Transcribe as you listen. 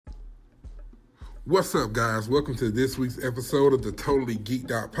What's up, guys? Welcome to this week's episode of the Totally Geeked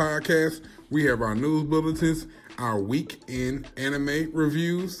Out podcast. We have our news bulletins, our week in anime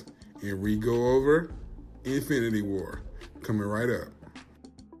reviews, and we go over Infinity War. Coming right up.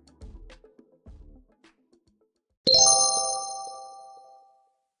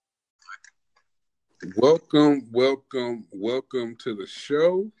 Welcome to the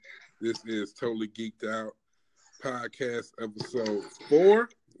show. This is Totally Geeked Out podcast episode 4.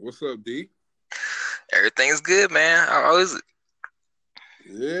 What's up, D? Everything's good, man. How is it?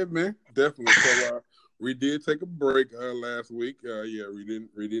 Yeah, man, definitely. So we did take a break last week. We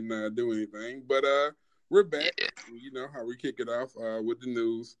didn't do anything, but we're back. Yeah. You know how we kick it off with the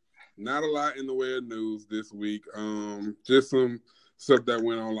news. Not a lot in the way of news this week. Just some stuff that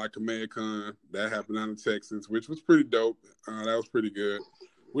went on, like CommandCon that happened out in Texas, which was pretty dope. That was pretty good.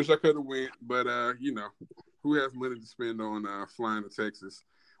 Wish I could have went, but who has money to spend on flying to Texas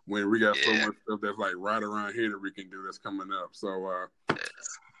when we got so much stuff that's like right around here that we can do that's coming up. So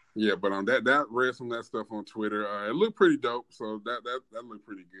but on that read some of that stuff on Twitter. It looked pretty dope. So that looked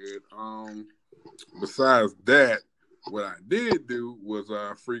pretty good. Besides that, what I did do was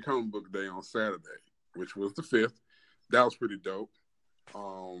free comic book day on Saturday, which was the 5th. That was pretty dope.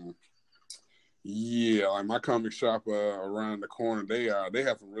 Like my comic shop around the corner, they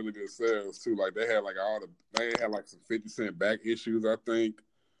have some really good sales too. Like they had like some 50-cent back issues, I think.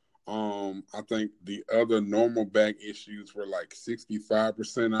 I think the other normal back issues were like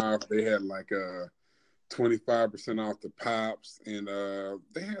 65% off. They had like 25% off the pops, and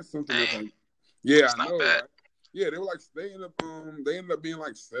they had something else. Like, That's I know. bad. Right? Yeah, they ended up being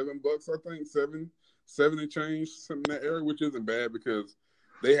like $7, I think, seven and change, something in that area, which isn't bad because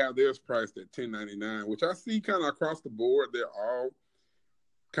they have theirs priced at $10.99, which I see kind of across the board. They're all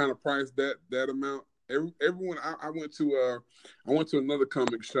kind of priced that amount. Everyone, I went to another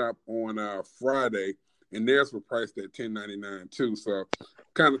comic shop on Friday, and theirs were priced at $10.99 too. So,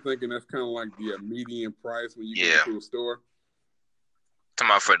 kind of thinking that's kind of like the median price when you go to a store. Talking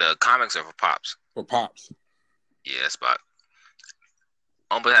about for the comics or for pops? For pops. Yeah, it's about.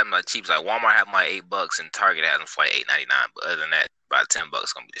 Almost having like cheap. Like Walmart have my $8, and Target has them for like $8.99. But other than that, about $10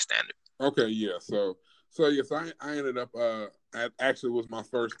 gonna be the standard. Okay, yeah. So I ended up. Actually was my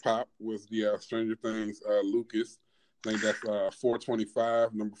first pop was the Stranger Things Lucas. I think that's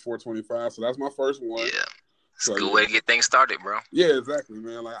 425, number 425. So that's my first one. Yeah. It's a good way to get things started, bro. Yeah, exactly,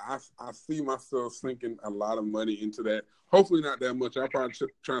 man. Like I see myself sinking a lot of money into that. Hopefully not that much. I'll probably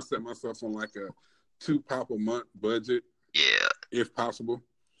try to set myself on like a 2 pop a month budget. Yeah. If possible.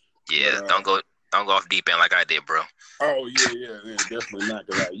 Yeah, but, don't go off deep end like I did, bro. Oh yeah, definitely not.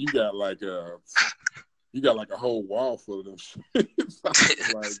 Cause you got like a whole wall full of them shit.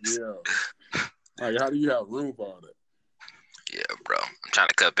 Like how do you have room for all that? Yeah, bro. I'm trying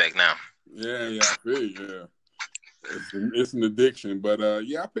to cut back now. Yeah, I feel you. Yeah. It's an addiction, but I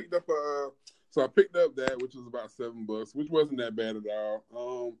picked up that, which was about $7, which wasn't that bad at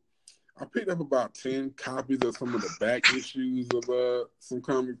all. I picked up about 10 copies of some of the back issues of some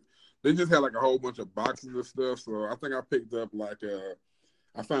comics. They just had like a whole bunch of boxes of stuff, so I think I picked up like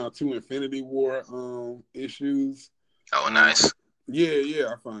I found 2 Infinity War issues. Oh, nice.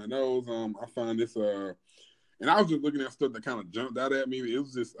 I find those. I find this and I was just looking at stuff that kind of jumped out at me. It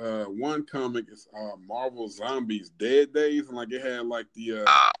was this one comic. It's Marvel Zombies Dead Days, and like it had like the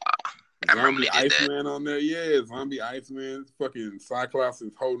Zombie Iceman on there. Yeah, Zombie Iceman. Fucking Cyclops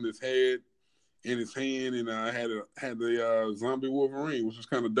is holding his head in his hand, and I had the Zombie Wolverine, which was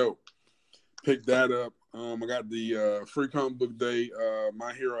kind of dope. Picked that up. I got the free comic book day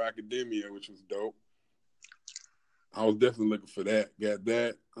My Hero Academia, which was dope. I was definitely looking for that. Got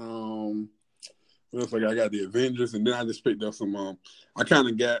that. What else? I got the Avengers, and then I just picked up some. I kind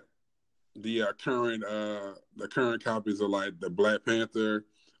of got the current copies of like the Black Panther,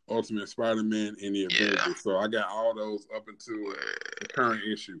 Ultimate Spider-Man, and the Avengers. Yeah. So I got all those up into the current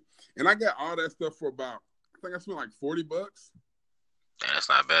issue, and I got all that stuff for about. I think I spent like $40. Damn, that's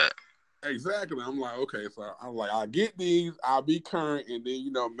not bad. Exactly. I'm like, okay, so I'm like, I'll get these, I'll be current, and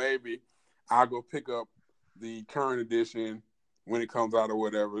then maybe I'll go pick up the current edition when it comes out or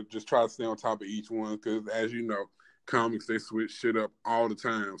whatever. Just try to stay on top of each one because, as you know, comics they switch shit up all the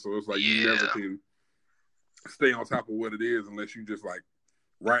time. So it's like you never can stay on top of what it is unless you just like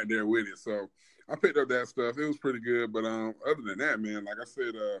right there with it. So I picked up that stuff. It was pretty good, but other than that, man, like I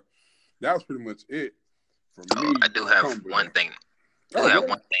said, that was pretty much it for me. I do have one thing. One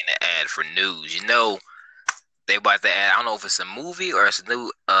thing to add for news. They about to add. I don't know if it's a movie or it's a new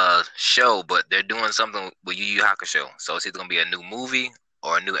show, but they're doing something with Yu Yu Hakusho. So it's either gonna be a new movie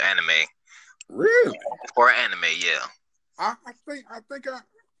or a new anime. Really? Or anime, yeah. I think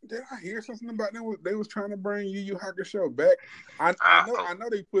Did I hear something about them? They was trying to bring Yu Yu Hakusho back. I know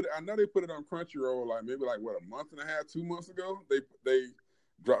they put it on Crunchyroll like maybe like what, a month and a half, 2 months ago. They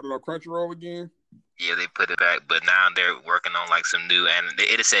dropped it on Crunchyroll again. Yeah, they put it back, but now they're working on like some new and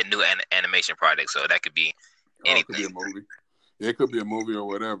it said new animation project, so that could be anything. It could be a movie. Yeah, it could be a movie or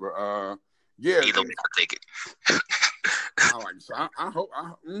whatever. Yeah, either way, I'll take it. I hope.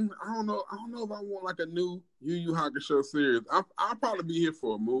 I don't know. I don't know if I want like a new Yu Yu Hakusho series. I'll probably be here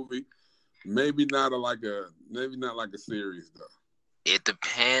for a movie. Maybe not like a series though. It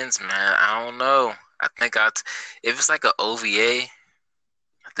depends, man. I don't know. I think if it's like an OVA, I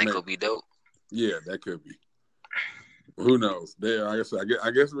think it'll be dope. Yeah, that could be. Who knows? I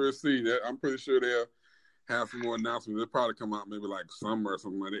guess we'll see. I'm pretty sure they'll have some more announcements. They'll probably come out maybe like summer or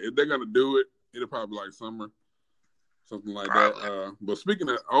something like that. If they're gonna do it, it'll probably be like summer, something like that. But speaking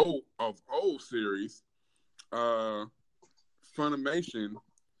of old series, Funimation,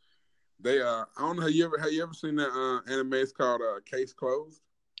 they I don't know, have you ever seen that anime? It's called Case Closed.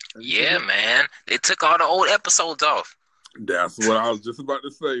 Yeah, man. They took all the old episodes off. That's what I was just about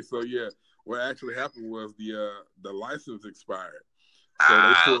to say. So yeah, what actually happened was the license expired.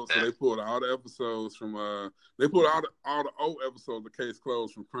 So they pulled all the episodes from they pulled all the old episodes of Case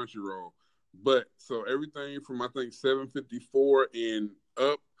Closed from Crunchyroll. But so everything from I think 754 and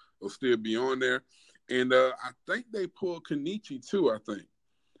up will still be on there. And I think they pulled Kenichi too, I think.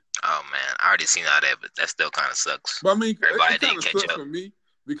 Oh man, I already seen all that, but that still kind of sucks. But I mean, everybody it kind of sucks for me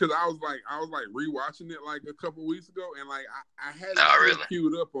because I was like rewatching it like a couple weeks ago, and like I had it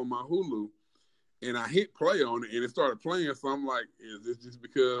queued up on my Hulu, and I hit play on it, and it started playing. So I'm like, is this just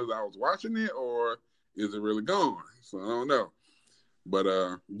because I was watching it, or is it really gone? So I don't know. But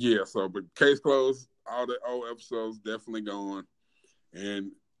yeah. So but Case Closed, all the old episodes definitely gone,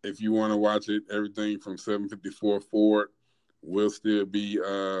 and if you want to watch it, everything from 754 forward will still be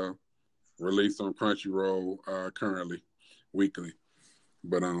released on Crunchyroll currently, weekly.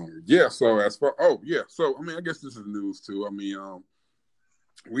 But yeah. So so I mean, I guess this is news too. I mean,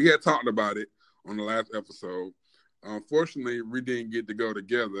 we had talked about it on the last episode. Unfortunately, we didn't get to go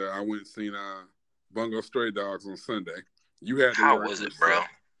together. I went and seen Bungo Stray Dogs on Sunday. You had to. How was it, bro?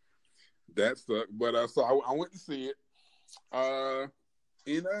 That sucked. But so I went to see it.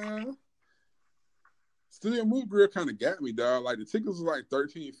 In Studio Movie Grill kind of got me, dog. Like the tickets was like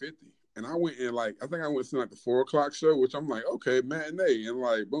 $13.50, and I went in like I think I went to like the 4:00 show, which I'm like, okay, matinee, and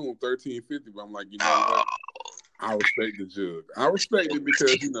like boom, $13.50. But I'm like, you know what? I respect the jug. I respect it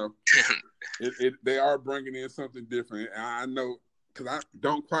because you know they are bringing in something different. I know because I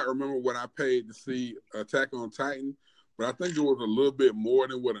don't quite remember what I paid to see Attack on Titan, but I think it was a little bit more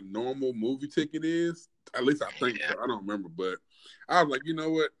than what a normal movie ticket is. At least I think so. I don't remember, but I was like, you know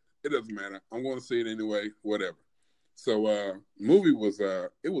what? It doesn't matter. I'm going to see it anyway. Whatever. So, movie was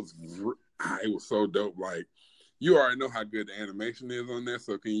it was so dope. Like, you already know how good the animation is on there.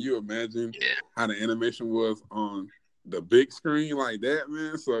 So, can you imagine how the animation was on the big screen like that,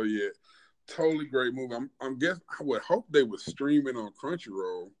 man? So, yeah, totally great movie. I'm guessing I would hope they would stream it on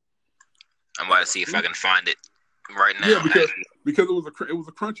Crunchyroll. I'm about to see if I can find it right now. Yeah, because it was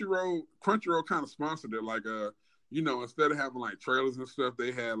a Crunchyroll kind of sponsored it. Like you know, instead of having like trailers and stuff,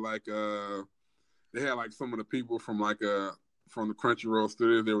 they had like some of the people from from the Crunchyroll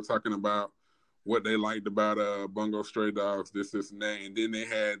studios. They were talking about what they liked about Bungo Stray Dogs, this and that, and then they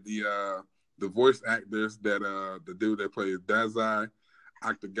had the voice actors that the dude that plays Dazai,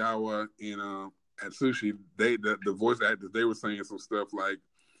 Akutagawa, and Atsushi. The voice actors, they were saying some stuff like,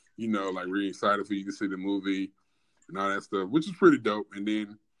 you know, like really excited for you to see the movie and all that stuff, which is pretty dope. And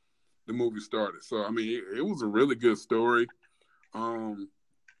then the movie started. So I mean, it was a really good story. I'm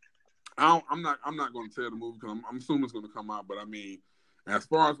not going to tell the movie because I'm assuming it's going to come out. But I mean, as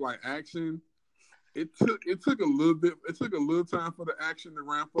far as like action, it took a little bit. It took a little time for the action to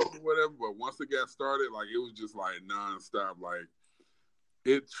ramp up or whatever. But once it got started, like it was just like nonstop. Like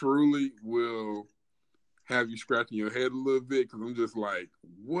it truly will have you scratching your head a little bit because I'm just like,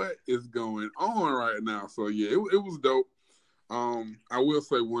 what is going on right now? So yeah, it was dope. I will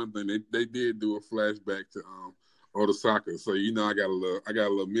say one thing. They did do a flashback to Otosaka, so you know I got a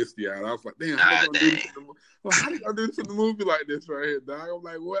little misty eyed. I was like, damn, how they gonna do this in the movie like this right here, dog? I'm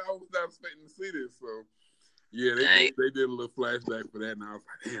like, well, I was not expecting to see this. So yeah, they did a little flashback for that, and I was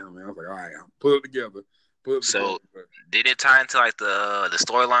like, damn, man. I was like, all right, I'll put it together. So did it tie into like the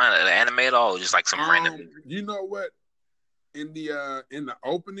storyline of the anime at all, or just like some random? You know what? In the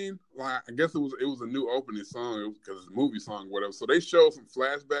opening, like I guess it was a new opening song because it's a movie song, or whatever. So they showed some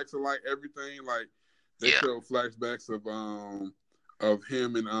flashbacks of like everything, like they showed flashbacks of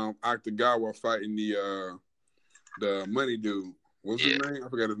him and Akutagawa fighting the money dude, What's his name? I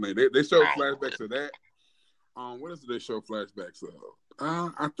forgot his name. They showed flashbacks of that. What else did they show flashbacks of?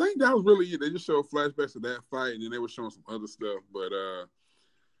 I think that was really it. They just showed flashbacks of that fight, and then they were showing some other stuff. But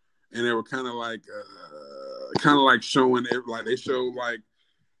and they were kind of like showing it. Like they showed like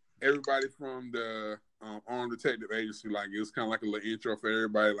everybody from the Armed Detective Agency. Like it was kind of like a little intro for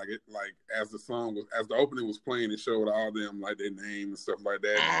everybody. Like it, like as the opening was playing, it showed all them like their name and stuff like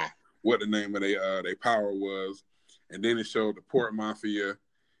that, and what the name of their power was, and then it showed the Port Mafia,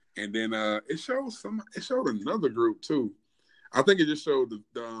 and then it showed another group too. I think it just showed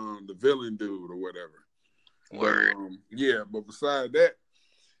the villain dude or whatever. Word. But, yeah, but besides that,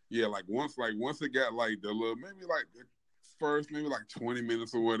 yeah, like once it got like the little maybe like the first maybe like 20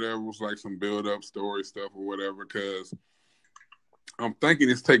 minutes or whatever was like some build up story stuff or whatever, because I'm thinking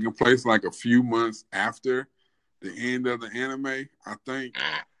it's taking place like a few months after the end of the anime, I think.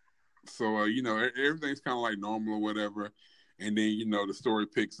 So you know, everything's kind of like normal or whatever, and then you know the story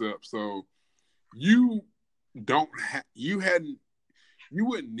picks up. So you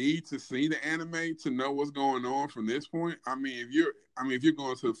wouldn't need to see the anime to know what's going on from this point. I mean, if you're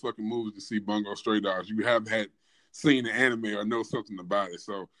going to the fucking movies to see Bungo Stray Dogs, you have seen the anime or know something about it.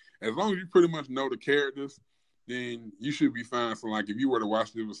 So as long as you pretty much know the characters, then you should be fine. So like if you were to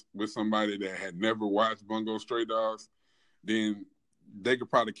watch this with somebody that had never watched Bungo Stray Dogs, then they could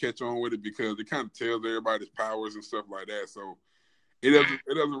probably catch on with it because it kind of tells everybody's powers and stuff like that. So it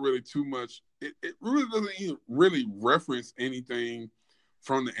doesn't really too much. It really doesn't even really reference anything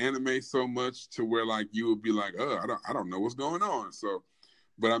from the anime so much to where like you would be like, I don't know what's going on. So,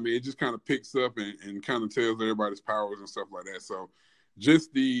 but I mean, it just kind of picks up and kind of tells everybody's powers and stuff like that. So,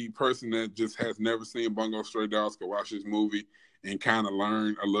 just the person that just has never seen Bungo Stray Dogs could watch this movie and kind of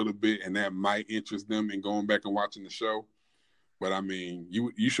learn a little bit, and that might interest them in going back and watching the show. But I mean,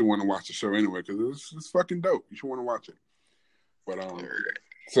 you should want to watch the show anyway because it's fucking dope. You should want to watch it. But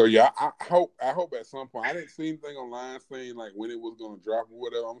so yeah, I hope at some point. I didn't see anything online saying like when it was gonna drop or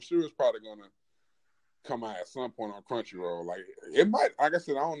whatever. I'm sure it's probably gonna come out at some point on Crunchyroll. Like it might, like I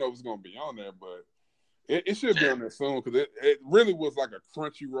said, I don't know if it's gonna be on there, but it should be on there soon because it really was like a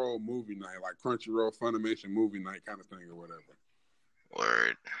Crunchyroll movie night, like Crunchyroll Funimation movie night kind of thing or whatever.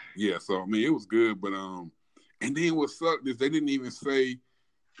 Word. Yeah, so I mean it was good, but and then what sucked is they didn't even say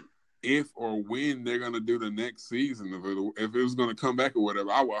if or when they're gonna do the next season of it, if it was gonna come back or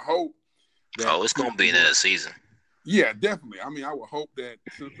whatever. I would hope that it's gonna be another season. Yeah, definitely. I mean, I would hope that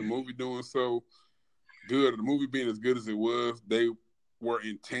since the movie doing so good, the movie being as good as it was, they were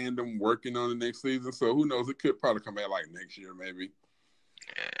in tandem working on the next season. So who knows? It could probably come out like next year, maybe.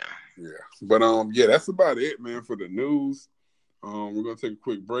 Yeah. But yeah, that's about it, man, for the news. We're gonna take a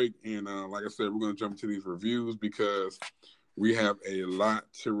quick break, and like I said, we're gonna jump into these reviews because we have a lot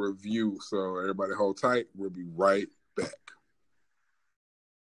to review. So everybody hold tight. We'll be right back.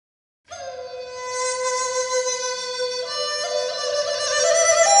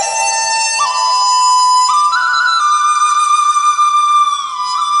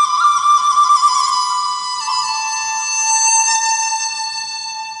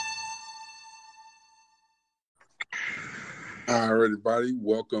 All right, everybody,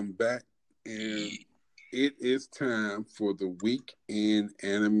 welcome back. And it is time for the week in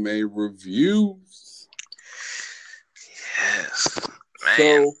anime reviews. Yes, man.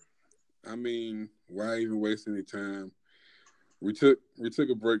 So, I mean, why even waste any time? We took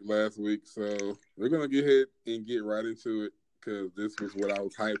a break last week, so we're gonna get ahead and get right into it because this was what I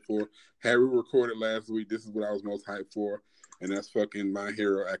was hyped for. Had we recorded last week, this is what I was most hyped for, and that's fucking My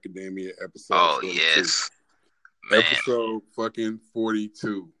Hero Academia episode. Oh 42. Yes, man. Episode fucking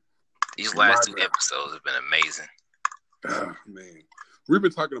 42. These last two episodes have been amazing. Oh, man, we've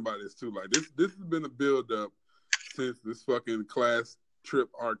been talking about this too. Like this has been a build up since this fucking class trip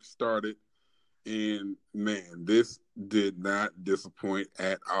arc started, and man, this did not disappoint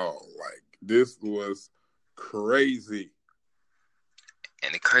at all. Like this was crazy.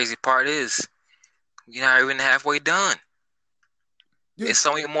 And the crazy part is, you're not even halfway done. Yeah. There's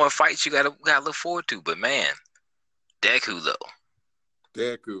so many more fights you gotta look forward to. But man, Deku though.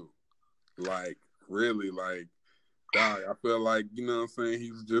 Deku, like really, like, dog, I feel like, you know what I'm saying,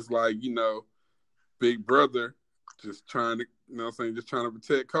 he's just like, you know, big brother, just trying to, you know what I'm saying, just trying to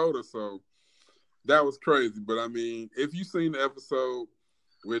protect Kota. So that was crazy. But I mean, if you've seen the episode,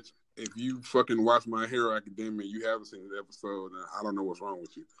 which if you fucking watch My Hero Academia, you haven't seen the episode, then I don't know what's wrong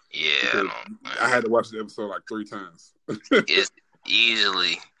with you. Yeah, I had to watch the episode like 3 times. It's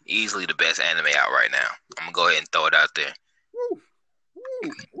easily the best anime out right now. I'm gonna go ahead and throw it out there.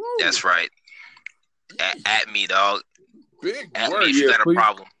 That's right. At me, dog. Big at word. me if you got a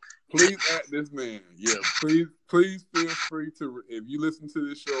problem. Please at this man. Yeah, please feel free to, if you listen to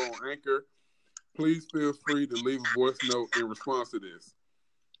this show on Anchor, please feel free to leave a voice note in response to this.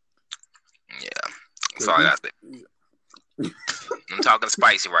 Yeah. So I got it. I'm talking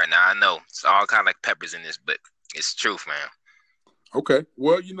spicy right now. I know it's all kind of like peppers in this, but it's truth, man. Okay.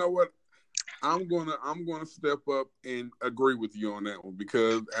 Well, you know what? I'm gonna step up and agree with you on that one,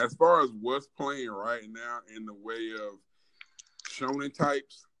 because as far as what's playing right now in the way of shonen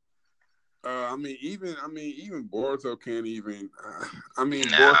types, even Boruto can't even.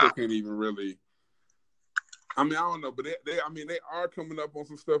 Boruto can't even really. I don't know, but they are coming up on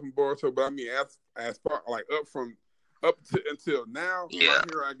some stuff in Boruto. But as far like up to until now, yeah, My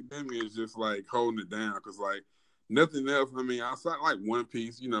Hero Academia is just like holding it down, because like nothing else. Outside like One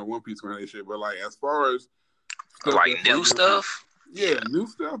Piece, One Piece kind of shit. But like as far as stuff like new stuff, new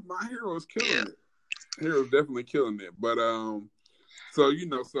stuff, My Hero is killing it. Hero's definitely killing it. But so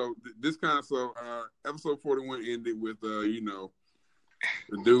episode 41 ended with the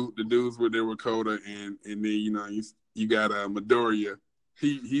dudes were there with Koda, and then you got Midoriya.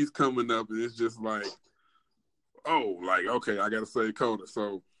 He's coming up, and it's just like, oh, like, okay, I gotta say Koda.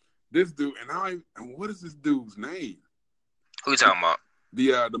 So this dude, and what is this dude's name? Who you talking about?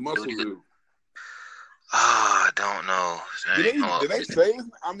 The muscle dude. I don't know. Did they say his?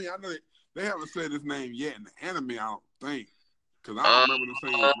 I know they haven't said his name yet in the anime. I don't think, because I don't remember them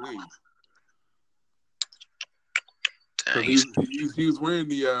saying his name. He was wearing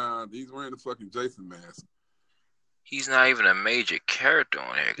the fucking Jason mask. He's not even a major character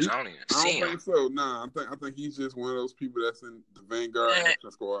on here, because I don't even see him. I don't think so. Nah, I think he's just one of those people that's in the Vanguard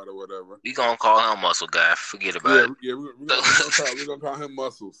Action Squad or whatever. We gonna call him Muscle Guy. Forget about it. Yeah, we're gonna call him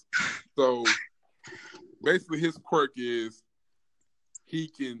Muscles. So basically, his quirk is he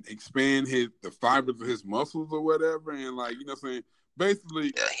can expand the fibers of his muscles or whatever, and like what I'm saying.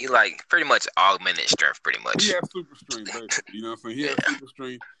 Basically, yeah, he like pretty much augmented strength, pretty much. He has super strength, basically. What I'm saying? He has super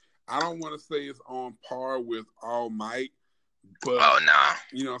strength. I don't want to say it's on par with All Might, but what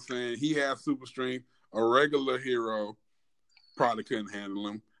I'm saying? He has super strength. A regular hero probably couldn't handle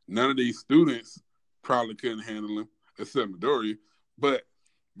him. None of these students probably couldn't handle him, except Midoriya. But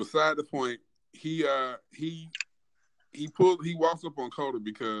beside the point, he walks up on Koda,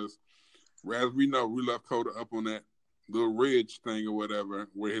 because as we know, we left Koda up on that little ridge thing or whatever,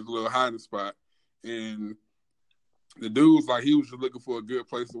 where his little hiding spot, and the dude's like, he was just looking for a good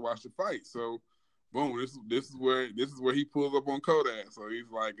place to watch the fight. So, boom, this is where he pulls up on Kodak. So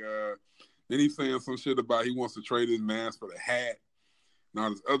he's like, then he's saying some shit about he wants to trade his mask for the hat and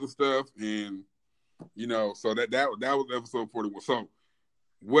all this other stuff, and so that was episode 41. So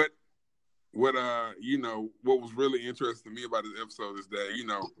what was really interesting to me about this episode is that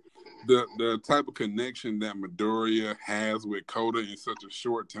the type of connection that Midoriya has with Koda in such a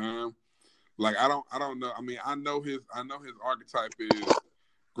short time. Like I don't know. I know his archetype is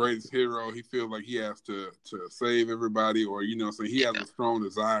greatest hero. He feels like he has to save everybody, or so he has a strong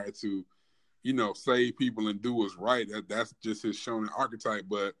desire to save people and do what's right. That's just his shonen archetype.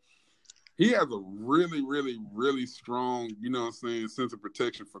 But he has a really, really, really strong, sense of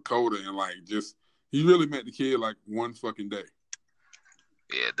protection for Koda, and like just he really met the kid like one fucking day.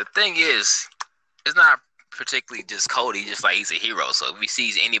 Yeah, the thing is, it's not particularly just Koda. He's a hero. So if he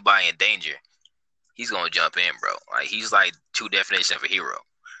sees anybody in danger, he's gonna jump in, bro. Like he's like true definition of a hero.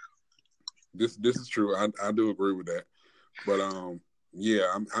 This is true. I do agree with that. But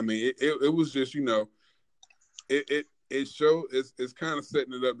yeah, it was just it showed it's kind of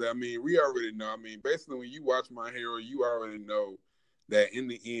setting it up that we already know. Basically when you watch My Hero, you already know that in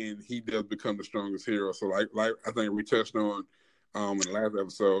the end he does become the strongest hero. So like I think we touched on in the last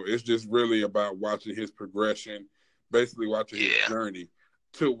episode, it's just really about watching his progression, basically watching his journey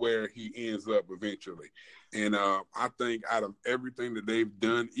to where he ends up eventually. And I think out of everything that they've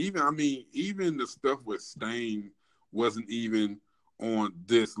done, even the stuff with Stain wasn't even on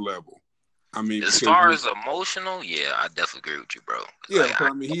this level. As far as emotional, yeah, I definitely agree with you, bro. Yeah,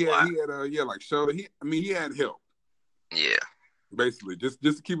 he had like Shoda. He had help. Yeah. Basically, just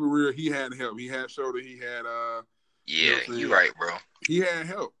to keep it real, he had help. He had Shoda. He had Yeah, you're right, bro. He had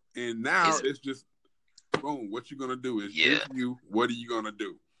help, and now it's just boom. What you gonna do is you. What are you gonna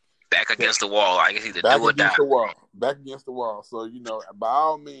do? Back against the wall. I guess either do or die. Back against the wall. So by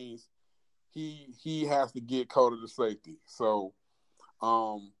all means, he has to get Koda to safety. So,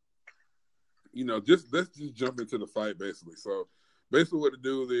 let's just jump into the fight basically. So, basically, what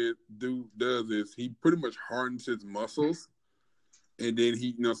the dude does is he pretty much hardens his muscles. And then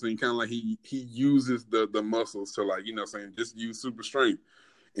he, kind of like he uses the muscles to just use super strength.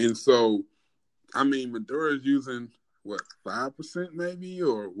 And so, Midoriya is using what 5% maybe,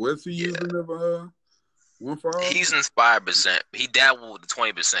 or was he using of One for All? He's in 5%. He dabbled with the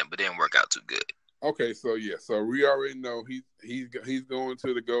 20%, but didn't work out too good. Okay, so yeah, so we already know he's going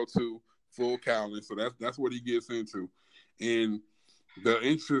to the go-to full calorie, so that's what he gets into. And the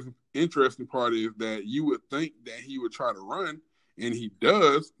interesting part is that you would think that he would try to run, and he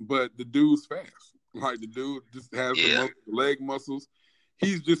does, but the dude's fast. Like the dude just has the leg muscles.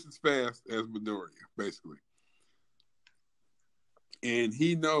 He's just as fast as Midoriya, basically. And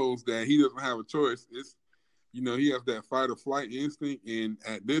he knows that he doesn't have a choice. It's he has that fight or flight instinct, and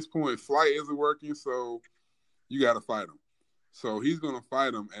at this point, flight isn't working, so you got to fight him. So he's gonna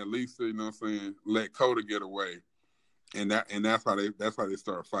fight him at least, let Kota get away, and that's how they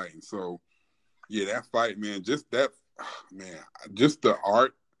start fighting. So yeah, that fight, man, just the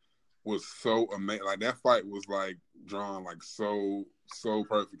art was so amazing. Like that fight was like drawn like so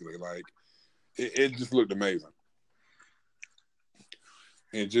perfectly. Like it just looked amazing.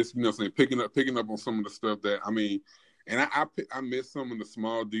 And just picking up on some of the stuff that and I missed some of the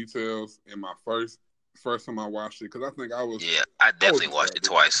small details in my first time I watched it because I think I definitely watched it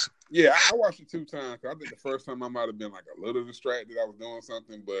twice. Yeah, I watched it 2 times. I think the first time I might have been like a little distracted. I was doing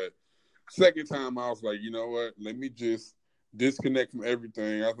something, but second time I was like, you know what? Let me just disconnect from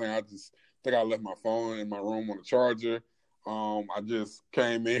everything. I think I left my phone in my room on the charger. I just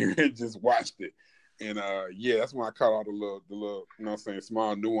came in here and just watched it. And that's when I caught all the little,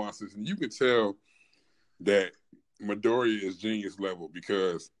 small nuances. And you can tell that Midoriya is genius level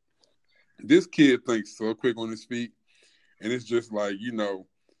because this kid thinks so quick on his feet. And it's just like,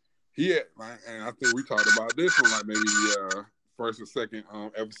 he had, and I think we talked about this on like maybe the first or second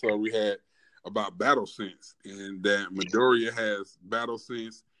episode we had about battle sense. And that Midoriya has battle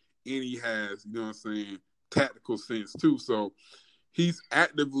sense and he has, tactical sense too. So he's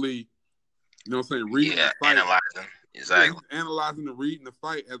actively reading the fight. Analyzing. Exactly. Yeah, analyzing and reading the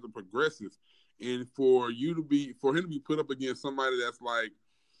fight as it progresses. And for him to be put up against somebody that's like,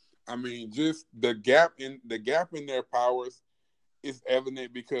 just the gap in their powers is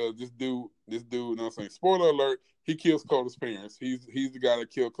evident because this dude, spoiler alert, he kills Kota's parents. He's the guy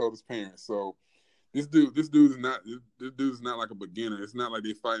that killed Kota's parents. So this dude is not like a beginner. It's not like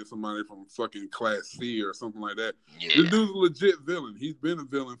they fighting somebody from fucking class C or something like that. Yeah. This dude's a legit villain. He's been a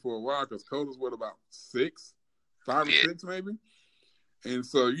villain for a while because Kota's about 5 or 6 maybe. And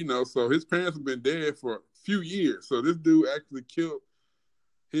so, so his parents have been dead for a few years. So this dude actually killed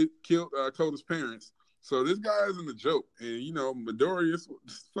Kota's parents. So this guy isn't a joke. And, Midoriya's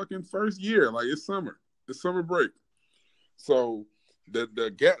fucking first year. Like, it's summer. It's summer break. So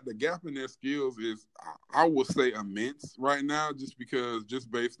the gap in their skills is, I would say, immense right now, just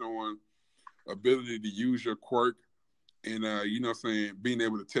based on ability to use your quirk and being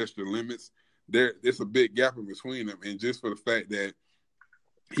able to test your limits. There's a big gap in between them, and just for the fact that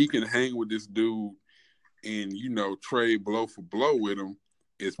he can hang with this dude and trade blow for blow with him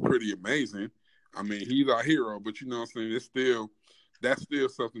is pretty amazing. He's our hero, but that's still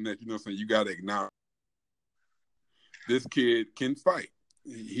something that you got to acknowledge. This kid can fight.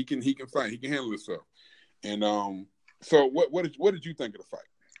 He can fight. He can handle himself. And so what did you think of the fight?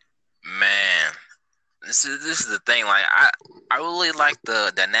 Man, this is the thing. Like I really like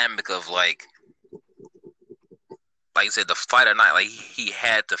the dynamic of like you said, the fight or not. Like he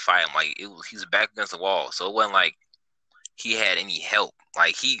had to fight him. Like he's back against the wall, so it wasn't like he had any help.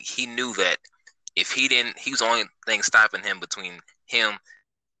 Like he knew that if he didn't, he was the only thing stopping him between him.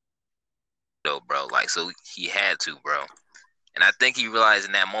 Bro, like, so he had to, bro. And I think he realized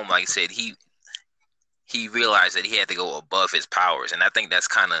in that moment, like I said, he realized that he had to go above his powers. And I think that's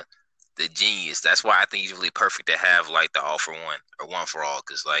kind of the genius. That's why I think he's really perfect to have, like, the all for one or one for all.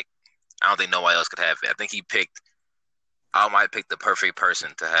 Because, like, I don't think nobody else could have it. I think he picked the perfect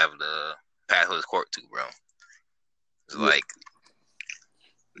person to have the path of his court to, bro. It's like,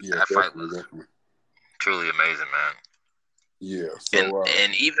 that fight was truly amazing, man. Yeah. So,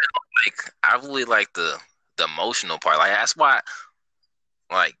 and even like I really like the emotional part. Like that's why,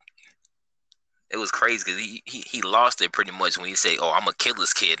 like, it was crazy because he lost it pretty much when he said, "Oh, I'm gonna kill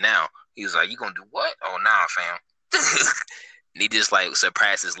this kid now." He was like, "You gonna do what?" "Oh, nah, fam." And he just like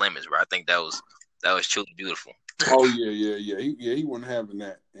surpassed his limits, bro. I think that was truly beautiful. Oh yeah. He wasn't having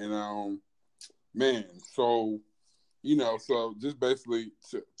that, and man. So so just basically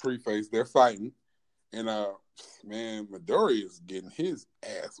to preface, they're fighting, and man, Midoriya is getting his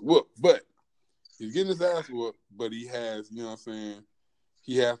ass whooped, but he's getting his ass whooped, but he has,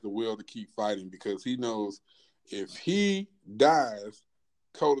 he has the will to keep fighting because he knows if he dies,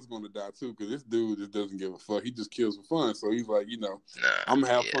 Kota's going to die too because this dude just doesn't give a fuck. He just kills for fun. So he's like, I'm going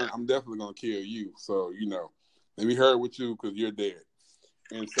to have fun. I'm definitely going to kill you. So, let me hurry with you because you're dead.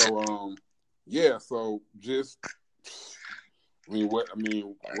 And so, yeah. So just, what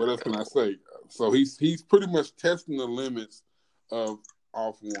else can I say? So he's pretty much testing the limits of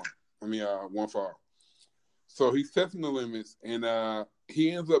off one. 1 for all. So he's testing the limits, and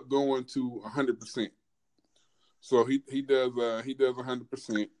he ends up going to 100%. So he does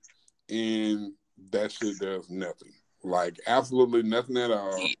 100%, and that shit does nothing. Like absolutely nothing at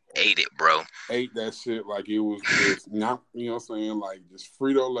all. He ate it, bro. Ate that shit like it was just not, you know what I'm saying? Like just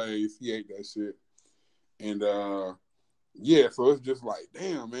Frito-Lays. He ate that shit. And yeah, so it's just like,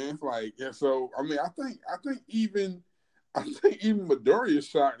 damn, man. It's like, yeah, so I think even Midoriya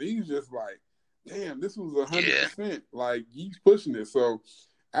shocked. He's just like, damn, this was 100%. Yeah. Like he's pushing it. So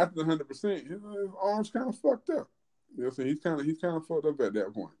after the 100%, his arms kind of fucked up. You know what I'm saying? He's kind of fucked up at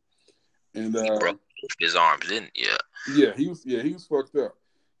that point. And he broke his arms, didn't he? Yeah, he was fucked up.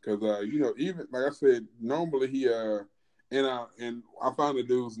 Cause even like I said, normally he and I found the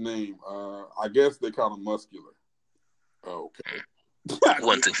dude's name. I guess they call him Muscular. Okay.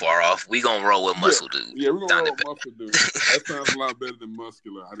 Wasn't too far off. We gonna roll with Muscle Dude. Yeah, we're gonna roll with Muscle Dude. That sounds a lot better than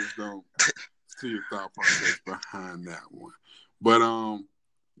Muscular. I just don't see the thought process behind that one. But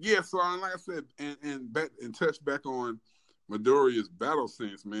yeah, so like I said, and touch back on Midoriya's battle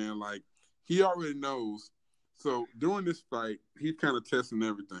sense, man. Like he already knows. So during this fight, he's kind of testing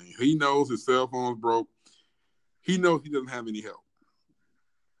everything. He knows his cell phone's broke. He knows he doesn't have any help.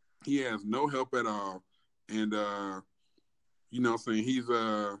 He has no help at all, and you know what I'm saying,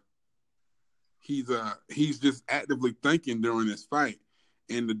 he's just actively thinking during this fight.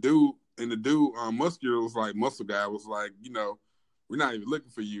 And the dude, Muscular was like, Muscle Guy was like, we're not even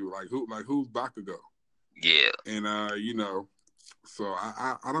looking for you. Like who's Bakugo? Yeah. And so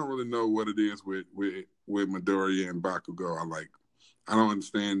I don't really know what it is with Midoriya and Bakugo. I don't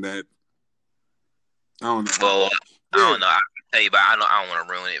understand that. I don't know. Well, I don't know. I can tell you, but I don't want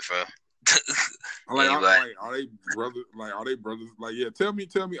to ruin it for anybody. Are they brothers? Like, are they brothers? Like, yeah. Tell me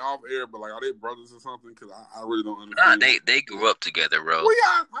off air. But like, are they brothers or something? Because I really don't understand. Nah, they grew up together, bro. Well,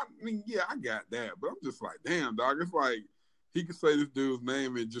 yeah. I mean, yeah, I got that. But I'm just like, damn, dog. It's like he could say this dude's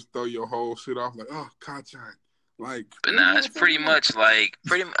name and just throw your whole shit off. Like, oh, Kachan. Like, but nah, it's pretty much like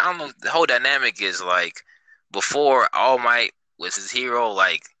I don't know. The whole dynamic is like before All Might was his hero.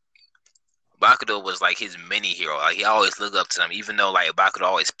 Like Bakugo was like his mini hero. Like he always looked up to him, even though like Bakugo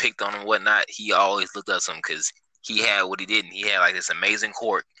always picked on him and whatnot. He always looked up to him because he had what he didn't. He had like this amazing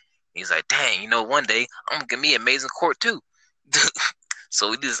quirk. He's like, dang, one day I'm gonna get me an amazing quirk too.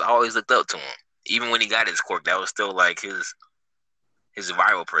 So he just always looked up to him, even when he got his quirk. That was still like his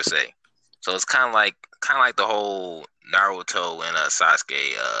rival per se. So it's kind of like the whole Naruto and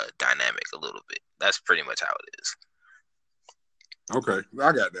Sasuke dynamic a little bit. That's pretty much how it is. Okay,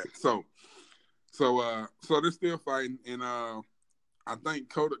 I got that. So they're still fighting, and I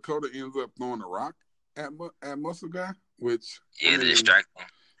think Kota ends up throwing a rock at Muscle Guy, which to distract him.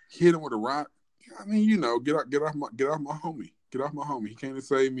 Hit him with a rock. I mean, get off my homie. Get off my homie. He came to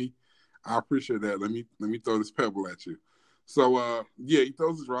save me. I appreciate that. Let me throw this pebble at you. So yeah, he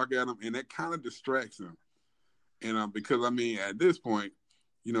throws his rock at him, and that kind of distracts him. And because at this point,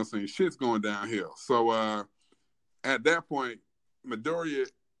 shit's going downhill. So at that point, Midoriya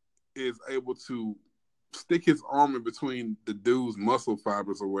is able to stick his arm in between the dude's muscle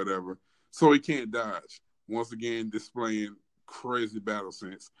fibers or whatever, so he can't dodge. Once again, displaying crazy battle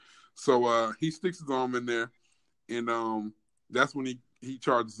sense. So he sticks his arm in there, and that's when he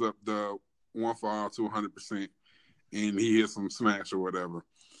charges up the 1-for-all to 100%, and he hits some smash or whatever.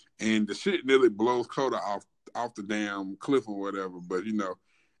 And the shit nearly blows Kota off the damn cliff or whatever. But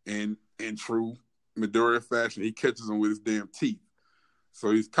in true Midoriya fashion, he catches him with his damn teeth.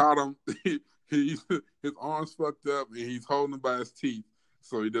 So he's caught him. His arm's fucked up, and he's holding him by his teeth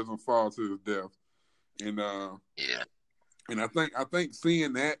so he doesn't fall to his death. And yeah. And I think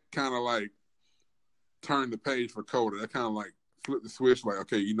seeing that kind of like turned the page for Kota. That kind of like flipped the switch. Like,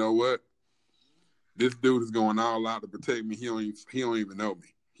 okay, you know what? This dude is going all out to protect me. He don't even know me.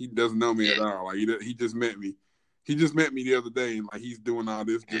 He doesn't know me at all. Like he just met me. He just met me the other day, and like he's doing all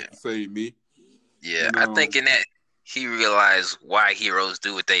this just to save me. Yeah, I think in that he realized why heroes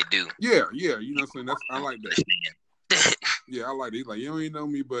do what they do. Yeah, you know what I'm saying? I like that. Yeah, I like it. He's like, you don't even know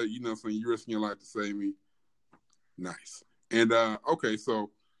me, but you know what I'm saying, you're risking your life to save me. Nice. And okay,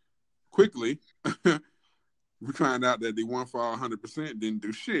 so quickly we find out that the 1-for-all 100% didn't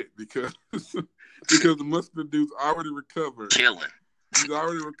do shit because the muscular dude's already recovered. Killing. He's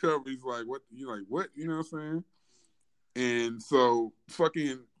already recovered. He's like, what? You're like, what? You know what I'm saying? And so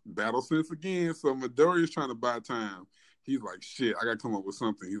fucking battle sense again. So Midoriya's trying to buy time. he's like, shit, I gotta come up with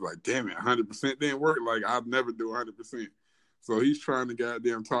something. He's like, damn it, 100% didn't work. Like, I'd never do 100%. So he's trying to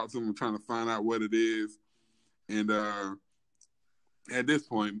goddamn talk to him and trying to find out what it is. And at this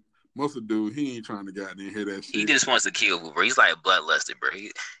point, most of the dude, he ain't trying to goddamn hear that shit. He just wants to kill people, bro. He's like bloodlusted, bro.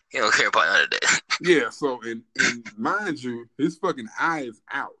 He don't care about none of that. Yeah, so, and mind you, his fucking eye is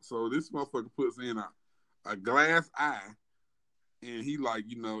out. So this motherfucker puts in a glass eye, and he like,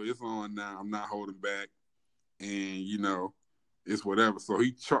 you know, it's on now. I'm not holding back. And, you know, it's whatever. So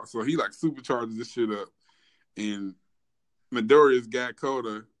he like supercharges this shit up. And Midoriya's got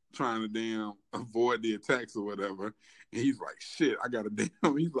Kota trying to damn avoid the attacks or whatever. And he's like, shit,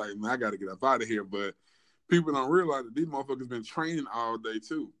 he's like, man, I gotta get up out of here. But people don't realize that these motherfuckers been training all day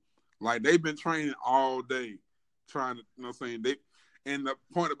too. Like, they've been training all day trying to, you know what I'm saying? And the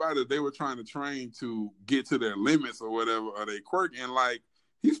point about it, they were trying to train to get to their limits or whatever, or they quirk. And like,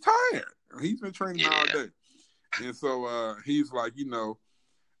 he's tired. He's been training all day. And so he's like, you know,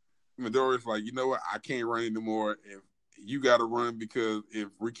 Midoriya's like, you know what? I can't run anymore. If you got to run, because if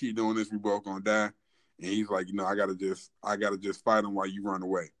we keep doing this, we both gonna die. And he's like, you know, I gotta just fight him while you run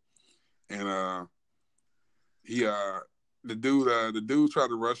away. And the dude tried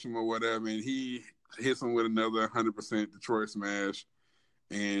to rush him or whatever, and he hits him with another 100% Detroit Smash,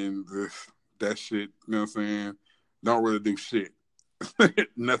 and that shit, you know what I'm saying, don't really do shit,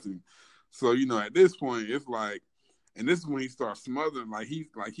 nothing. So, you know, at this point, it's like, and this is when he starts smothering, like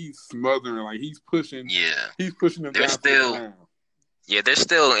he's smothering, like he's pushing him down to the ground. Yeah, they're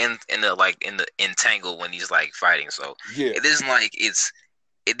still in the entangle when he's like fighting. So yeah, it isn't like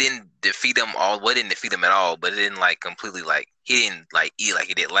it didn't defeat him all. Well, it didn't defeat him at all, but it didn't like completely like he didn't like eat like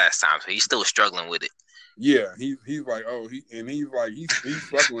he did last time. So he's still struggling with it. Yeah, he's like, oh, he's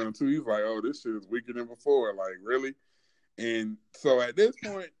fucking with him too. He's like, oh, this shit is weaker than before. Like, really? And so at this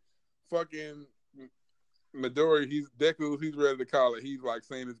point, fucking Midoriya, he's ready to call it. He's like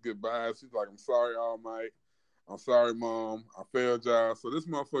saying his goodbyes. He's like, I'm sorry, All Might. I'm sorry, Mom. I failed y'all. So this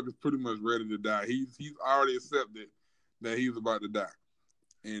motherfucker's pretty much ready to die. He's already accepted that he's about to die.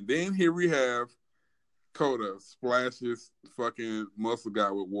 And then here we have Kota splashes fucking muscle guy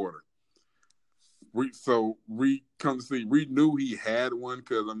with water. We come to see, we knew he had one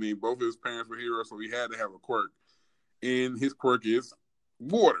because, I mean, both of his parents were heroes, so he had to have a quirk. And his quirk is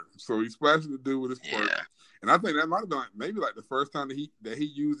water. So he splashes the dude with his quirk. Yeah. And I think that might have been maybe like the first time that he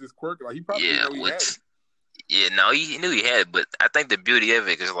used his quirk. Like, he probably didn't know he had it. Yeah, no, he knew he had it, but I think the beauty of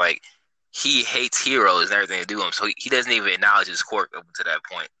it is like he hates heroes and everything to do him, so he doesn't even acknowledge his quirk up to that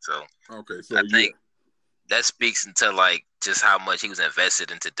point. So okay, so I think that speaks into like just how much he was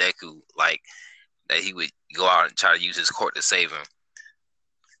invested into Deku, like that he would go out and try to use his quirk to save him.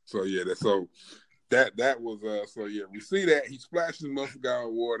 So yeah, that was so yeah, we see that he splashes Muscle Guy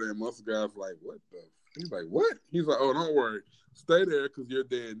with water, and Muscle Guy's like, what the? He's like, what? He's like, oh, don't worry, stay there because you're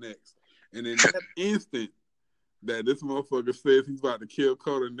dead next. And in that instant that this motherfucker says he's about to kill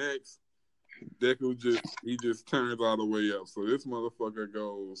Kota next, Deku just turns all the way up. So this motherfucker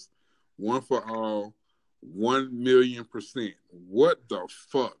goes one for all, 1,000,000%. What the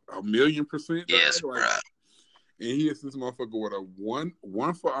fuck? 1,000,000%? Yes, like, bro. And he hits this motherfucker with a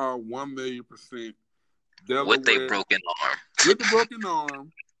one for all, 1,000,000%. With a broken arm. With the broken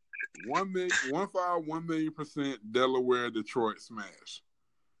arm. 1 for all, 1,000,000% Delaware Detroit Smash.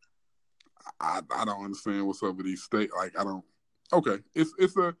 I don't understand what's up with these states. Like, I don't. Okay, it's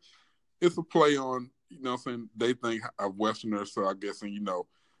a play on, you know what I'm saying, they think of Westerners, so I guess, and you know,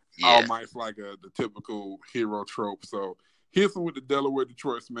 All Might's like the typical hero trope. So hits him with the Delaware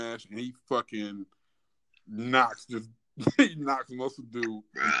Detroit Smash, and he fucking knocks most of the dude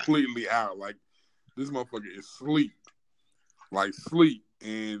completely out. Like, this motherfucker is sleep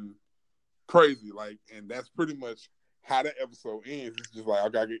and crazy. Like, and that's pretty much how that episode ends. It's just like, I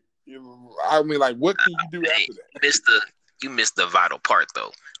gotta get. I mean, like, what can you do after that? You missed the vital part,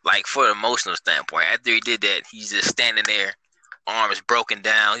 though. Like, for an emotional standpoint, after he did that, he's just standing there, arms broken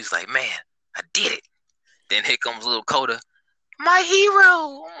down. He's like, man, I did it. Then here comes little Kota, my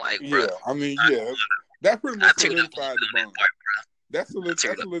hero. I'm like, bro. Yeah, I mean, yeah. That pretty much solidified the bond. That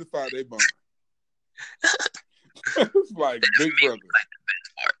solidified their bond. It's like Big Brother.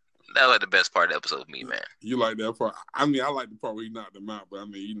 That was the best part of the episode of me, man. You like that part? I mean, I like the part where he knocked him out, but I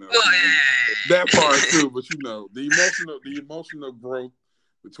mean, you know, that part too. But you know, the emotional growth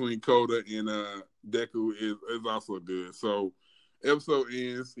between Kota and Deku is also good. So, episode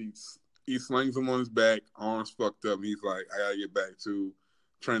ends. He slings him on his back, arms fucked up. And he's like, I gotta get back to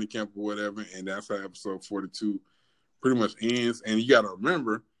training camp or whatever, and that's how episode 42 pretty much ends. And you gotta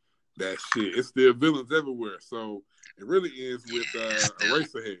remember that shit. It's still villains everywhere. So it really ends with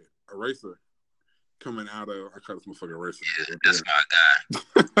Eraserhead. Eraser. coming out of. I call this motherfucker Eraser. Yeah, that's my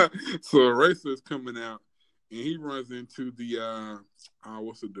guy. So Eraser is coming out, and he runs into the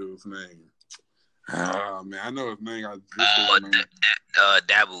what's the dude's name? Man, I know his name.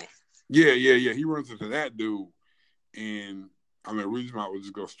 Dabu. Yeah. He runs into that dude, and I mean, we might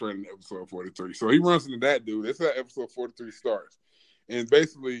just go straight into episode 43. So he runs into that dude. That's how episode 43 starts. And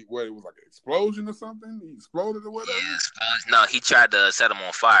basically, what, it was like an explosion or something? He exploded or whatever? Yeah, no, he tried to set him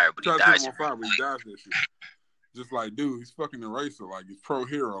on fire, but he dodged that shit. Just like, dude, he's fucking Eraser. Like, he's pro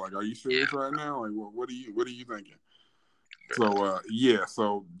hero. Like, are you serious right now? Like, what are you thinking? So,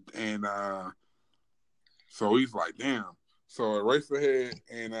 so he's like, damn. So Eraserhead,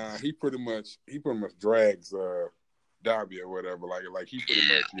 and he pretty much drags Dobby or whatever. Like he pretty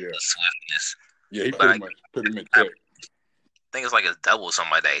much swiftness. Yeah, he pretty much. I think it's like a double or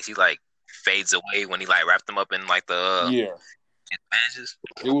something like that. He like fades away when he like wrapped them up in like the bandages.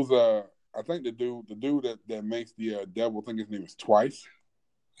 It was I think the dude that makes the devil, I think his name is Twice.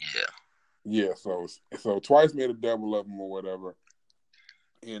 Yeah. So Twice made a double of him or whatever,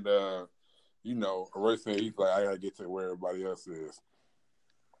 and Eraser, he's like, I gotta get to where everybody else is.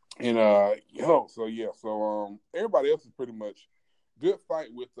 And so everybody else is pretty much good fight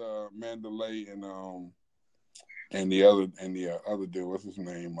with Mandalay and the other dude, what's his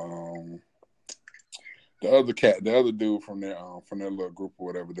name? The other dude from their little group or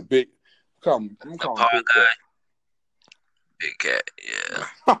whatever. The big, I'm calling him Big guy. Big Cat, yeah.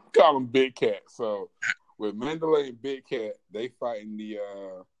 I'm calling him Big Cat. So with Mandalay and Big Cat, they fighting the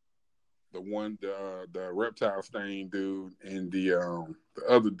reptile stain dude and the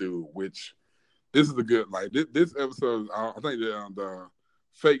other dude, which this is a good, like, this episode, I think the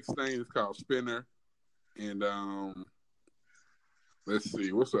fake stain is called Spinner, and let's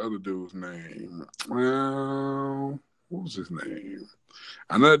see, what's the other dude's name? Well, what was his name?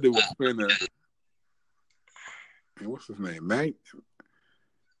 Another dude was Spinner, and what's his name? Magni,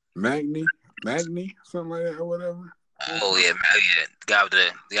 something like that or whatever. Oh yeah, the guy with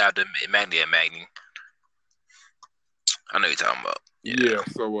the Magni. I know what you're talking about. Yeah.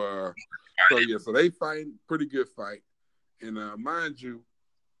 So they fighting, pretty good fight, and mind you,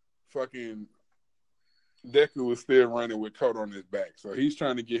 fucking Deku was still running with Koda on his back, so he's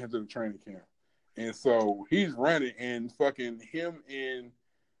trying to get him to the training camp, and so he's running, and fucking him and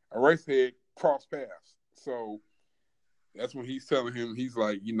Eraserhead cross paths. So that's when he's telling him, he's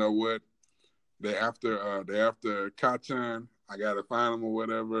like, you know what? They're after Kacchan. I gotta find him or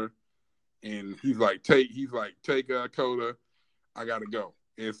whatever. And he's like, take Koda. I gotta go.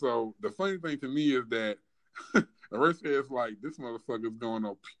 And so the funny thing to me is that Eraserhead's like, this motherfucker's going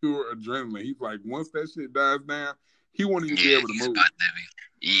on pure adrenaline. He's like, once that shit dies down, he won't even be able to move.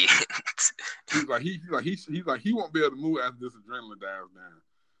 He's like he won't be able to move after this adrenaline dies down.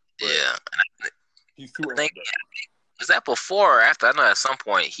 But he's too old. Was that before or after? I know at some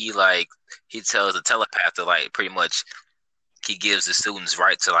point he tells the telepath to like pretty much he gives the students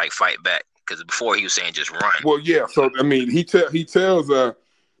right to like fight back, because before he was saying just run. Well, yeah. So I mean, he tells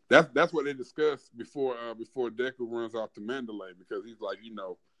that's what they discussed before Deku runs off to Mandalay, because he's like,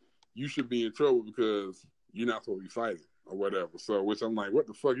 you should be in trouble because you're not supposed to be fighting or whatever. So which I'm like, what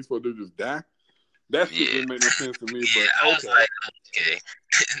the fuck? You supposed to do, just die? That shit didn't make no sense to me. But I was like, okay.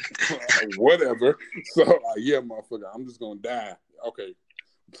 Whatever. So motherfucker, I'm just gonna die. Okay.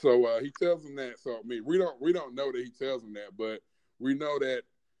 So he tells him that. So I mean, we don't know that he tells him that, but we know that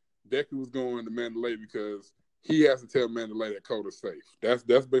Deku was going to Mandalay because he has to tell Mandalay that Koda's safe. That's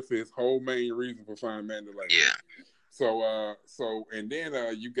basically his whole main reason for finding Mandalay. Yeah. So and then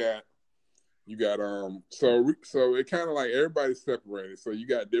you got so it kind of like everybody's separated. So you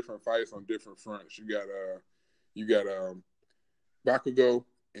got different fights on different fronts. You got Bakugo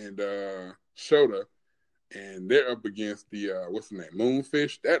and Shota, and they're up against the what's the name,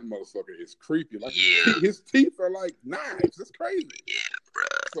 Moonfish. That motherfucker is creepy. Like his teeth are like knives. It's crazy. Yeah, bro.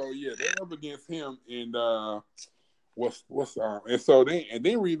 So they're up against him, and and so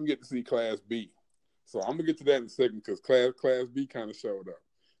then we even get to see Class B. So I'm gonna get to that in a second, because Class B kind of showed up.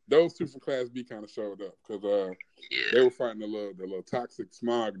 Those two from Class B kind of showed up because they were fighting the little toxic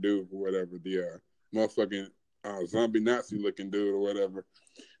smog dude or whatever, the motherfucking zombie Nazi looking dude or whatever.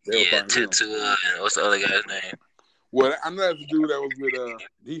 They were fighting him. What's the other guy's name? Well, I know that's the dude that was with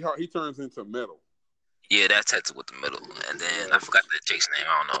he turns into metal. Yeah, that's Tetsu with the middle, and then I forgot the Jake's name.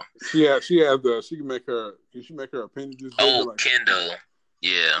 I don't know. She can make her appendages. Oh, like, Kendo.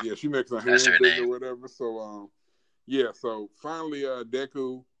 Yeah. Yeah, she makes her hands big or whatever. So so finally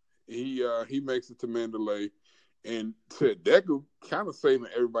Deku he makes it to Mandalay, and Deku kind of saving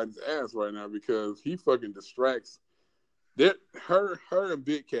everybody's ass right now because he fucking distracts. Her and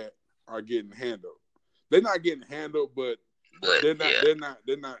Big Cat are getting handled. they're not getting handled, but But they're not. yeah,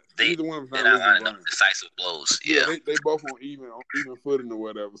 They're not. they Either one of they're them's not not losing lining up ground. decisive blows. Yeah, Yeah, they both on even footing or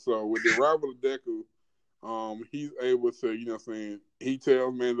whatever. So with the arrival of Deku, he's able to, you know what I'm saying, he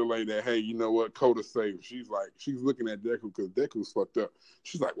tells Mandalay that, hey, you know what, Koda's safe. She's looking at Deku because Deku's fucked up.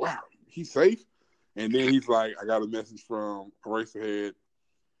 She's like, wow, he's safe? And then he's like, I got a message from Eraserhead.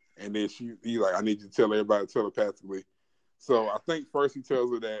 And then he's like, I need you to tell everybody telepathically. So I think first he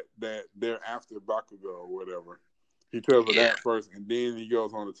tells her that they're after Bakugo or whatever. He tells her that first, and then he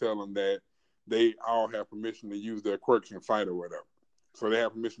goes on to tell them that they all have permission to use their quirks and fight or whatever. So they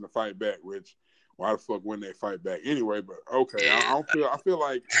have permission to fight back, which why the fuck wouldn't they fight back anyway? But okay, I feel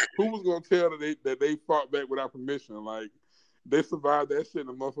like who was gonna tell that they fought back without permission? Like they survived that shit, and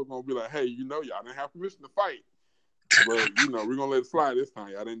the motherfucker gonna be like, hey, you know, y'all didn't have permission to fight, but you know, we're gonna let it slide this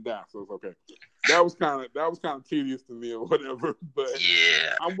time. Y'all didn't die, so it's okay. That was kind of tedious to me or whatever, but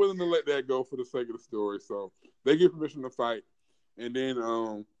yeah, I'm willing to let that go for the sake of the story. So they get permission to fight, and then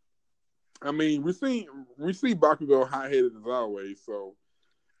I mean, we see Bakugo hot headed as always. So,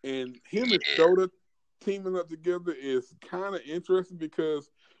 and him and Shota teaming up together is kind of interesting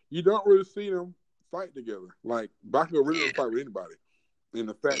because you don't really see them fight together. Like Bakugo really doesn't fight with anybody, and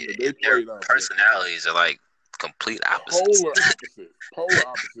the fact that they played their personalities are like complete opposites. Polar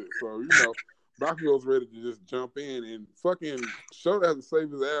opposite. So you know, Bakugo's ready to just jump in, and fucking Shota has to save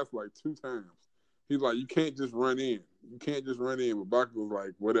his ass like 2 times. He's like, you can't just run in. You can't just run in. But Bakugo's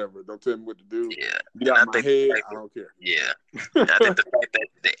like, whatever. Don't tell me what to do. Yeah. Get out my head. I don't care. Yeah. And I think the fact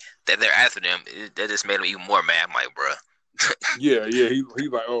that they're after them, that just made him even more mad. I'm like, bro. Yeah.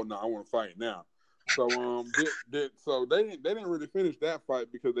 He's like, oh no, I want to fight now. So so they didn't really finish that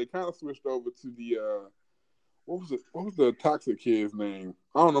fight because they kind of switched over to the what was the toxic kid's name?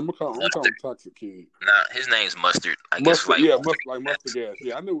 I don't know. I'm gonna call him Toxic Kid. Nah, his name's Mustard. I guess like mustard gas.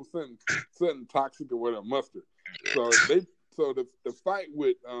 Yeah, I knew it was something toxic or whatever. Mustard. Yeah. So the fight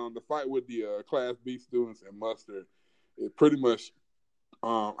with the Class B students and Mustard, it pretty much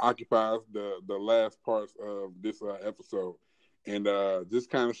occupies the last parts of this episode, and just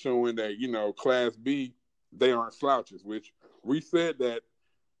kind of showing that, you know, Class B, they aren't slouches, which we said that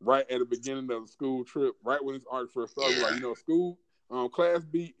right at the beginning of the school trip, right when this arc first started. Yeah. Like, you know, school Class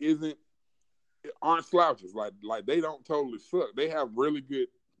B aren't slouches. Like they don't totally suck. They have really good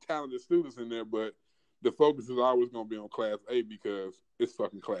talented students in there, but the focus is always going to be on Class A because it's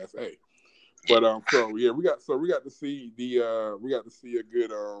fucking Class A. But so yeah, we got to see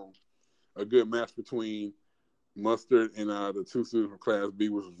a good match between Mustard and the 2 students from Class B,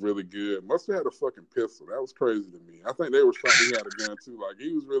 which was really good. Mustard had a fucking pistol. That was crazy to me. I think they were shocked he had a gun too. Like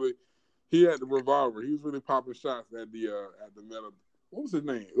he had the revolver. He was really popping shots at the metal. What was his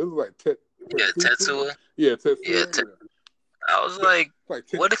name? It was like Tetsuya. Yeah, Tetsuya. Yeah. I was like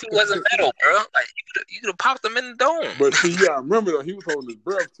what if he wasn't metal, bro? Like you could have popped him in the dome. But see, yeah, I remember though, he was holding his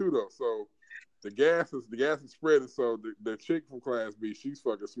breath too though. So the gas is spreading. So the chick from Class B, she's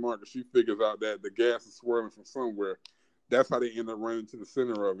fucking smart because she figures out that the gas is swirling from somewhere. That's how they end up running to the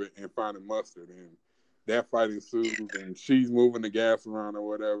center of it and finding Mustard. And that fight ensues, and she's moving the gas around or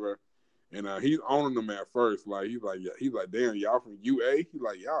whatever. And he's owning them at first. Like he's like, damn, y'all from UA? He's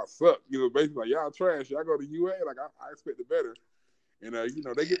like, y'all suck. You know, basically like, y'all trash. Y'all go to UA? Like I expected better. And you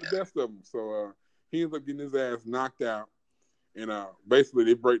know, they get the best of him. So he ends up getting his ass knocked out. And basically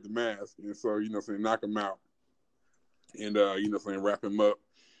they break the mask, and so, you know, saying, knock him out, and you know, saying, wrap him up.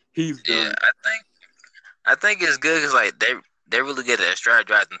 He's done. Yeah, I think it's good because like they really get at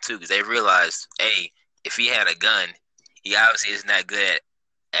strategizing too, because they realize, A, if he had a gun, he obviously is not good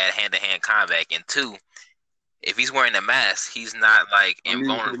at hand-to-hand combat, and 2, if he's wearing a mask, he's not like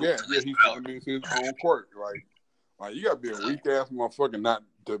invulnerable. He's his own quirk. Like you gotta be a weak ass motherfucker not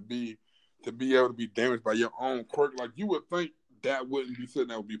to be able to be damaged by your own quirk. Like you would think that wouldn't be something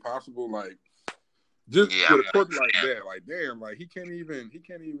that would be possible. Like just with a quirk like that, like damn, like he can't even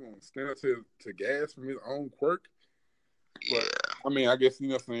stand up to gas from his own quirk. But I mean, I guess, you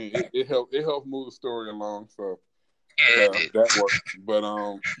know what I'm saying, it helped move the story along. So that worked. But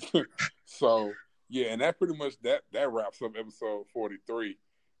so yeah, and that pretty much that wraps up episode 43.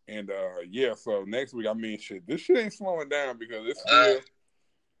 And so next week, I mean, this shit ain't slowing down because it's still.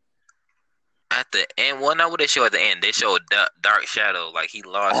 At the end, well, not what they show at the end. They show Dark Shadow, like he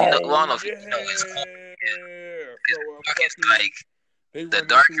lost. Oh, you know, well, I don't know if you know his it's like the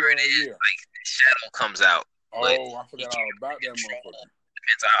darker it is, like the shadow comes out. Oh, I forgot all about that motherfucker.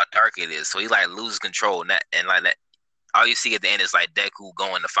 Depends on how dark it is. So he like loses control, and like that. All you see at the end is like Deku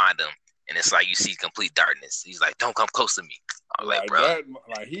going to find him, and it's like you see complete darkness. He's like, "Don't come close to me." I'm like, bro, that,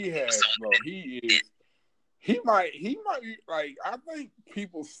 like he is he might be like, I think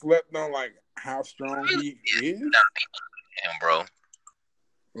people slept on like how strong he is. Him, bro.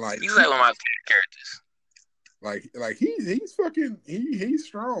 Like he's like one of my favorite characters. Like he's fucking he's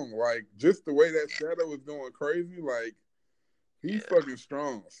strong. Like just the way that Shadow is going crazy, like he's fucking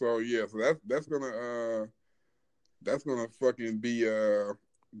strong. So yeah, so that's gonna fucking be the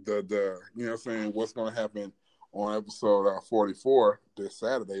you know what I'm saying, what's gonna happen on episode 44 this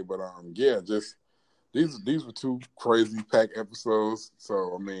Saturday. But yeah, just these were two crazy packed episodes.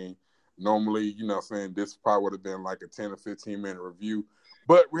 So I mean, normally, you know what I'm saying, this probably would have been like a 10 or 15-minute review.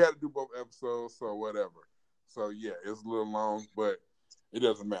 But we had to do both episodes, so whatever. So yeah, it's a little long, but it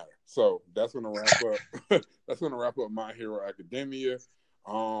doesn't matter. So that's gonna wrap up. That's gonna wrap up My Hero Academia.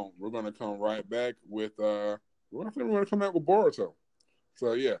 We're gonna come right back with we're gonna come back with Boruto.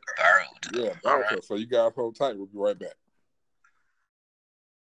 So yeah, Boruto. Right. So you guys hold tight. We'll be right back.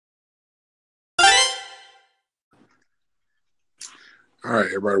 All right,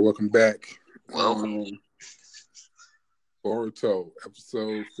 everybody, welcome back. Welcome. Boruto,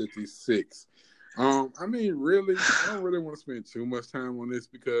 episode 56. I mean, really, I don't really want to spend too much time on this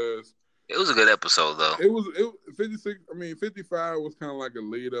because it was a good episode, though. It was 56. I mean, 55 was kind of like a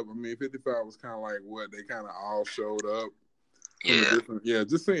lead up. I mean, 55 was kind of like what they kind of all showed up.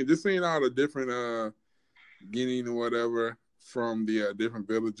 Just seeing all the different Guinea and whatever from the different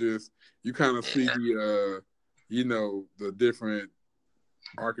villages. You kind of see the the different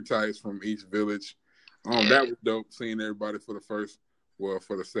archetypes from each village. That was dope, seeing everybody for the first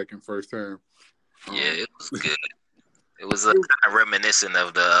time. It was good. It was kind of reminiscent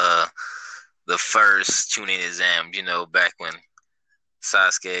of the first Chunin exam, you know, back when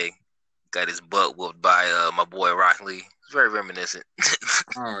Sasuke got his butt whooped by my boy Rock Lee. It's very reminiscent.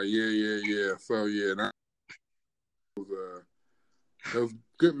 Yeah. So yeah, that was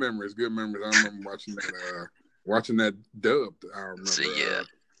good memories. Good memories. I remember watching that dubbed. I remember. So yeah.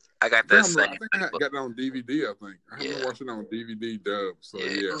 I got that same. I think I got that on DVD. I think I remember watching it on DVD dub. So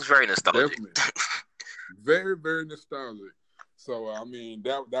yeah, it was very nostalgic. Definitely, very very nostalgic. So I mean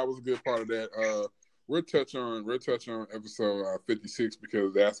that was a good part of that. We'll touch on episode 56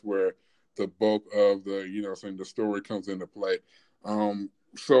 because that's where the bulk of the the story comes into play.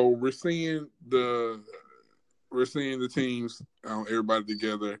 So we're seeing the teams, everybody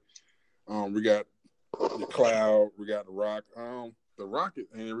together. We got the Cloud, we got the Rock. The Rocket,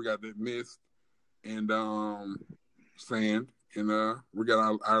 and we got the Mist and Sand, and we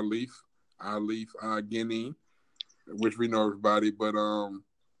got our Leaf Guinea, which we know everybody. But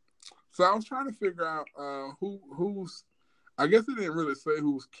so I was trying to figure out who's. I guess they didn't really say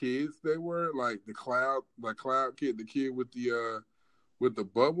whose kids they were. Like the Cloud kid, the kid with the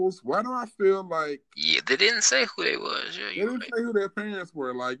bubbles. Why do I feel like they didn't say who they was? They didn't say who their parents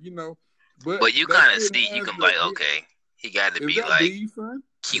were. Like but you kind of see, you can be like, okay. He got to be like, B's son?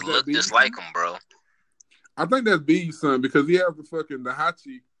 He looked just like him, bro. I think that's B's son because he has the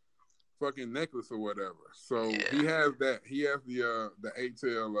Hachi fucking necklace or whatever. So he has that. He has the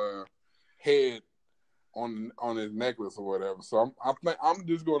 8-tail head on his necklace or whatever. So I'm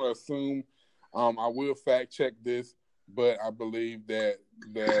just going to assume. I will fact check this, but I believe that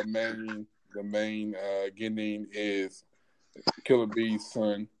the main Gending is Killer Bee's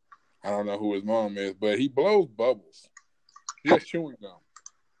son. I don't know who his mom is, but he blows bubbles. He has chewing gum.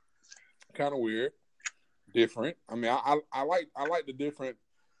 Kind of weird, different. I mean, I like the different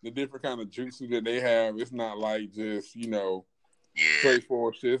kind of juices that they have. It's not like just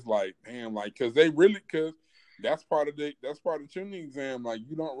straightforward shit. It's like damn, like because that's part of the tuning exam. Like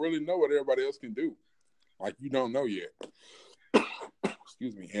you don't really know what everybody else can do. Like you don't know yet.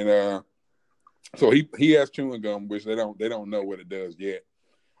 Excuse me. And so he has chewing gum, which they don't know what it does yet.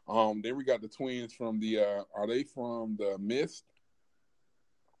 Then we got the twins from the are they from the Mist?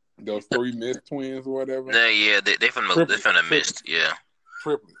 Those 3 Mist twins or whatever. Yeah, they from the Mist, yeah.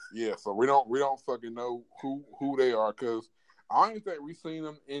 Triplets, yeah. So we don't fucking know who they are because I don't even think we seen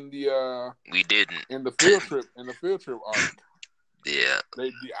them in the we didn't in the field trip arc. Yeah.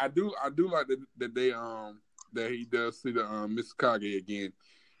 I do like that they that he does see the Mizukage again,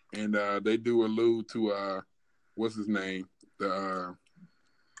 and they do allude to what's his name,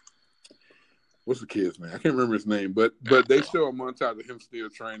 what's the kid's name? I can't remember his name, but they show a montage of him still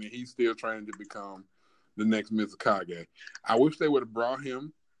training. He's still training to become the next Mizukage. I wish they would have brought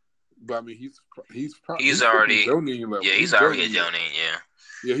him, but I mean he's already Jonin level. Yeah, he's already a Jonin.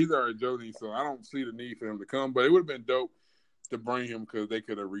 Yeah, he's already Jonin. So I don't see the need for him to come. But it would have been dope to bring him because they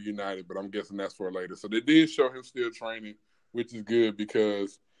could have reunited. But I'm guessing that's for later. So they did show him still training, which is good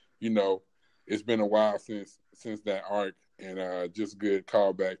because it's been a while since that arc, and just good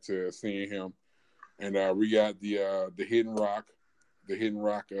callback to seeing him and we got the Hidden Rock,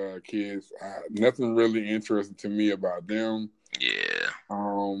 kids. Nothing really interesting to me about them. Yeah.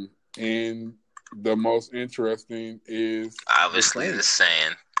 And the most interesting is obviously the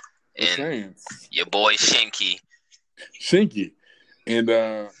Sand. The Sands. Your boy Shinky. And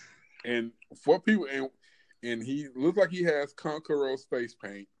for people and he looks like he has Conqueror's face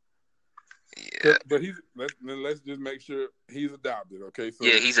paint. Yeah. But let's just make sure he's adopted, okay? So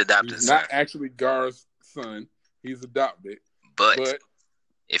yeah, he's adopted. He's not actually Gar's son. He's adopted. But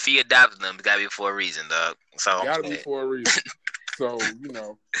if he adopted them, it's gotta be for a reason, dog. So gotta be for a reason. So,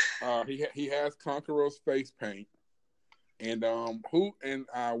 he has Conqueror's face paint. And one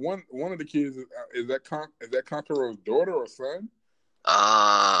of the kids is that Conqueror's daughter or son?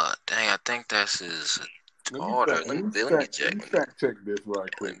 Dang, I think that's his daughter. Let me check this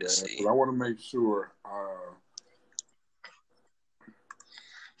right quick, because I want to make sure.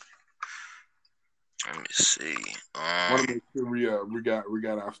 Let me see. I want to make sure we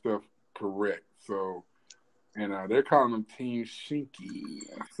got our stuff correct. So, and they're calling them Team Shinky.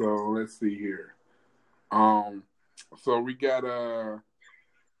 So let's see here. So we got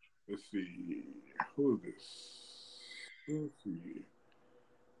let's see, who is this? Let's see.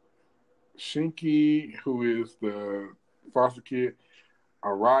 Shinky, who is the foster kid,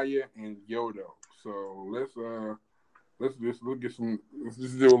 Araya and Yodo. So let's just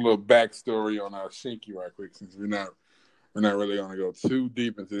do a little backstory on our Shinky right quick, since we're not really gonna go too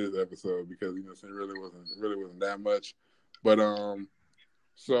deep into this episode, because it really wasn't that much. But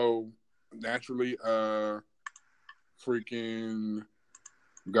so naturally freaking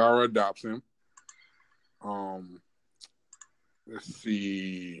Gara adopts him. Let's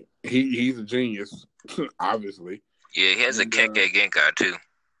see. He's a genius, obviously. Yeah, he has a KK Genkai too.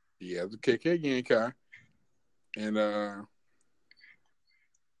 He has a KK Genkai, and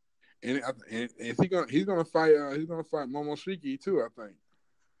he's gonna fight Momoshiki too, I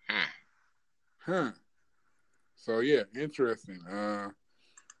think. So yeah, interesting.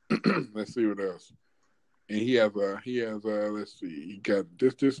 Let's see what else. And he has let's see, he got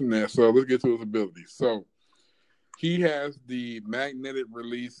this and that. So let's get to his abilities. So he has the magnetic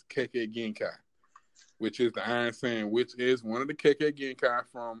release KK Genkai, which is the Iron Sand, which is one of the KK Genkai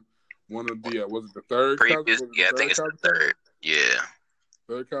from one of the was it the third? Previous, I think it's the third. Yeah,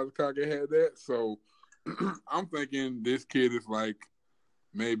 third Kazekage had that. So I'm thinking this kid is like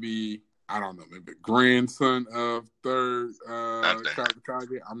maybe, I don't know, maybe grandson of third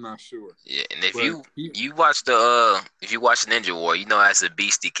Kazekage. I'm not sure. Yeah, and if you watch Ninja War, you know that's a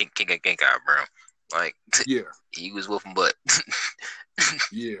beastie King Genkai, bro. Like, yeah, he was whooping butt.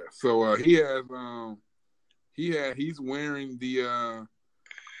 Yeah, so he's wearing the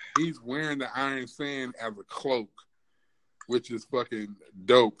Iron Sand as a cloak, which is fucking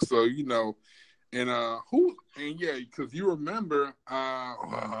dope. So because you remember,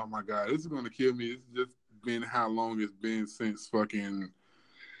 oh my god, this is gonna kill me. It's just been how long it's been since fucking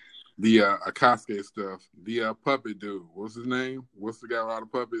the Akatsuki stuff. The puppet dude, what's his name? What's the guy with all the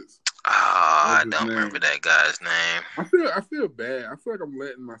puppets? I don't remember that guy's name. I feel bad. I feel like I'm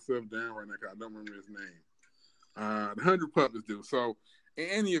letting myself down right now because I don't remember his name. The 100 Puppets do. So, in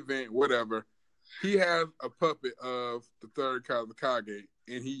any event, whatever, he has a puppet of the third Kazekage,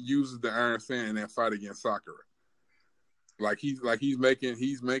 and he uses the Iron Sand in that fight against Sakura. He's making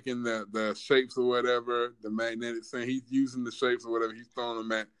the shapes or whatever, the magnetic sand. He's using the shapes or whatever. He's throwing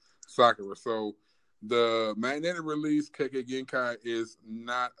them at Sakura. So the magnetic release KK Genkai is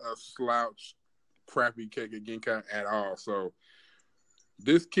not a slouch, crappy KK Genkai at all. So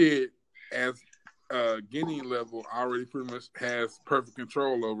this kid, as Guinea level, already pretty much has perfect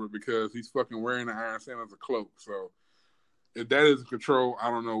control over it because he's fucking wearing the Iron Sand as a cloak. So if that is control, I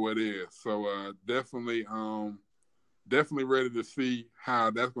don't know what is. So definitely ready to see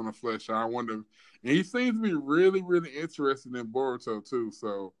how that's going to flesh out. I wonder, and he seems to be really, really interested in Boruto too.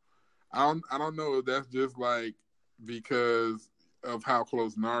 So I don't know if that's just like because of how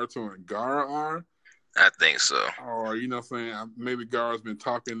close Naruto and Gaara are. I think so. Or maybe Gaara's been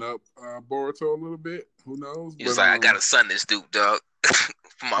talking up Boruto a little bit. Who knows? He's like, I got to son this dude, dog.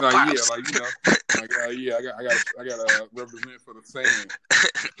 For my pops. Yeah, I got to represent for the sand.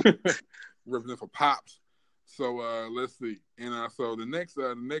 Represent for pops. So let's see. And so the next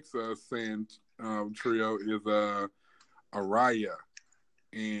sand trio is Araya.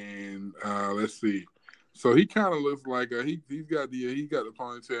 And let's see. So he kind of looks like he's got the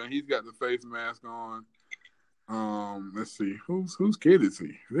ponytail, and he's got the face mask on. Let's see, whose kid is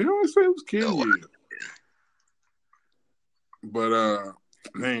he? They always say whose kid he is. But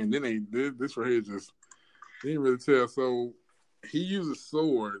man, then this right here just didn't really tell. So he uses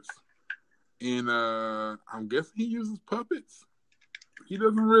swords, and I'm guessing he uses puppets. He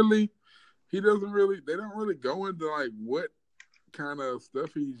doesn't really. They don't really go into like what kind of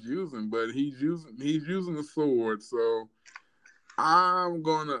stuff he's using, but he's using the sword. So I'm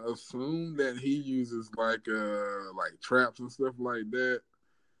gonna assume that he uses like traps and stuff like that.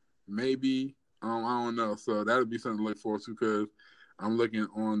 Maybe I don't know. So that would be something to look forward to because I'm looking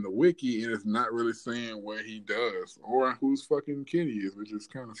on the wiki and it's not really saying what he does or whose fucking kid he is, which is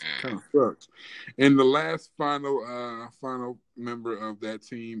kind of sucks. And the last final member of that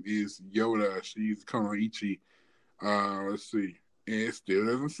team is Yoda. She's Konoichi. Let's see. And it still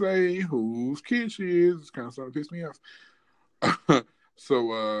doesn't say whose kid she is. It's kind of starting to piss me off.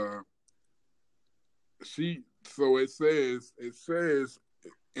 So it says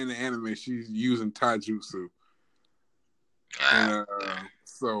in the anime she's using taijutsu. And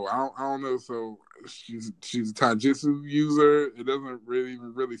so I don't know. So she's a taijutsu user. It doesn't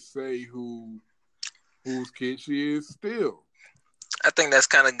really say whose kid she is still. I think that's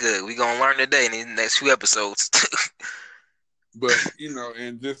kind of good. We're gonna learn today in the next few episodes. But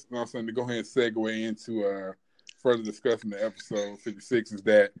and just to go ahead and segue into further discussing the episode 56 is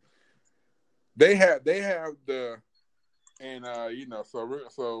that they have the and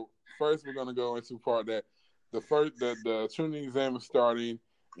so first we're gonna go into part that the tuning exam is starting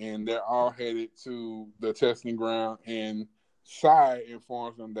and they're all headed to the testing ground and Sai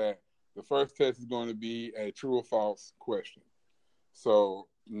informs them that the first test is going to be a true or false question. So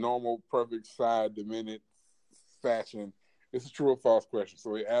normal, perfect Sai demented fashion. It's a true or false question.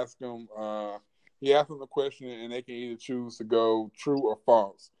 So he asks them the question and they can either choose to go true or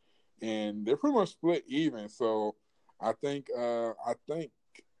false. And they're pretty much split even. So I think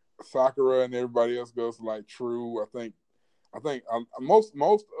Sakura and everybody else goes to like true. I think most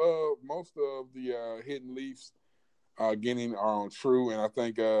of the Hidden Leafs getting are on true, and I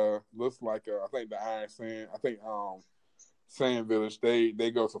think looks like I think the Iron Sand, Sand Village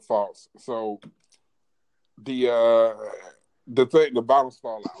they go to false. So the bottoms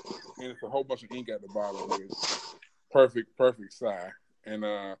fall out, and it's a whole bunch of ink at the bottom with perfect Sai, and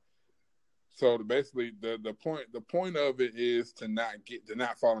so basically the point of it is to not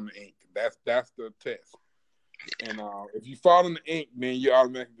fall in the ink. That's the test. And if you fall in the ink, then you're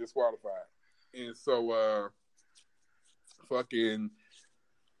automatically disqualified. And so fucking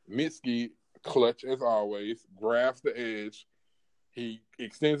Mitsuki, clutch as always, grabs the edge. He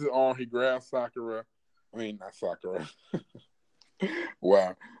extends his arm, he grabs Sakura. I mean not Sakura.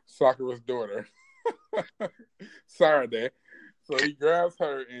 Wow. Sakura's daughter. Sarade. So he grabs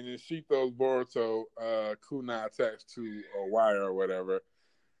her and then she throws Boruto kunai attached to a wire or whatever,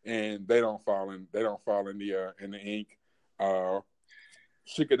 and they don't fall in the ink.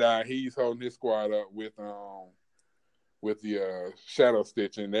 Shikadai, he's holding his squad up with the shadow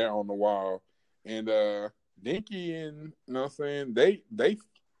stitch, and they're on the wall. And Dinky and they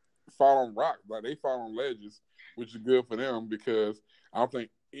fall on rocks, like they fall on ledges, which is good for them because I don't think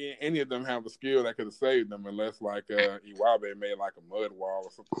any of them have a skill that could have saved them unless like Iwabe made like a mud wall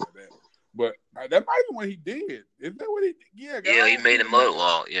or something like that. But that might be what he did. Isn't that what he did? Yeah, he made a mud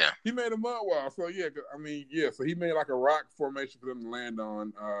wall. Yeah. He made a mud wall. So, so he made like a rock formation for them to land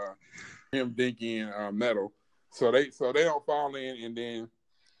on him, Dinky, and Metal. So they don't fall in, and then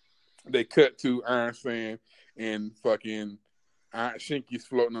they cut to Iron Sand, and fucking Shinky's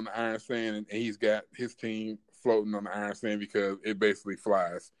floating on the Iron Sand, and he's got his team floating on the Iron Sand because it basically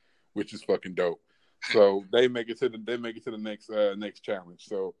flies, which is fucking dope. So they make it to the next challenge.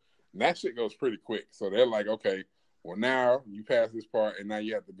 So that shit goes pretty quick. So they're like, okay, well now you pass this part, and now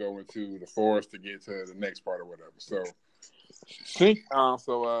you have to go into the forest to get to the next part or whatever. So Shinky's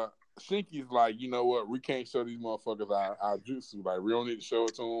like, you know what? We can't show these motherfuckers our jutsu. Like, we don't need to show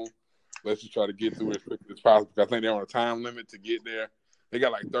it to them. Let's just try to get through it as quickly as possible. Because I think they're on a time limit to get there. They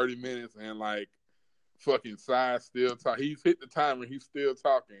got like 30 minutes, and like fucking Sai still talk. He's hit the timer. He's still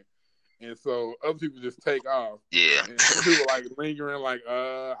talking, and so other people just take off. Yeah. And people like lingering, like,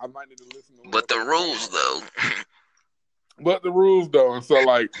 I might need to listen to. But the rules, though. And so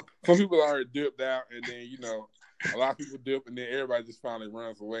like some people already dipped out, and then a lot of people dip, and then everybody just finally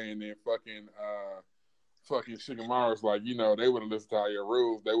runs away, and then fucking Shikamaru's like, they would have listened to all your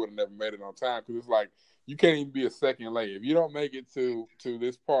rules, they would have never made it on time, because it's like you can't even be a second late. If you don't make it to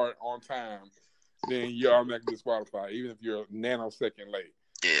this part on time, then you're automatically disqualified, even if you're a nanosecond late.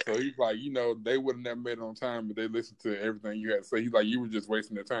 Yeah. So he's like, they would have never made it on time, but they listened to everything you had to say. He's like, you were just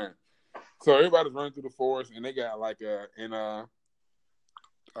wasting their time. So everybody's running through the forest, and they got like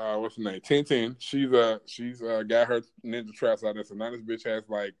what's her name? Tintin. She's got her ninja traps out there. So now this bitch has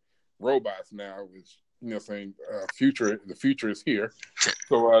like robots now, which saying the future is here.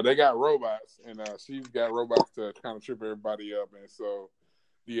 So they got robots, and she's got robots to kind of trip everybody up, and so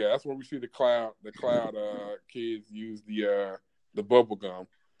that's where we see the cloud kids use the bubble gum.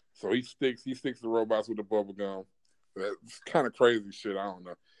 So he sticks the robots with the bubble gum. That's kind of crazy shit. I don't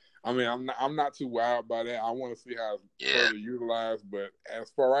know. I mean, I'm not too wild by that. I want to see how it's further utilized, but as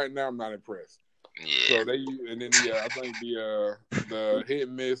far right now, I'm not impressed. Yeah. So they use, and then I think the hit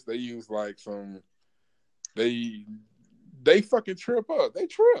and miss, they use like some they fucking trip up. They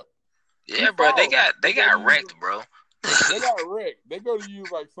trip. Yeah, bro. They got wrecked, bro. They got wrecked. They go to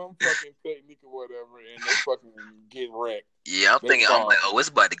use like some fucking technique or whatever, and they fucking get wrecked. Yeah, I'm like, oh, it's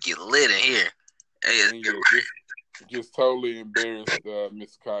about to get lit in here. Hey, just totally embarrassed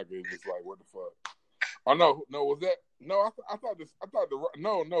Miss Kage. Just like, what the fuck? Oh no, was that? No, I thought it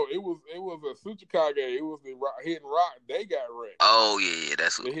was a Tsuchikage. It was the Hidden Rock. They got wrecked. Oh yeah,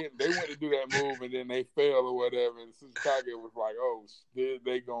 that's what they went to do that move and then they failed or whatever. And Tsuchikage was like, oh,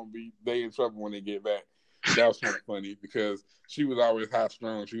 they in trouble when they get back. That was kind of funny because she was always high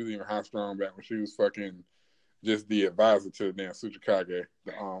strung. She was even high strung back when she was fucking just the advisor to the damn Tsuchikage,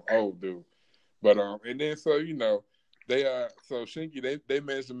 the old dude. But and then so they so Shinki they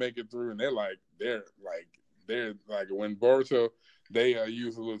managed to make it through, and they're like when Boruto they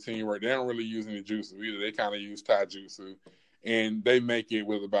use a little teamwork. They don't really use any jutsu either. They kind of use taijutsu, and they make it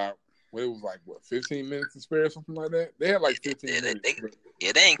with about it was like 15 minutes to spare or something like that. They had like 15 minutes.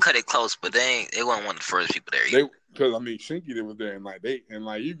 They ain't cut it close, but they weren't one of the first people there. Because I mean Shinki was there, and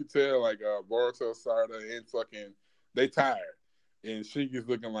you could tell Boruto, Sarada, and fucking they tired. And Shinki's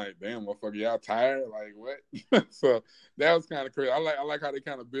looking like, damn, motherfucker, y'all tired? Like, what? So that was kind of crazy. I like how they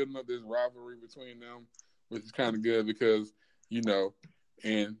kind of building up this rivalry between them, which is kind of good because, in the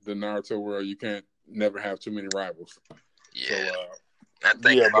Naruto world, you can't never have too many rivals. Yeah. So, I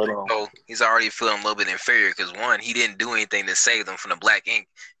think he's already feeling a little bit inferior because, one, he didn't do anything to save them from the Black Ink.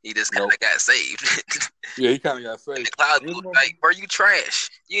 He just kind of got saved. Yeah, he kind of got saved. And the Cloud was like, bro, you trash.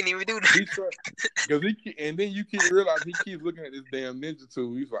 You didn't even do that. And then you keep realizing he keeps looking at this damn ninja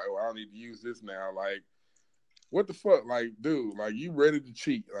tool. He's like, well, I don't need to use this now. Like, what the fuck? Like, dude, like, you ready to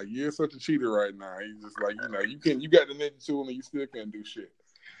cheat. Like, you're such a cheater right now. He's just like, you got the ninja tool and you still can't do shit.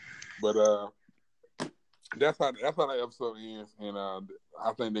 But, that's how that episode ends, and I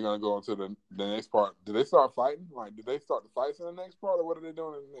think they're gonna go into the next part. Did they start fighting? Like, did they start the fights in the next part, or what are they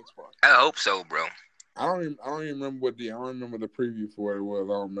doing in the next part? I hope so, bro. I don't even remember I don't remember the preview for what it was.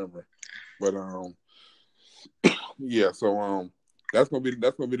 I don't remember, but yeah. So that's gonna be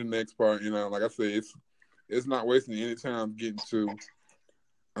the next part. Like I said, it's not wasting any time getting to.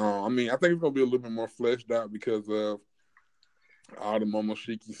 I mean, I think it's gonna be a little bit more fleshed out because of all the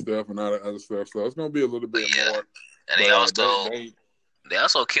Momoshiki stuff and all the other stuff, so it's gonna be a little bit more. And they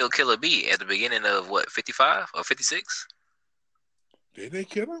also killed Killer B at the beginning of 55 or 56. Did they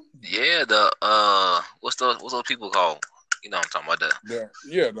kill him? Yeah, what's those people called? You know what I'm talking about? They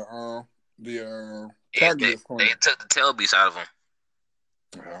took the tail beast out of him.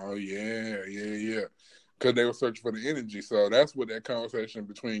 Oh yeah. Because they were searching for the energy, so that's what that conversation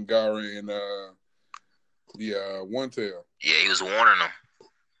between Gaara and the One Tail. Yeah, he was warning them.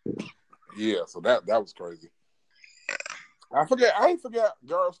 Yeah, so that was crazy. Yeah. I forgot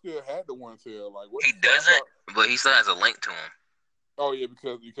Gaara still had the One Tail. Like, what he doesn't, but he still has a link to him. Oh yeah,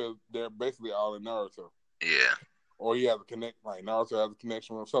 because they're basically all in Naruto. Yeah. Or he has a connect, like Naruto has a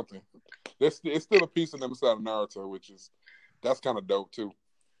connection or something. It's still a piece of them inside of Naruto, that's kind of dope too.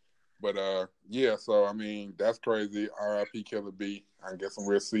 But yeah, so I mean that's crazy. R.I.P. Killer B. I guess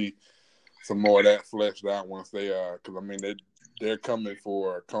we'll see some more of that fleshed out once they because I mean they're coming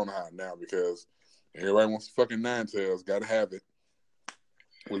for Konoha now because everybody wants fucking Nine Tails. Got to have it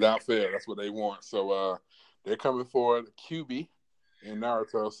without fail. That's what they want. So they're coming for QB in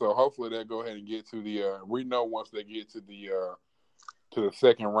Naruto. So hopefully they'll go ahead and get to the. We know once they get to the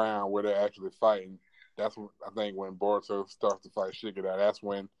second round where they're actually fighting. That's when I think when Boruto starts to fight Shikida. That's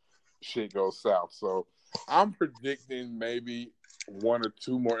when shit goes south. So I'm predicting maybe 1 or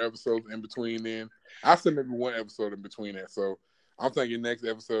 2 more episodes in between then. I said maybe 1 episode in between that. So I'm thinking next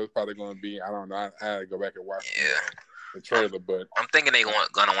episode is probably going to be, I don't know, I had to go back and watch the trailer, but I'm thinking they're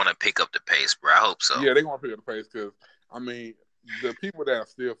going to want to pick up the pace, bro. I hope so. Yeah, they're going to pick up the pace because, I mean, the people that are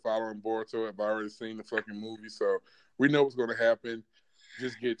still following Boruto have already seen the fucking movie, so we know what's going to happen.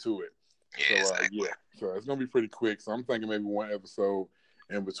 Just get to it. Yeah, so, exactly. So it's going to be pretty quick. So I'm thinking maybe 1 episode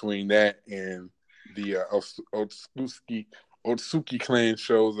in between that and the Otsuki clan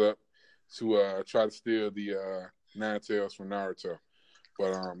shows up to try to steal the Nine Tails from Naruto.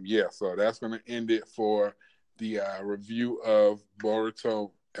 But so that's gonna end it for the review of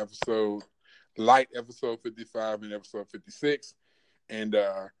Boruto episode Light episode 55 and episode 56. And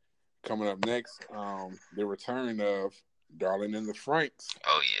coming up next, the return of Darling in the Franxx.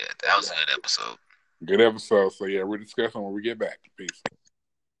 Oh yeah, that was a good episode. Good episode. So yeah, we'll discuss when we get back. Peace.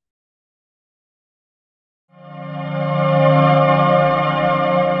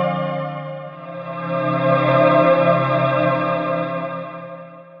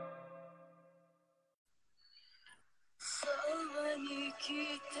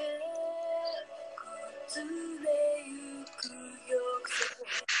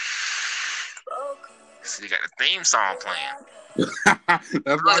 So you got the theme song playing.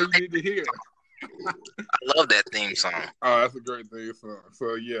 That's why you need to hear. I love that theme song. Oh, that's a great theme song.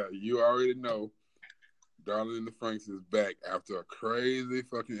 So yeah, you already know Darling in the Franxx is back after a crazy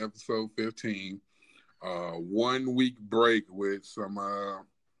fucking episode 15. 1 week break with some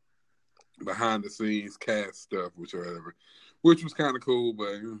behind the scenes cast stuff, which was kind of cool,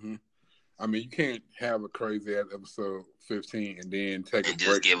 but I mean, you can't have a crazy ass episode 15 and then take a break.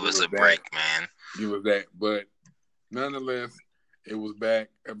 Just give us a break, man. Give us that, but nonetheless, it was back,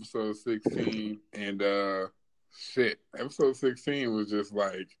 episode 16, and episode 16 was just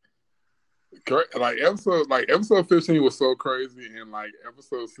like episode 15 was so crazy, and like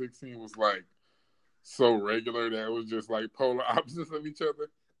episode 16 was like so regular that it was just like polar opposites of each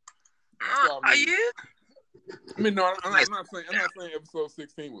other. Are you? I mean, no, I'm not saying episode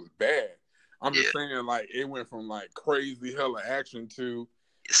 16 was bad. I'm just saying like it went from like crazy hella action to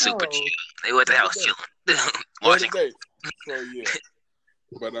super chill. They went to the house chilling, watching. So yeah,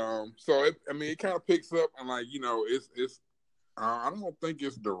 but it kind of picks up, and like it's I don't think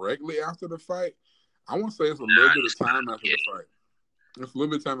it's directly after the fight. I want to say it's a little bit of time after the fight. It's a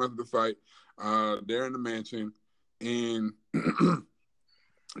little bit of time after the fight. They're in the mansion, and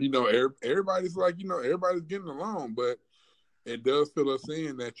everybody's like, everybody's getting along, but it does fill us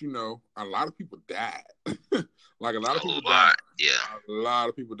in that a lot of people died. Like a lot of people died. Yeah, a lot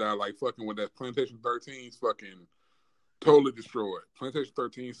of people died. Like fucking when that Plantation 13's fucking totally destroyed. Plantation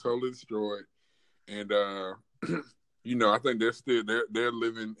 13's totally destroyed, and I think they're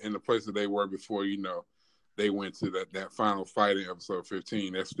living in the place that they were before. They went to that final fight in episode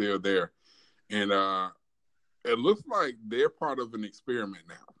 15. They're still there, and it looks like they're part of an experiment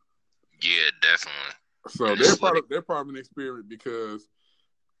now. Yeah, definitely. So they're part of an experiment because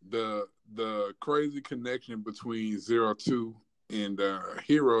the crazy connection between 02 and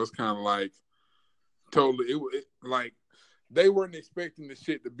Hero is kind of like totally. It like they weren't expecting the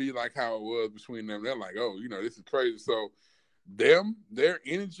shit to be like how it was between them. They're like, oh, this is crazy. So their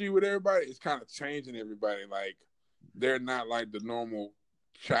energy with everybody is kind of changing everybody. Like they're not like the normal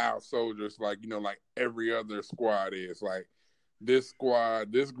child soldiers, like like every other squad is. Like this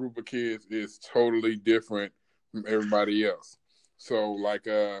group of kids is totally different from everybody else. So like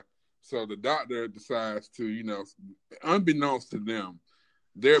so the doctor decides to, unbeknownst to them,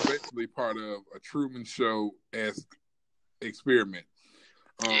 they're basically part of a Truman Show-esque experiment.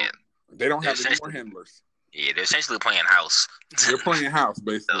 They don't have any more handlers. Yeah, they're essentially playing house. They're playing house,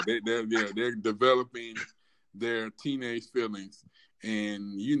 basically. They're developing their teenage feelings.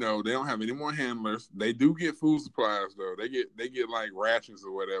 And they don't have any more handlers. They do get food supplies though. They get like rations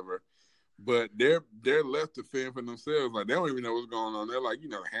or whatever, but they're left to fend for themselves. Like they don't even know what's going on. They're like,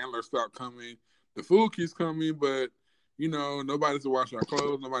 the handlers stop coming, the food keeps coming, but nobody's to wash our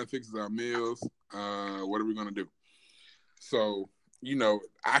clothes, nobody fixes our meals. What are we gonna do? So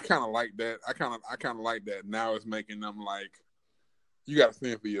I kind of like that. I kind of like that. Now it's making them like, you got to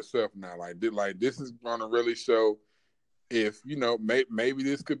fend for yourself now. Like this is gonna really show. If maybe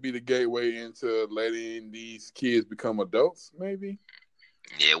this could be the gateway into letting these kids become adults, maybe.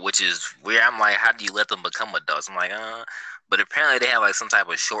 Yeah, which is weird. I'm like, how do you let them become adults? I'm like, but apparently they have like some type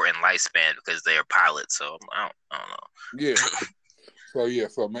of shortened lifespan because they're pilots. So I don't know. Yeah.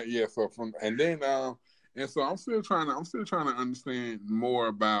 So I'm still trying to understand more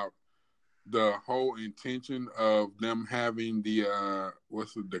about the whole intention of them having the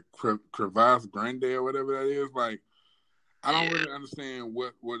crevasse grande or whatever that is. Like, I don't really understand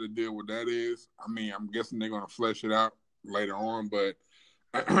what the deal with that is. I mean, I'm guessing they're gonna flesh it out later on, but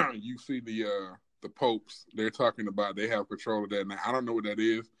you see the popes, they're talking about they have control of that now. I don't know what that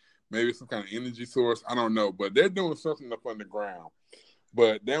is. Maybe some kind of energy source. I don't know, but they're doing something up underground.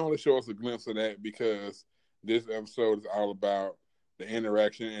 But they only show us a glimpse of that because this episode is all about the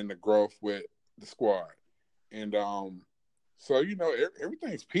interaction and the growth with the squad. And so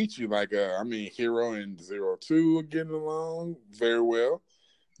everything's peachy. Like Hero and 02 are getting along very well,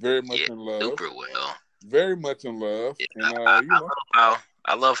 very much in love, super well, very much in love. Yeah, and I love how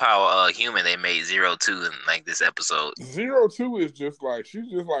I love how human they made 02 in like this episode. 02 is just like she's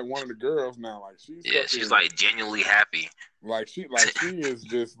just like one of the girls now. Like she's Yeah, she's fucking like genuinely happy. like she is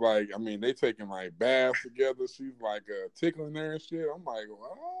just like I mean they taking like baths together. She's like tickling her and shit. I'm like,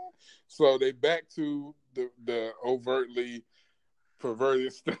 what? So they back to the overtly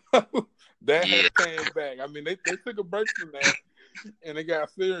perverted stuff that Yeah, has came back. I mean they took a break from that and they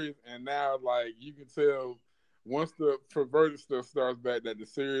got serious and now like you can tell once the perverted stuff starts back that the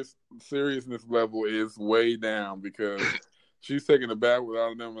seriousness level is way down because she's taking a bath with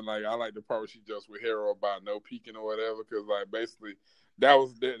all of them and like I like the part where she jokes with Harold about no peeking or whatever because like basically that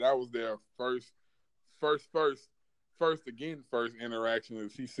was their first interaction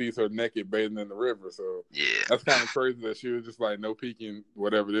and she sees her naked bathing in the river. So yeah. that's kind of crazy that she was just like no peeking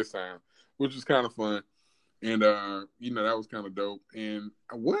whatever this time, which is kind of fun. And that was kind of dope. And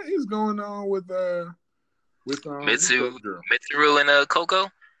what is going on with Mitsu, girl? Mitsuru and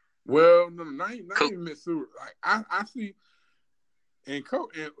Coco. Well, no, not even Mitsuru. Like I see, and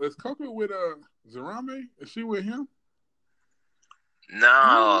is Coco with Zarame? Is she with him?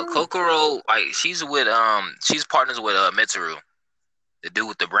 No, Kokoro, like she's she's partners with Mitsuru, the dude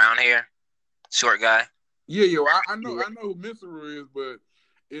with the brown hair, short guy. Yeah, I know who Mitsuru is, but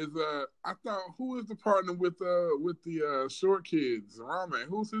is I thought who is the partner with the short kid Zarame?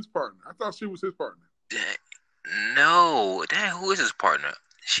 Who's his partner? I thought she was his partner. No, who is his partner?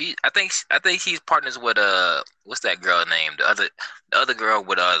 I think she's partners with what's that girl name? The other girl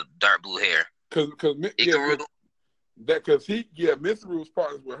with dark blue hair. Because Mitsuru's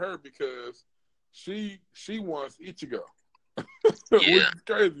partners with her because she wants Ichigo. Which is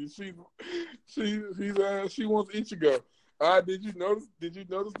crazy. She wants Ichigo. Did you notice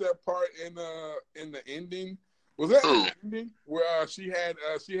that part in the ending? Was that in the ending where she had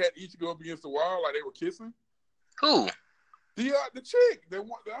Ichigo up against the wall like they were kissing? Who? The chick, the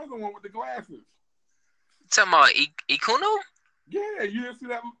other one with the glasses. Talking about Ikuno? Yeah, you didn't see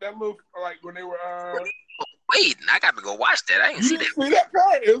that little like when they were. Wait, I got to go watch that. I didn't see that. See that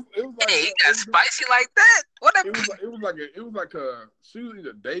part? It was like he got spicy like that. What? It was like she was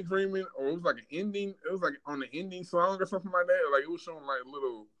either daydreaming or it was like an ending. It was like on the ending song or something like that. Like it was showing like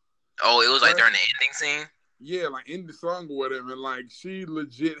little. Oh, it was like during the ending scene. Yeah, like in the song or whatever, and like she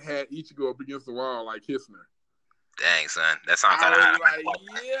legit had Ichigo up against the wall, like kissing her. Dang, son, that sounds kind of like,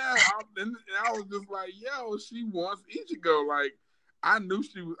 yeah. And I was just like, yo, she wants Ichigo. Like, I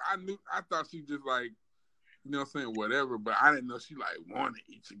thought she just like, you know what I'm saying, whatever, but I didn't know she like wanted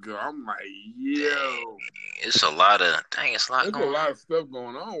Ichigo. I'm like, yo. Dang, it's a lot of There's a lot of stuff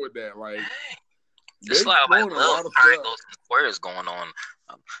going on with that. Like, there's a lot of triangles and squares going on.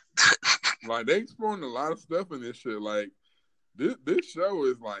 Like, they exploring a lot of stuff in this shit. Like, this show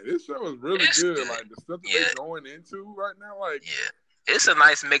is really good. Like the stuff that they're going into right now, like it's a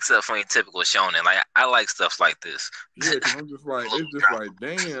nice mix up from your typical shonen. Like I like stuff like this. Yeah, cause I'm just like it's just like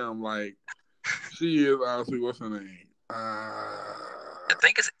damn, like she is obviously what's her name? I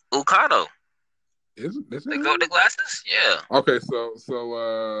think it's Ukado. Is they go with the glasses? Yeah. Okay, so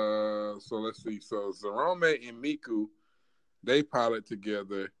let's see. So Zarome and Miku, they pilot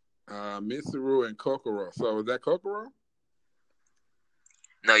together. Mitsuru and Kokoro. So is that Kokoro?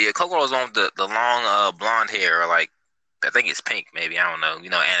 No, yeah, Kokoro's on the long blonde hair, or like I think it's pink, maybe. I don't know. You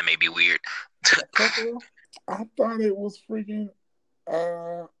know, anime be weird. Kokoro? I thought it was freaking.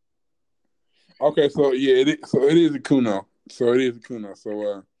 Okay, so yeah, it is Ikuno. So it is Ikuno.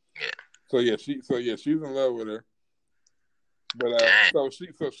 So she's in love with her. But so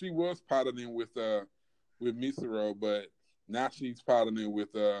she was piloting with Mitsuru, but now she's piloting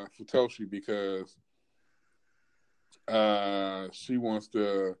with Futoshi because.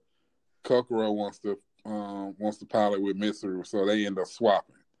 Kokoro wants to pilot with Mitsuru, so they end up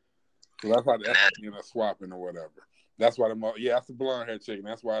swapping. So that's how they end up swapping or whatever. That's why that's the blonde hair chick.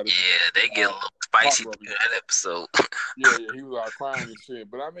 That's why they get a little spicy in that episode. yeah, he was all crying and shit.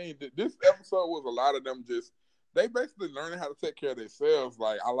 But I mean, this episode was a lot of them just they basically learning how to take care of themselves.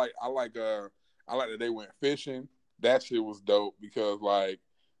 Like I like that they went fishing. That shit was dope because like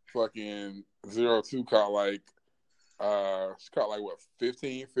fucking 02 caught like. She caught like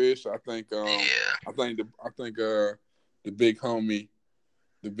 15 fish. I think. I think the big homie,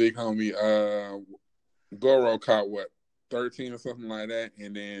 Goro caught 13 or something like that,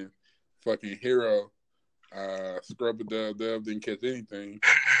 and then fucking Hero, Scrubber Dub didn't catch anything.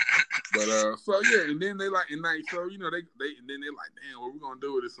 But so yeah, and then they like and like so you know they and then they like damn what we gonna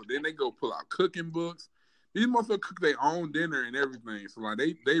do with this? So then they go pull out cooking books. These motherfuckers cook their own dinner and everything. So like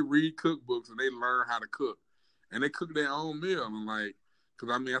they read cookbooks and they learn how to cook. And they cook their own meal, and like, cause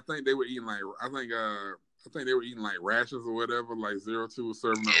I mean, I think they were eating like, I think I think they were eating like rations or whatever. Like 02 was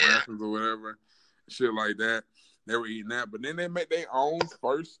serving up rations or whatever, shit like that. They were eating that, but then they made their own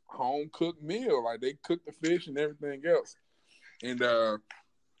first home cooked meal. Like they cooked the fish and everything else. And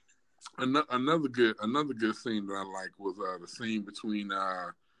another good scene that I like was the scene between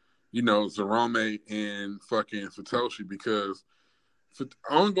Zorome and fucking Futoshi, because the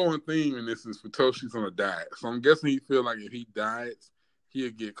ongoing theme in this is Futoshi's on a diet. So I'm guessing he feel like if he diets,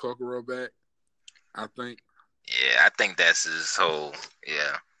 he'll get Kokoro back. I think. Yeah, I think that's his whole.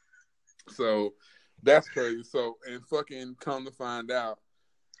 Yeah. So that's crazy. So and fucking come to find out,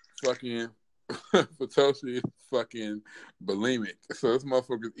 fucking Futoshi is fucking bulimic. So this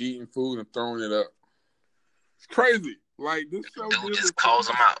motherfucker's eating food and throwing it up. It's crazy. Like this show just calls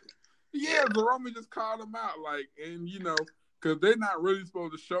him out. Yeah, Zorome just called him out. Like, and because they're not really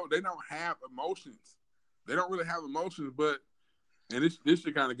supposed to show. They don't have emotions. They don't really have emotions. But and this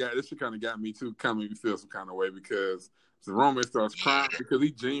shit kind of got me too. Kind of made me feel some kind of way because Zorome starts crying because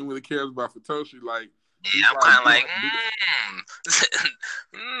he genuinely cares about Futoshi. Like, yeah, I'm kind of like,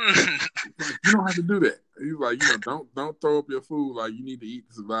 you don't have to do that. He's like, don't throw up your food. Like, you need to eat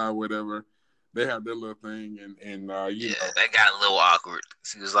to survive, whatever. They have their little thing, and that got a little awkward.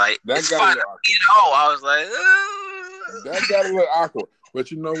 He was like, "It's fine, I was like, that got a little awkward.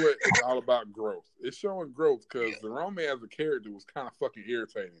 But you know what? It's all about growth. It's showing growth because Zorome as a character was kind of fucking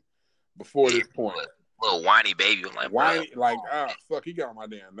irritating before this point. Little whiny baby, fuck, he got on my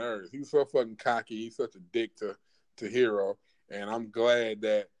damn nerves. He's so fucking cocky. He's such a dick to Hiro, and I'm glad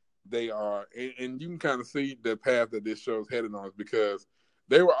that they are. And you can kind of see the path that this show's headed on, because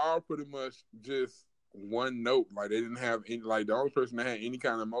they were all pretty much just one note. Like they didn't have any. Like the only person that had any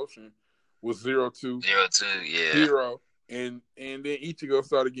kind of emotion was 02, yeah, Hiro, and then Ichigo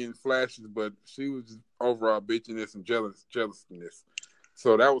started getting flashes, but she was just overall bitchiness and jealousness.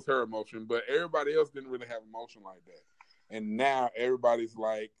 So that was her emotion, but everybody else didn't really have emotion like that. And now everybody's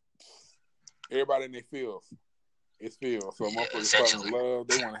like, everybody in their feels. It's feels. So motherfuckers fall in love.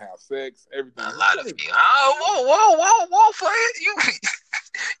 They want to have sex. Everything. A lot of you. Oh, whoa, for it. You.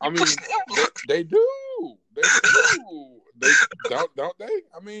 I mean, they do. They do. They don't they?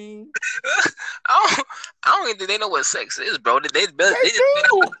 I mean, I don't even think they know what sex is, bro. They just do.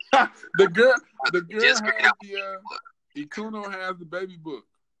 The girl has the Ikuno has the baby book.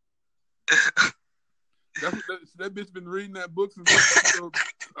 That bitch been reading that book since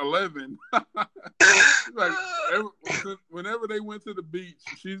 11. Like whenever they went to the beach,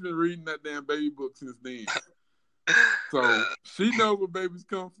 she's been reading that damn baby book since then. So she knows where babies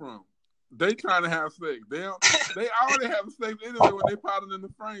come from. They trying to have sex. They already have sex anyway when they potting in the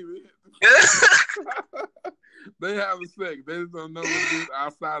frame. They having sex. They just don't know what it is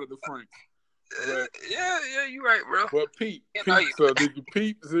outside of the frame. But, yeah, you're right, bro. But Pete. So did you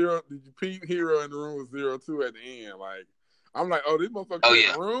peep Hiro in the room with 02 at the end? Like, I'm like, oh, this motherfucker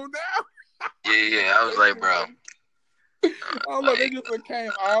in the room now? Yeah. I was like, bro. They just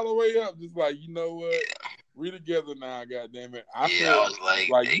came all the way up, just like, you know what? We together now, goddammit. I was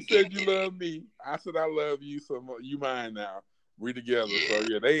like you said you love me. I said I love you, so you mine now. We together. Yeah.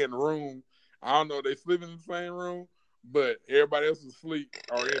 So they in the room. I don't know if they sleep in the same room, but everybody else was asleep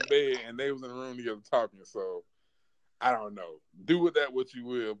or in bed, and they was in the room together talking. So I don't know. Do with that what you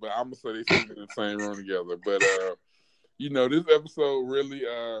will, but I'm gonna say they sleep in the same room together. But this episode really,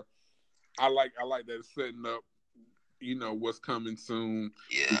 I like that it's setting up, what's coming soon.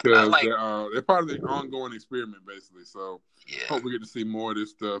 Yeah, because they're part of the ongoing experiment, basically. So hope we get to see more of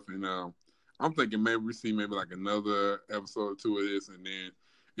this stuff. And I'm thinking maybe we see like another episode or two of this, and then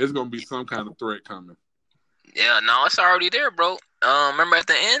there's gonna be some kind of threat coming. Yeah, no, it's already there, bro. Remember at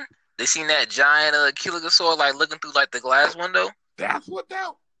the end, they seen that giant Killigasaur like looking through like the glass window. That's what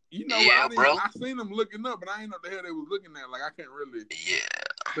that. Bro. I seen them looking up, but I ain't know what the hell they was looking at. Like I can't really. Yeah.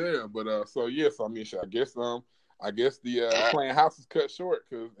 Yeah, but so yes, I mean, I guess the playing house is cut short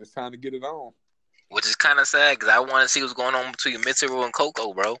because it's time to get it on. Which is kind of sad because I want to see what's going on between Mitsuru and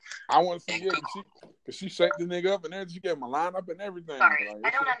Coco, bro. I want to see because she shaked the nigga up and everything. She gave him a lineup and everything. Sorry, I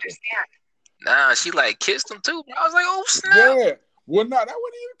don't understand. Nah, she like kissed him too. Bro. I was like, oh snap. Yeah. Well, no, that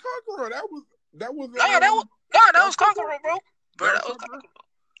wasn't even Kokoro. That was Kokoro, bro. That was Kokoro.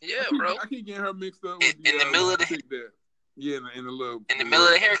 Yeah, bro. I keep getting her mixed up with in the middle of the in the middle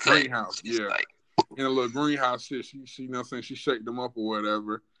of the haircut greenhouse. Yeah. Like, in a little greenhouse shit, she you know what I'm saying, she shaked him up or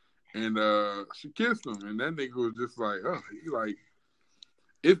whatever, and she kissed him, and that nigga was just like, oh, he like,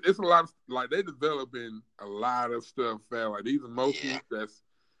 it's a lot of, like, they developing a lot of stuff fast, like these emotions that's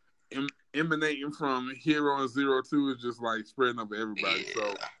emanating from Hiro and 02 is just like spreading over everybody.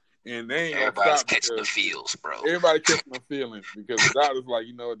 So, and they ain't everybody's catching the feels, bro. Everybody catching the feelings because the doctor's like,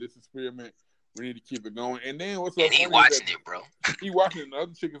 this experiment, We need to keep it going. And then what's so And he funny watching it, bro. He watching it, and the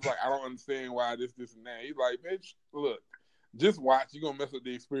other chick is like, I don't understand why this, and that. He's like, bitch, look, just watch. You're going to mess up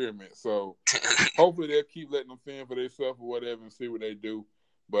the experiment. So hopefully they'll keep letting them fend for themselves or whatever and see what they do.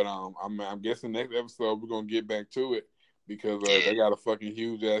 But I'm guessing next episode we're going to get back to it because they got a fucking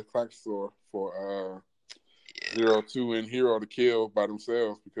huge-ass crack store for Zero, Two, and Hero to kill by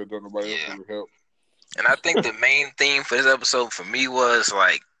themselves because don't nobody else will help. And I think the main theme for this episode for me was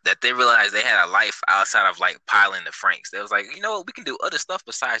like that they realized they had a life outside of like piling the Franks. They was like, you know what, we can do other stuff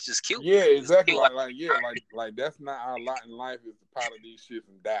besides just kill. Yeah, exactly. Like that's not our lot in life is to pile these shits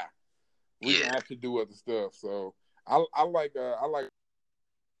and die. We can actually do other stuff. So I like.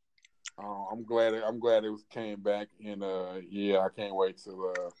 I'm glad it came back and I can't wait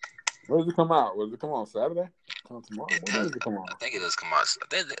till when does it come out? Does it come on Saturday? Come tomorrow? When does it come on? I think it does come out. I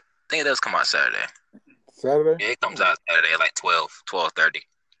think it does come out Saturday. Saturday? Yeah, it comes out Saturday at like 12:30.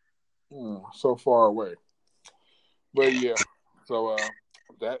 So far away. But yeah, so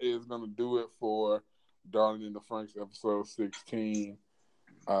that is gonna do it for Darling in the Franxx episode 16,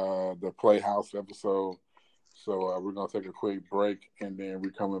 the Playhouse episode. So we're gonna take a quick break and then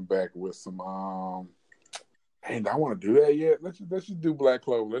we're coming back with some Hey, I want to do that yet. Let's just do Black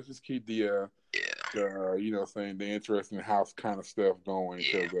Clover. Let's just keep the the interesting house kind of stuff going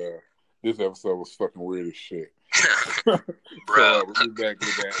because this episode was fucking weird as shit. Bro, we'll be back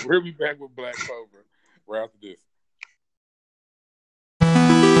with that. We'll be back with Black Clover right after this.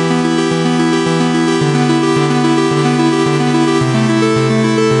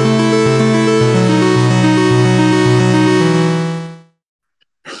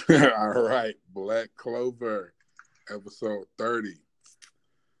 All right, Black Clover, episode 30.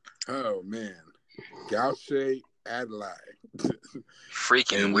 Oh man, Gauche Adelaide.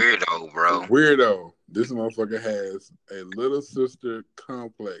 Freaking weirdo, bro. Weirdo. This motherfucker has a little sister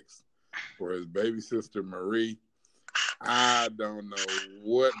complex for his baby sister Marie. I don't know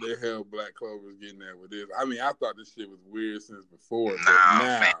what the hell Black Clover is getting at with this. I mean, I thought this shit was weird since before, but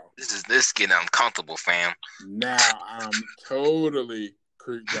now man, this is getting uncomfortable, fam. Now I'm totally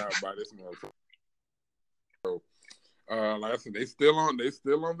creeped out by this motherfucker. So, like I said, they still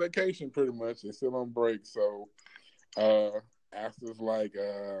on vacation pretty much. They still on break. So, Asta's like,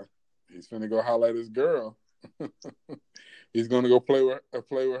 he's finna go holler at his girl. He's gonna go play with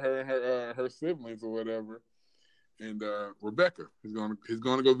her and her siblings or whatever. And Rebecca, he's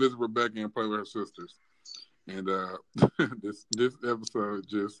gonna go visit Rebecca and play with her sisters. And this episode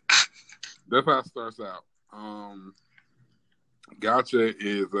that's how it starts out. Gotcha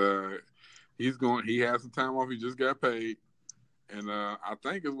is he has some time off. He just got paid, and I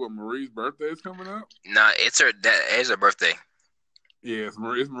think it's what Marie's birthday is coming up. Nah, it's her birthday. Yeah, it's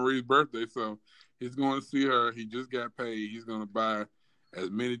Marie's birthday, so he's going to see her. He just got paid. He's going to buy as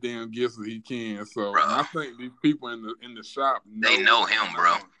many damn gifts as he can. So I think these people in the shop know him,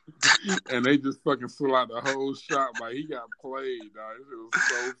 bro. And they just fucking fill out the whole shop like he got played, dog. It was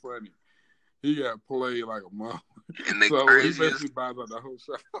so funny. He got played like a mom. And so he basically buys out the whole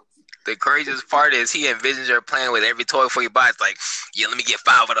shop. The craziest part is he envisions her playing with every toy before he buys. Like, yeah, let me get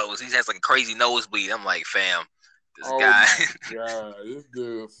 5 of those. He has like a crazy nosebleed. I'm like, fam, this guy. My God, this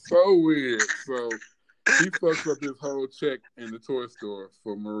dude is so weird. So he fucks up his whole check in the toy store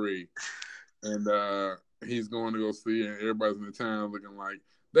for Marie, and he's going to go see her. And everybody's in the town looking like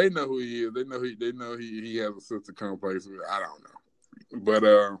they know who he is. They know he has a sister complex. I don't know, but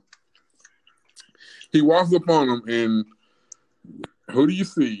he walks up on him, and who do you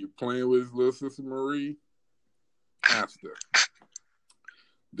see playing with his little sister Marie? Asta.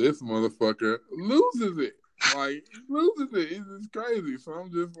 This motherfucker loses it. Like, It's crazy. So I'm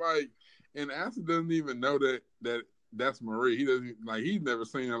just like, and Asta doesn't even know that's Marie. He doesn't, like, he's never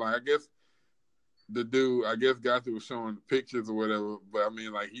seen her. Like, I guess the dude, Gotcha was showing pictures or whatever, but I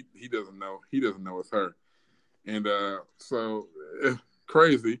mean, like, he doesn't know. He doesn't know it's her. And so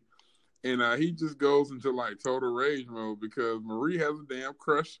crazy. And he just goes into like total rage mode because Marie has a damn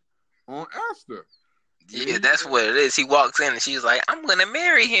crush on Asta. Yeah, that's what it is. He walks in and she's like, "I'm gonna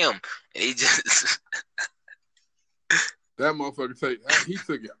marry him," and he just that motherfucker he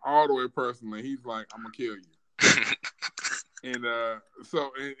took it all the way personally. He's like, "I'm gonna kill you," and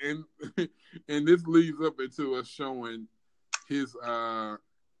so and this leads up into us showing his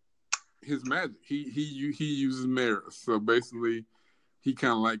magic. He uses mirrors, so basically. He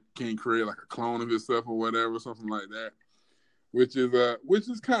kind of like can create like a clone of himself or whatever, something like that, which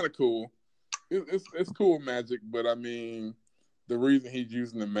is kind of cool. It's cool magic, but I mean, the reason he's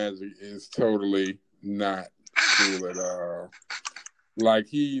using the magic is totally not cool at all. Like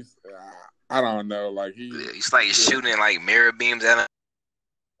he's, I don't know, like he's like shooting like mirror beams at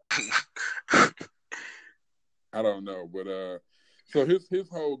him. I don't know, but so his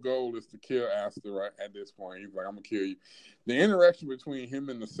whole goal is to kill Aster. Right at this point, he's like, "I'm gonna kill you." The interaction between him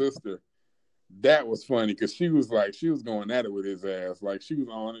and the sister, that was funny because she was going at it with his ass, like she was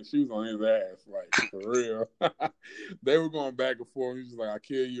on his ass, like for real. They were going back and forth. He was like, "I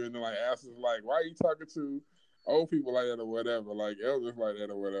kill you," and then like Aster's like, "Why are you talking to old people like that or whatever, like elders like that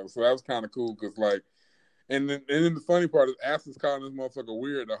or whatever?" So that was kind of cool because like. And then the funny part is Aster's calling this motherfucker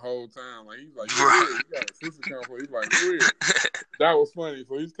weird the whole time. Like he's like, "You're weird." You got a sister come for. He's like, "You're weird." That was funny.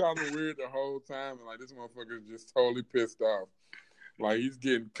 So he's calling him weird the whole time, and like this motherfucker is just totally pissed off. Like he's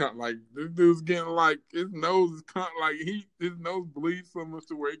getting cut. Like this dude's getting like his nose is cut. Like his nose bleeds so much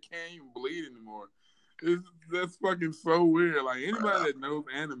to where he can't even bleed anymore. That's fucking so weird. Like anybody that knows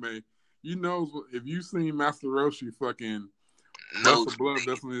anime, you know if you seen Master Roshi fucking bust a blood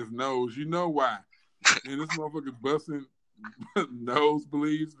vessel in his nose, you know why. And this motherfucker's busting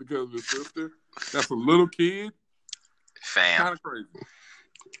nosebleeds because of his sister. That's a little kid. Fam. Kind of crazy.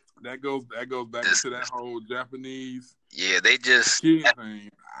 That goes back into that whole Japanese. Yeah, they just kid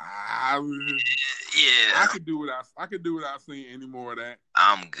thing. I could do without seeing any more of that.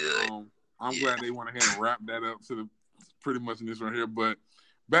 I'm good. I'm glad they went ahead and wrapped that up to the pretty much in this right here. But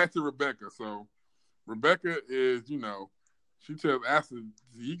back to Rebecca. So Rebecca is, she tells Aster,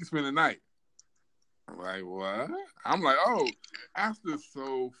 "You can spend the night." I'm like, what? I'm like, oh, Aster's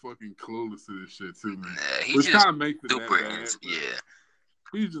so fucking clueless to this shit too, man. Which kind of makes it super bad. Yeah.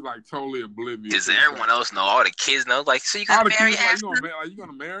 He's just like totally oblivious. Does everyone else know? All the kids know. Like, so you gonna marry Aster? You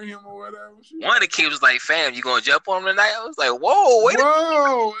gonna marry him or whatever? One of the kids was like, "Fam, you gonna jump on him tonight?" I was like, "Whoa, wait!"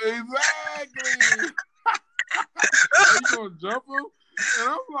 Whoa, exactly. You gonna jump him? And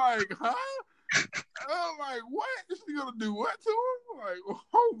I'm like, huh? I'm like, what? Is she gonna do what to him? Like,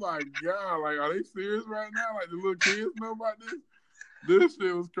 oh my god! Like, are they serious right now? Like, the little kids know about this? This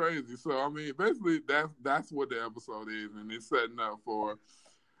shit was crazy. So, I mean, basically, that's what the episode is, and it's setting up for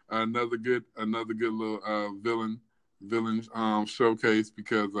another good little villain showcase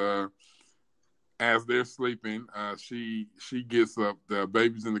because as they're sleeping, she gets up. The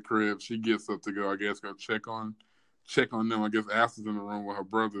baby's in the crib. She gets up to go, I guess, go check on them. I guess Aster's in the room with her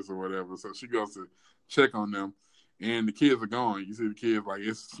brothers or whatever. So she goes to check on them, and the kids are gone. You see the kids, like,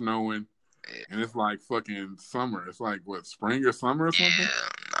 it's snowing, and it's like fucking summer. It's like, what, spring or summer or something? Yeah,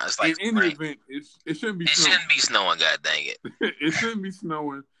 no, it's like in any event, it shouldn't be snowing. It shouldn't be snowing, god dang it. It shouldn't be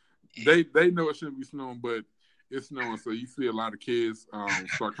snowing. They know it shouldn't be snowing, but it's snowing. So you see a lot of kids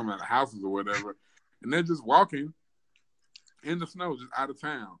start coming out of houses or whatever, and they're just walking in the snow, just out of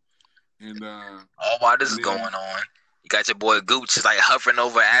town. And while this is going on, you got your boy Gooch is like hovering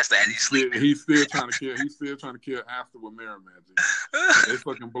over Aster as he's sleeping. He's still trying to kill Aster with mirror magic. They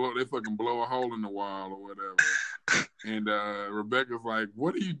fucking blow a hole in the wall or whatever. And Rebecca's like,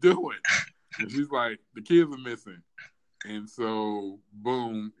 "What are you doing?" And she's like, "The kids are missing." And so,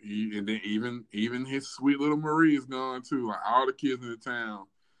 boom, and then even his sweet little Marie is gone too. Like, all the kids in the town,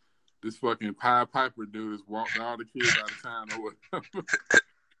 this fucking Pied Piper dude has walked all the kids out of town or whatever.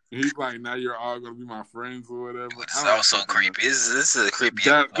 He's like, "Now you're all gonna be my friends or whatever." It's also creepy. This is a creepy.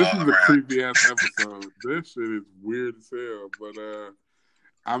 This is a creepy ass episode. This shit is weird as hell. But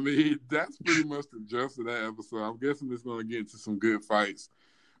I mean, that's pretty much the gist of that episode. I'm guessing it's gonna get into some good fights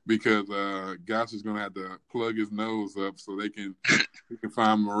because Gotch is gonna have to plug his nose up so he can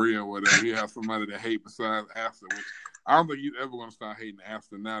find Maria or whatever. He has somebody to hate besides Aster, which I don't think he's ever gonna start hating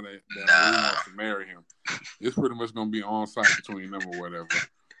Aster now that Maria wants to marry him. It's pretty much gonna be on site between them or whatever.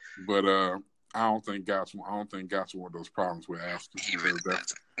 But I don't think Gotch want those problems with Aster. He really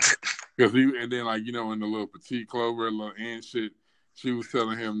doesn't. Because and then like in the little Petite Clover, little Ant shit, she was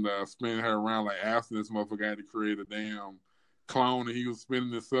telling him to spin her around like Aster. This motherfucker had to create a damn clone, and he was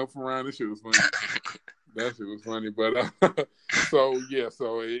spinning himself around. This shit was funny. That shit was funny. But so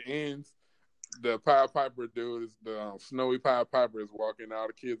it ends. The Pied Piper dude is the snowy Pied Piper is walking all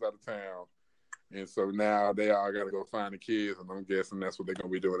the kids out of town. And so now they all got to go find the kids, and I'm guessing that's what they're gonna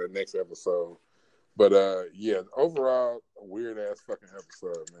be doing in the next episode. But overall, a weird ass fucking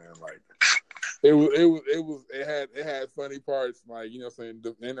episode, man. Like it had funny parts, like saying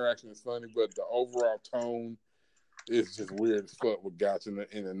the interaction is funny, but the overall tone is just weird as fuck with Gotch in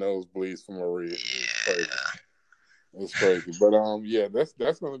the nosebleeds from Maria. It's crazy. But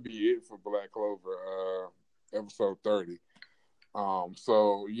that's gonna be it for Black Clover, episode 30.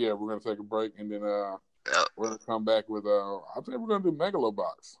 So we're gonna take a break and then we're gonna come back with I think we're gonna do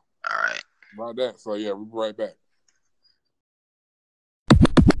Megalobox. All right. About that. So we'll be right back.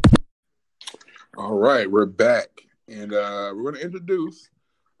 All right, we're back. And we're gonna introduce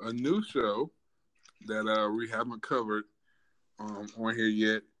a new show that we haven't covered on here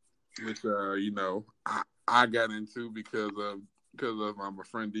yet. Which I got into because of my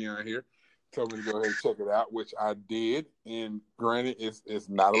friend Dion here told me to go ahead and check it out, which I did. And granted, it's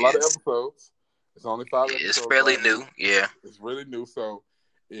not a lot of episodes. It's only 5 episodes. It's fairly new, yeah. It's really new. So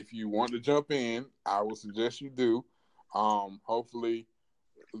if you want to jump in, I would suggest you do. Hopefully,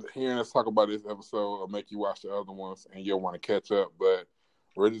 hearing us talk about this episode will make you watch the other ones, and you'll want to catch up. But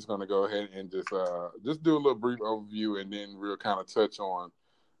we're just going to go ahead and just do a little brief overview, and then we'll kind of touch on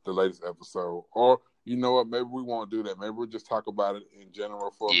the latest episode. Or you know what? Maybe we won't do that. Maybe we'll just talk about it in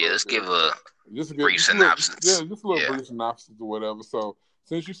general for let's give a brief synopsis. Just a little brief synopsis or whatever. So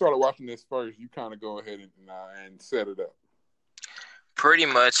since you started watching this first, you kind of go ahead and set it up. Pretty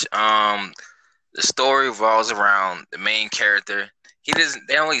much, the story revolves around the main character. He doesn't.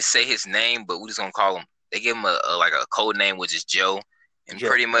 They don't really say his name, but we're just gonna call him. They give him a code name, which is Joe. And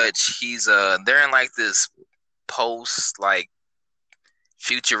pretty much, he's they're in like this post like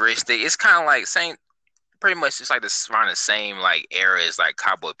futuristic. It's kind of like same. Pretty much, it's like this around the same like era as like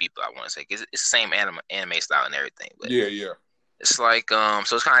Cowboy Bebop. I want to say it's the same anime style and everything. But yeah. It's like so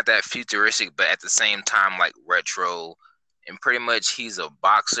it's kind of like that futuristic, but at the same time like retro. And pretty much he's a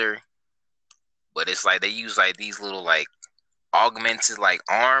boxer, but it's like they use like these little like augmented like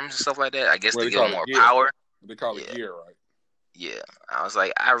arms and stuff like that. I guess to give him more power. They call it gear, right? Yeah, I was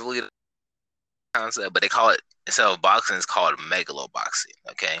like, I really concept, but they call it instead of boxing, it's called megaloboxing.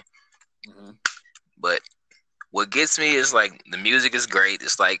 Okay, but what gets me is like the music is great.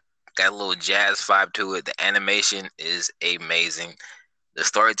 It's like got a little jazz vibe to it. The animation is amazing. The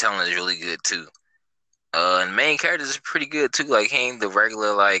storytelling is really good too. And the main character is pretty good too. Like he ain't the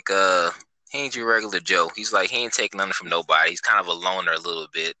regular he ain't your regular Joe. He's like he ain't taking nothing from nobody. He's kind of a loner a little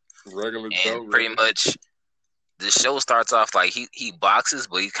bit. Regular and Joe. Pretty much, the show starts off like he boxes,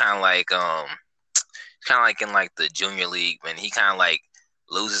 but he's kind of like in like the junior league, and he kind of like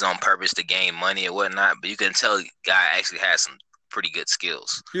loses on purpose to gain money or whatnot. But you can tell the guy actually has some pretty good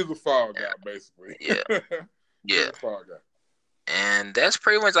skills. He's a fall guy, basically. Yeah. He's a fall guy. And that's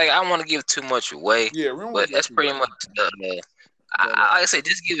pretty much like I don't want to give too much away. Yeah, but that's pretty much like I say,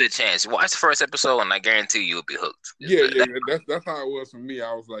 just give it a chance. Watch the first episode, and I guarantee you'll be hooked. That's how it was for me.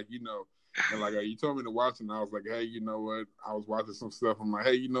 I was like, and like you told me to watch it, and I was like, hey, you know what? I was watching some stuff. I'm like,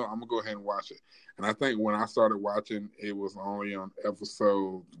 hey, I'm gonna go ahead and watch it. And I think when I started watching, it was only on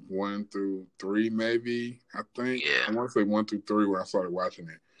episode 1 through 3, maybe. I think I want to say 1 through 3 when I started watching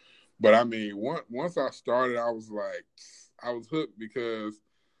it. But I mean, once I started, I was hooked because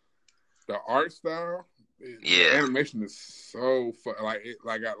the art style. The animation is so fun. Like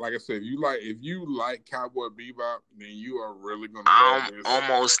I said, if you like Cowboy Bebop, then you are really gonna. I'm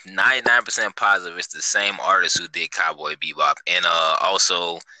almost 99% positive it's the same artist who did Cowboy Bebop, and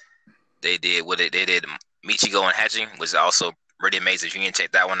also they did Michigo and Hatching, which is also really amazing. If you can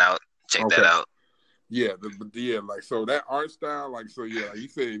check that one out, check that out. Yeah, like so that art style, like you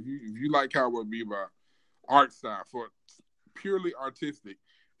said, if you like Cowboy Bebop art style for purely artistic.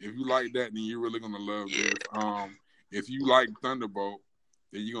 If you like that, then you're really gonna love this. If you like Thunderbolt,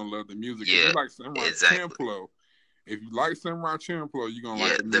 then you're gonna love the music. If you like Samurai Champloo, you're gonna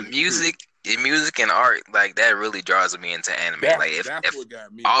like the music. The music and art, like that really draws me into anime. That's what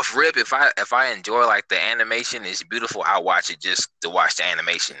got me. Off rip, if I enjoy like the animation, it's beautiful. I'll watch it just to watch the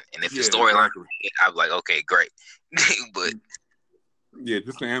animation. And if the storyline, I'm like, okay, great. But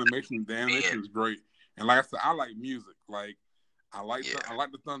just the animation. The animation is great. And like I said, I like music. Like I like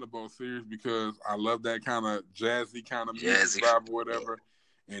the Thunderbolt series because I love that kind of jazzy kind of music vibe or whatever.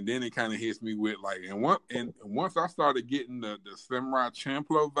 And then it kind of hits me with like, and once I started getting the Samurai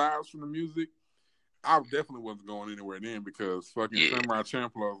Champloo vibes from the music, I definitely wasn't going anywhere then because fucking Samurai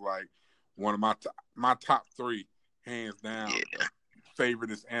Champloo is like one of my top 3 hands down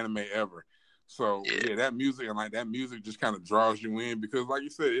favoriteest anime ever. So that music and like that music just kind of draws you in because like you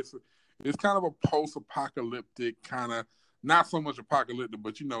said, it's kind of a post-apocalyptic kind of. Not so much apocalyptic,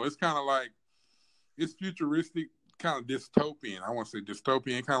 but it's kind of like it's futuristic, kind of dystopian. I want to say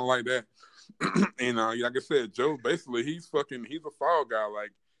dystopian, kind of like that. And like I said, Joe basically he's a fall guy.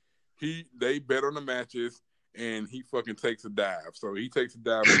 Like they bet on the matches, and he fucking takes a dive. So he takes a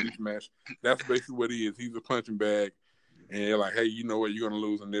dive in each match. That's basically what he is. He's a punching bag, and they're like, hey, you know what? You're gonna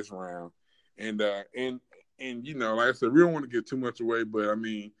lose in this round. And like I said, we don't want to give too much away, but I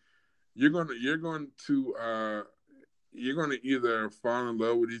mean, you're going to either fall in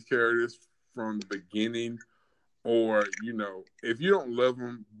love with these characters from the beginning or, if you don't love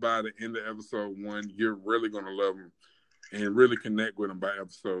them by the end of episode 1, you're really going to love them and really connect with them by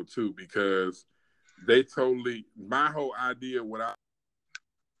episode 2 because they totally, my whole idea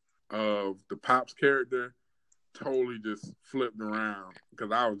of the Pops character totally just flipped around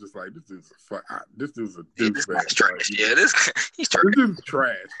because I was just like, this is a Yeah, douchebag. this guy's trash. Yeah, he's trash. This is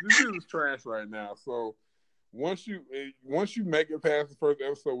trash. This is trash right now. So once you make it past the first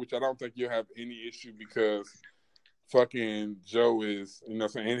episode, which I don't think you'll have any issue because fucking Joe is, you know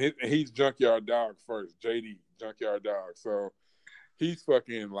what I'm saying, and he's Junkyard Dog first, JD Junkyard Dog. So he's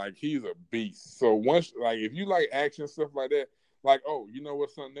fucking like he's a beast. So once like if you like action stuff like that, like oh, you know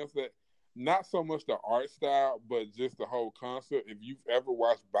what, something else that not so much the art style, but just the whole concept. If you've ever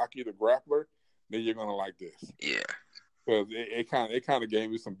watched Baki the Grappler, then you're gonna like this. Yeah. Because it kind of gave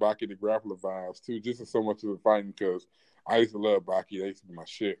me some Baki the Grappler vibes too, just as so much of the fighting. Because I used to love Baki; they used to be my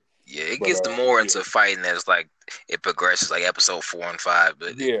shit. Yeah, it gets more into fighting as like it progresses, like episode 4 and 5.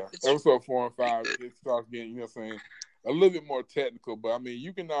 But episode 4 and 5, it starts getting, you know what I'm saying, a little bit more technical. But I mean,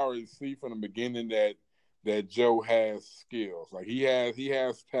 you can already see from the beginning that Joe has skills. Like he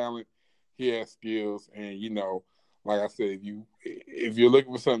has talent, he has skills, and you know, like I said, if you're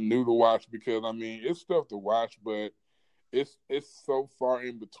looking for something new to watch, because I mean, it's stuff to watch, but it's so far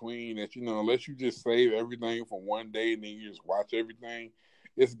in between that, you know, unless you just save everything for one day and then you just watch everything,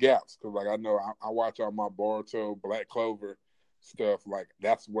 it's gaps. Because like I know I watch all my Boruto, Black Clover stuff. Like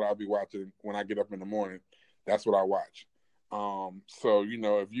that's what I'll be watching when I get up in the morning. That's what I watch. So you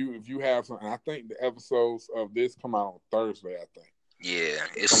know, if you have something, I think the episodes of this come out on Thursday. I think. Yeah,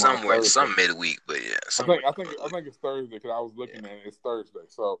 it's somewhere, some midweek, but yeah. I think it's Thursday because I was looking at it. It's Thursday,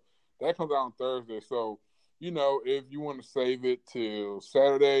 so that comes out on Thursday. So you know, if you want to save it till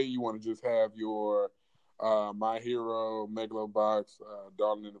Saturday, you want to just have your My Hero, Megalobox,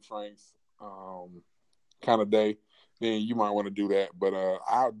 Darling in the Franxx kind of day, then you might want to do that. But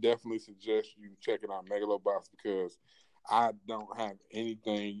I'll definitely suggest you checking out Megalobox because I don't have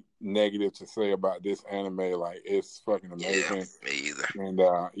anything negative to say about this anime. Like it's fucking amazing. Yeah, me either. And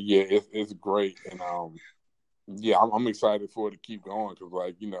yeah, it's great. And yeah, I'm excited for it to keep going because,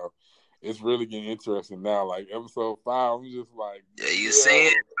 like, you know, it's really getting interesting now. Like episode 5, I'm just like, yeah, you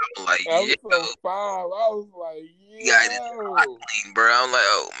saying like episode 5, I was like, bro. I'm like,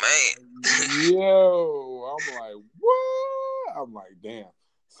 oh man, I'm like, what? I'm like, damn.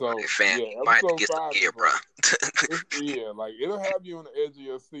 So fan, yeah, might episode get 5, here, bro. yeah, like it'll have you on the edge of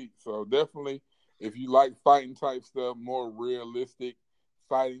your seat. So definitely, if you like fighting type stuff, more realistic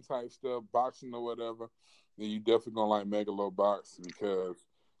fighting type stuff, boxing or whatever, then you definitely gonna like Megalobox because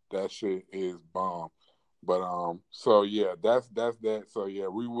that shit is bomb. But so yeah, that's that. So yeah,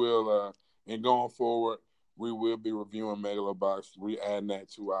 we will and going forward, we will be reviewing Megalobox, re-adding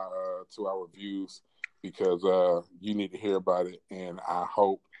that to our reviews because you need to hear about it, and I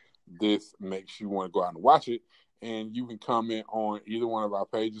hope this makes you want to go out and watch it. And you can comment on either one of our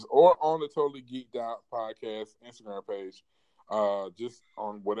pages or on the Totally Geeked Out podcast Instagram page, just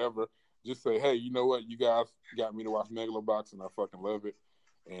on whatever. Just say, hey, you know what? You guys got me to watch Megalobox, and I fucking love it.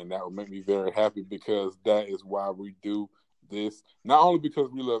 And that would make me very happy because that is why we do this. Not only because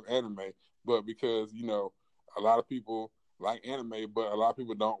we love anime, but because, you know, a lot of people like anime, but a lot of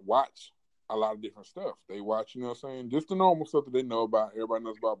people don't watch a lot of different stuff. They watch, you know what I'm saying, just the normal stuff that they know about. Everybody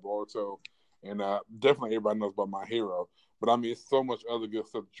knows about Boruto, and definitely everybody knows about My Hero. But I mean, it's so much other good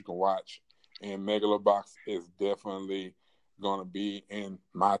stuff that you can watch. And Megalobox is definitely going to be in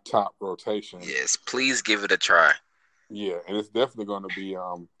my top rotation. Yes, please give it a try. Yeah, and it's definitely going to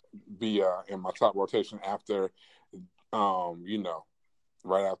be in my top rotation after, you know,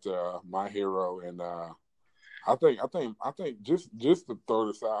 right after My Hero, and I think just to throw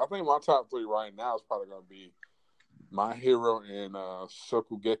this out, I think my top 3 right now is probably going to be My Hero and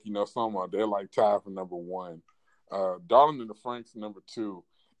Shokugeki no Soma. They're like tied for number 1. Darling in the Franxx number 2,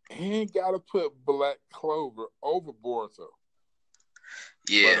 and gotta put Black Clover over Boruto.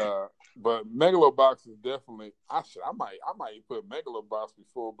 Yeah. But Megalobox is definitely. I might put Megalobox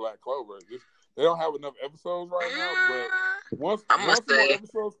before Black Clover. They don't have enough episodes right now, but once more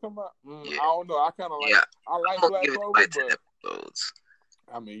episodes come out, I don't know. I kind of like. Yeah. I like Black Clover, but episodes.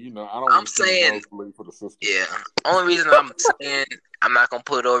 I mean, you know, I don't. I'm saying for the system. Yeah. Only reason I'm saying I'm not gonna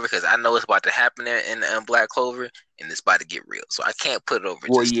put it over because I know it's about to happen in Black Clover, and it's about to get real. So I can't put it over.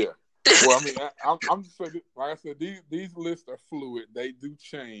 Well, yeah. Well, I mean, I'm just saying, like I said, these lists are fluid. They do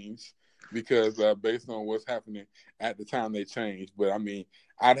change because based on what's happening at the time they change. But I mean,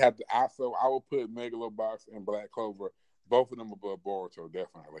 I would put Megalobox and Black Clover, both of them above Boruto,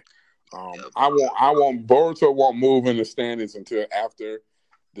 definitely. I want Boruto won't move in the standings until after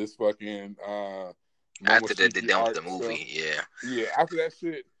this fucking after they're done with the movie, yeah. After that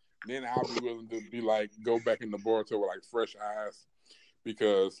shit, then I'll be willing to be like go back into Boruto with like fresh eyes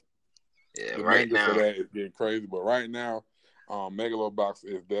because. Yeah, the right manga now for that is getting crazy, but right now, Megalobox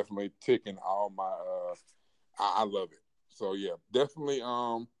is definitely ticking all I love it. So yeah, definitely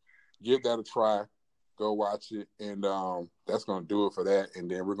give that a try. Go watch it, and that's gonna do it for that. And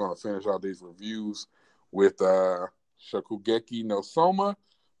then we're gonna finish all these reviews with Shokugeki no Soma,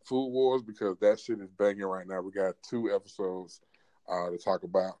 Food Wars, because that shit is banging right now. We got 2 episodes to talk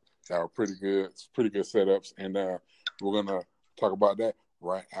about that are pretty good. It's pretty good setups, and we're gonna talk about that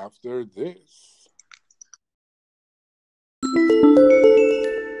right after this.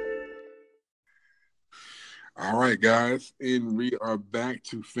 All right, guys, and we are back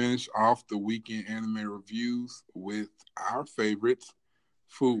to finish off the weekend anime reviews with our favorites,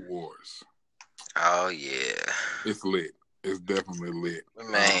 Food Wars. Oh yeah, it's lit. It's definitely lit,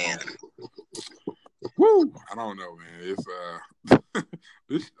 man. Woo! I don't know, man. It's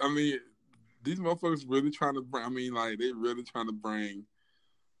this. I mean, these motherfuckers really trying to bring. I mean, like they really trying to bring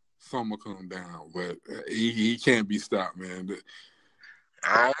Soma-kun down, but he can't be stopped, man.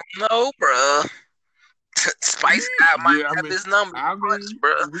 I don't know, bro. Spice got my this number,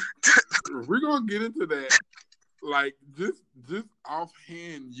 bro. We're gonna get into that. Like just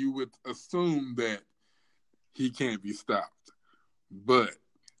offhand, you would assume that he can't be stopped, but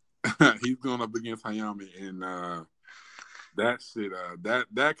he's going up against Hayami, and that shit.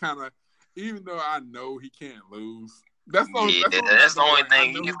 That kind of, even though I know he can't lose. That's the only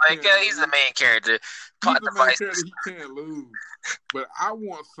thing. He's like, yeah, he's the main character. He's the main character. He can't lose. But I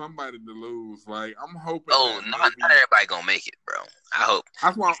want somebody to lose. Like I'm hoping. Oh, not everybody gonna make it, bro. I hope.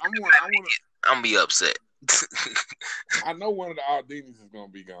 That's why I'm gonna be upset. I know one of the Ardinis is gonna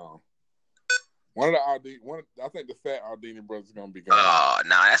be gone. I think the fat Ardini brothers is gonna be gone. Oh,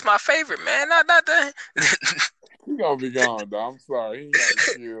 nah, that's my favorite, man. Not that. He's gonna be gone, though. I'm sorry. He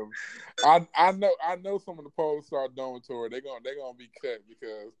got killed. I know some of the Polar Star Dome tour. They're gonna be cut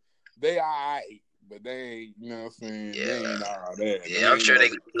because they are alright, but they ain't. You know what I'm saying? Yeah. They ain't all that. Yeah, I'm sure they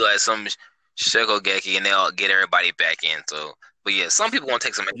could do like some Shokugeki and they'll get everybody back in. So, but yeah, some people want to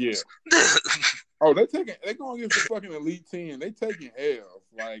take some L's. Yeah. Oh, they going against the fucking Elite 10. They taking L's.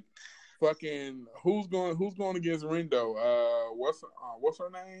 Like fucking who's going against Rindo? What's her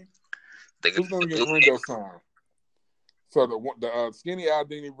name? Who's going against Rindo-san? So the skinny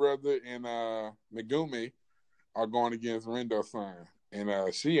Aldini brother and Megumi are going against Rindo-san,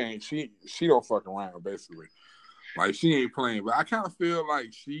 and she don't fuck around basically. Like she ain't playing, but I kind of feel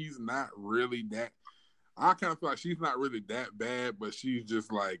like she's not really that. I kind of feel like she's not really that bad, but she's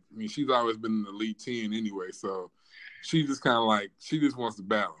just like, I mean, she's always been in the Elite 10 anyway, so she just kind of like she just wants to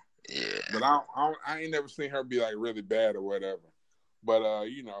battle. Yeah. But I ain't never seen her be like really bad or whatever. But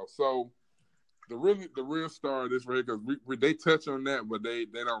you know, so the real star of this race, because they touch on that, but they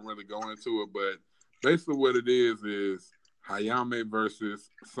don't really go into it. But basically, what it is Hayame versus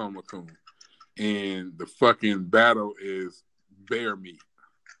Soma-kun, and the fucking battle is bear meat.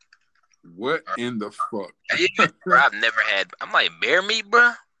 What in the fuck? Bro, I've never had. I'm like bear meat,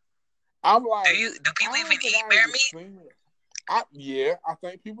 bro. I'm like, do people even eat bear meat? I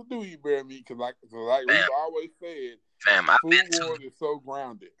think people do eat bear meat because we've always said, Food Wars is so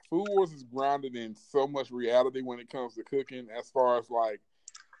grounded. Food Wars is grounded in so much reality when it comes to cooking, as far as like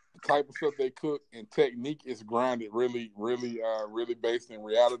the type of stuff they cook and technique is grounded really, really, really based in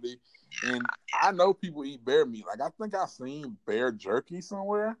reality. And I know people eat bear meat. Like I think I've seen bear jerky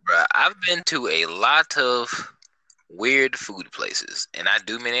somewhere. Bro, I've been to a lot of weird food places, and I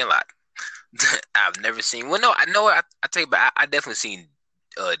do mean a lot. I've never seen. Well, no, I know. I tell you, but I definitely seen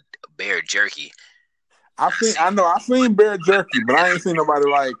bear jerky. I've seen bear jerky, but I ain't seen nobody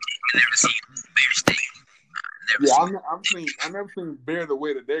like. I never seen bear steak. I never seen bear the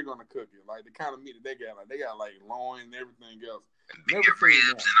way that they're gonna cook it, like the kind of meat that they got. Like they got like loin and everything else. Never ribs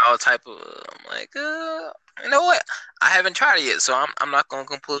and all type of. I'm like, you know what? I haven't tried it yet, so I'm not gonna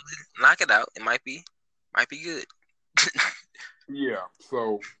completely knock it out. It might be good. Yeah.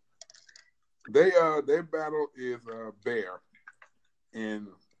 So their battle is bear, and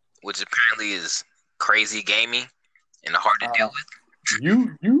which apparently is crazy gamey and hard to deal with.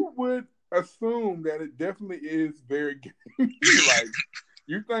 You would assume that it definitely is very gamey. Like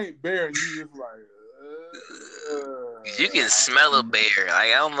you think bear, and you just like. You can smell a bear.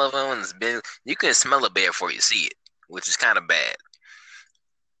 Like I don't know if anyone's been. You can smell a bear before you see it, which is kind of bad.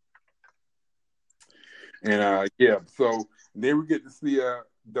 And yeah, so then we get to see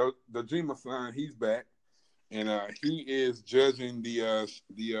Dojima-san. He's back, and he is judging the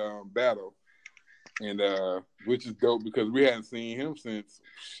battle, and which is dope because we hadn't seen him since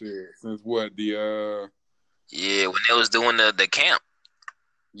what yeah, when they was doing the camp.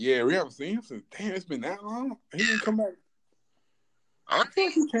 Yeah, we haven't seen him since. Damn, it's been that long. He didn't come back. I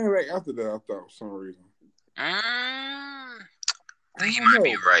think he came back after that. I thought for some reason. I think you might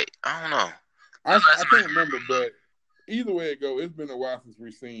be right. I don't know. I can't remember, but either way it go, it's been a while since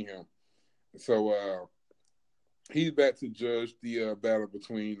we've seen him. So he's back to judge the battle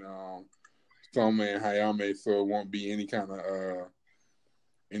between Soma and Hayame, so it won't be any kind of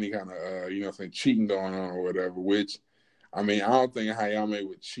cheating going on or whatever. Which, I mean, I don't think Hayame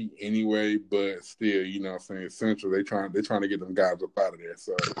would cheat anyway, but still, Central they're trying to get them guys up out of there.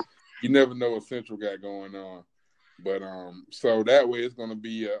 So you never know what Central got going on. But so that way it's gonna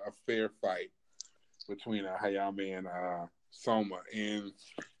be a fair fight between Hayame and Soma, and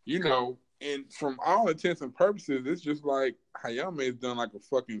and from all intents and purposes, it's just like Hayame has done like a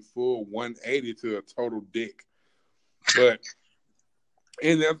fucking full 180 to a total dick. But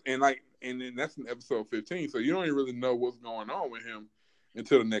and then that's in episode 15, so you don't even really know what's going on with him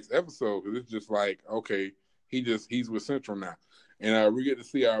until the next episode, because it's just like, okay, he's with Central now, and we get to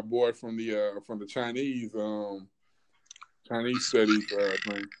see our boy from the Chinese studies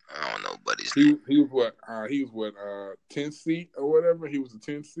thing. I don't know, but he was what 10th seat or whatever. He was a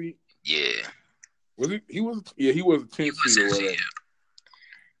 10th seat. Yeah. Was he? He was a 10th seat or whatever. Yeah.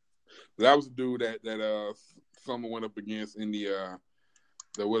 That was the dude that Summer went up against in the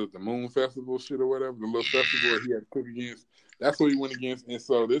Moon Festival shit or whatever, the little festival he had to cook against. That's what he went against. And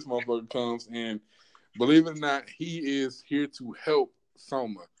so this motherfucker comes, and believe it or not, he is here to help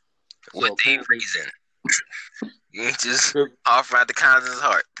Soma. With a reason. You ain't just offer out the kindness of his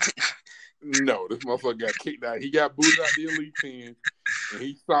heart. No, this motherfucker got kicked out. He got booted out the Elite 10, and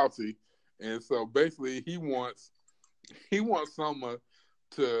he's salty. And so basically, he wants Soma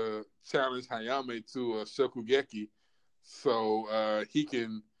to challenge Hayame to a Shokugeki, so he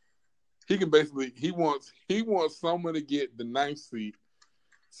can basically he wants Soma to get the 9th seat,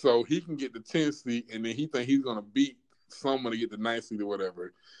 so he can get the 10th seat, and then he think he's gonna beat Soma to get the 9th seat or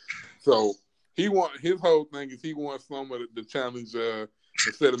whatever. So his whole thing is he wants Soma to challenge.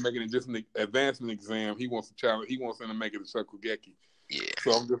 Instead of making it just an advancement exam, he wants to challenge. He wants him to make it a Shokugeki. Yeah.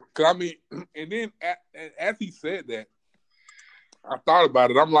 So I'm just, cause I mean, and then as he said that, I thought about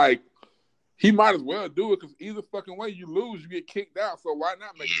it. I'm like, he might as well do it, because either fucking way you lose, you get kicked out. So why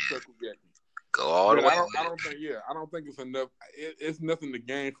not make it a Shokugeki? Go all the way. I don't think it's enough. It's nothing to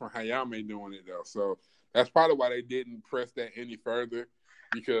gain from Hayame doing it though. So that's probably why they didn't press that any further,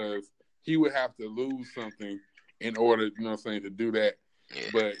 because he would have to lose something in order, to do that. Yeah.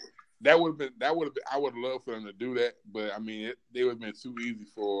 But I would have loved for them to do that. But I mean, it would have been too easy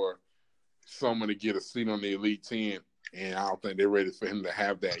for someone to get a seat on the Elite 10, and I don't think they're ready for him to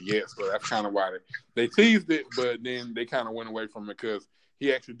have that yet. So that's kind of why they teased it, but then they kind of went away from it, because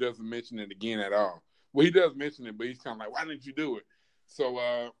he actually doesn't mention it again at all. Well, he does mention it, but he's kind of like, why didn't you do it?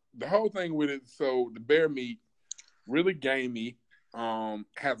 So the whole thing with it, so the bear meat, really gamey,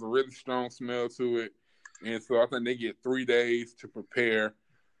 has a really strong smell to it. And so I think they get 3 days to prepare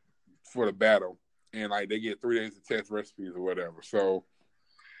for the battle. And like they get 3 days to test recipes or whatever. So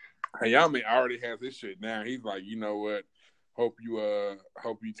Hayame already has his shit down. He's like, you know what? Hope you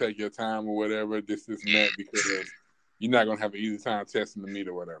take your time or whatever, this and that, because you're not gonna have an easy time testing the meat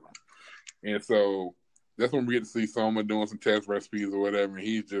or whatever. And so that's when we get to see Soma doing some test recipes or whatever, and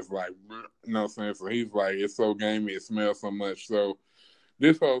he's just like, you know what I'm saying? So he's like, it's so gamey, it smells so much. So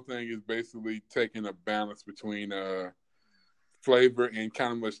this whole thing is basically taking a balance between flavor and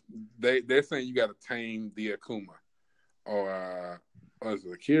kind of much. They're saying you got to tame the Akuma, or is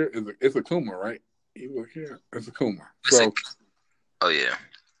it Akira? It's Akuma, right? It's Akuma. So, oh yeah,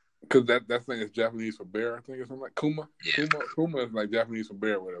 because that thing is Japanese for bear, I think, or something like Kuma. Yeah. Kuma is like Japanese for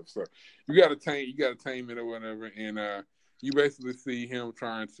bear, or whatever. So you got to tame it or whatever, and you basically see him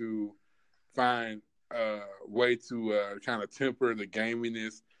trying to find way to kind of temper the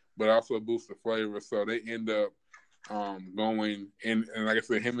gaminess, but also boost the flavor. So they end up going and like I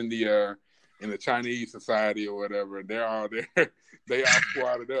said, him in the Chinese society or whatever, they're all there. They all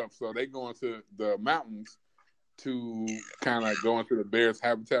squatted up. So they go into the mountains to kind of go into the bear's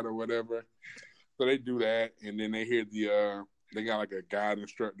habitat or whatever. So they do that, and then they hear they got like a guide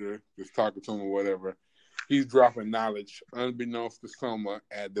instructor just talking to him or whatever. He's dropping knowledge unbeknownst to Soma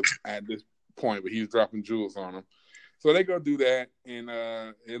at this point, but he's dropping jewels on him. So they go do that, and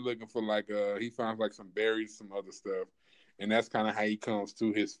they're looking for he finds like some berries, some other stuff, and that's kind of how he comes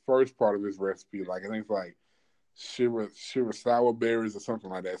to his first part of his recipe. Like I think it's like Shirasawa berries or something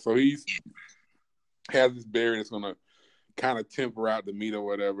like that. So he's has this berry that's gonna kind of temper out the meat or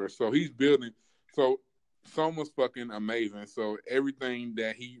whatever. So he's building. So Soma's fucking amazing. So everything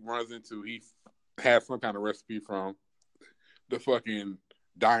that he runs into, he has some kind of recipe from the fucking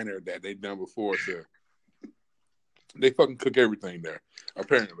diner that they've done before. They fucking cook everything there,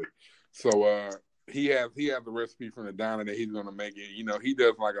 apparently. So he has the recipe from the diner that he's gonna make it. You know, he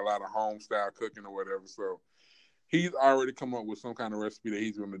does like a lot of home style cooking or whatever. So he's already come up with some kind of recipe that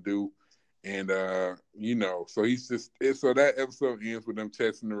he's gonna do. And you know, so so that episode ends with them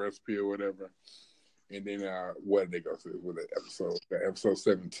testing the recipe or whatever. And then what did they go through with episode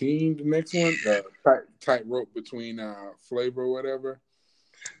 17, the next one, tightrope between flavor or whatever.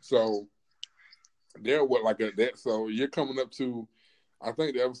 So they're so you're coming up to, I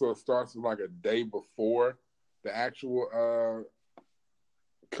think the episode starts like a day before the actual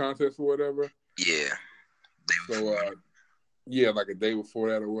contest or whatever. Yeah. So yeah, like a day before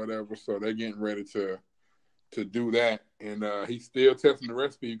that or whatever. So they're getting ready to do that, and he's still testing the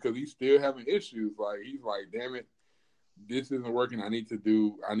recipe because he's still having issues. Like he's like, damn it, this isn't working. I need to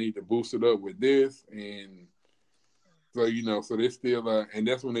boost it up with this, and so you know, so they still and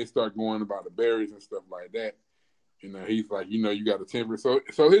that's when they start going about the berries and stuff like that. You know, he's like, you know, you got to temper. So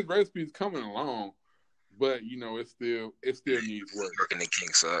his recipe is coming along, but you know, it still needs work. Working the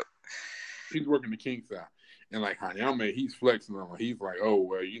kinks up. He's working the kinks out. And like Hayame, he's flexing on. He's like, oh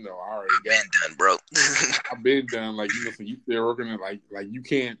well, you know, I already got done, bro. I've been done. Like, you know, so you still working it. Like you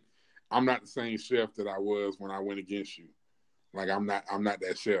can't. I'm not the same chef that I was when I went against you. Like I'm not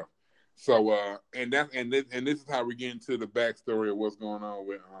that chef. So and this is how we get into the backstory of what's going on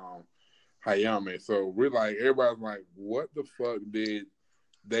with Hayame. So we're like, everybody's like, what the fuck did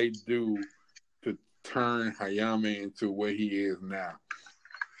they do to turn Hayame into what he is now?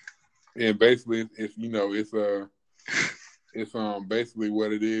 And basically, it's you know, it's basically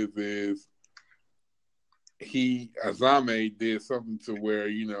what it is Azame did something to where,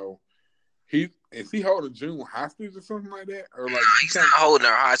 you know, is he holding June hostage or something like that? Or like he's not holding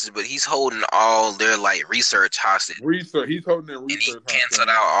her hostage, but he's holding all their like research hostage. He's holding their research. And he canceled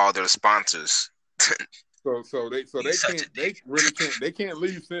out all their sponsors. so they can't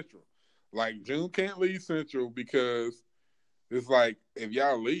leave Central. Like June can't leave Central because it's like, if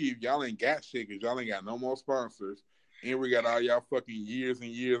y'all leave, y'all ain't got shit because y'all ain't got no more sponsors. And we got all y'all fucking years and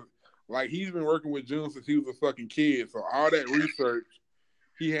years. Like, he's been working with June since he was a fucking kid. So all that research,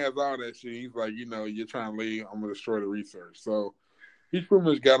 he has all that shit. He's like, you know, you're trying to leave, I'm going to destroy the research. So he's pretty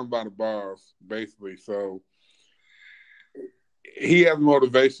much got him by the balls, basically. So he has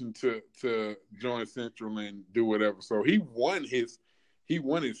motivation to join Central and do whatever. So he won his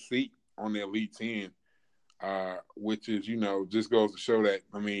seat on the Elite 10. Which is, you know, just goes to show that,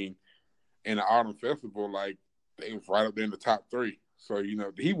 I mean, in the Autumn Festival, like, they was right up there in the top 3. So, you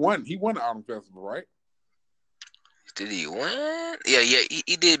know, he won the Autumn Festival, right? Did he win? Yeah,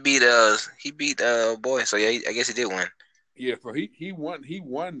 he did beat boy. So yeah, I guess he did win. Yeah, so he won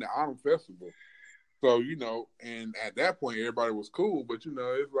the Autumn Festival. So, you know, and at that point everybody was cool, but you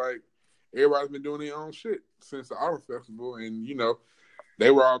know, it's like everybody's been doing their own shit since the Autumn Festival, and you know, they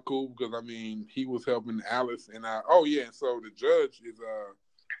were all cool because, I mean, he was helping Alice and so the judge is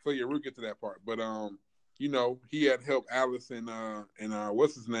so yeah, we'll get to that part. But you know, he had helped Alice and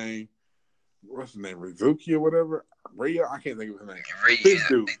what's his name, Rizuki or whatever, Raya, I can't think of his name. Fish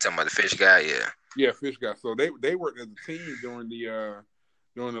dude. They talking about the fish guy, yeah. Yeah, fish guy. So they worked as a team during the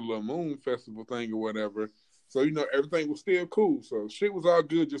Little Moon Festival thing or whatever. So, you know, everything was still cool. So shit was all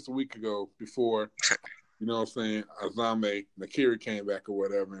good just a week ago before you know what I'm saying, Azame Nakiri came back or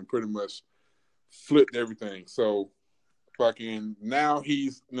whatever and pretty much flipped everything. So fucking now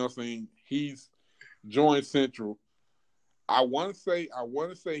he's, you know what I'm saying, he's joined Central. I want to say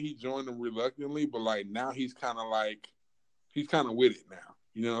he joined them reluctantly, but like now he's kind of with it now.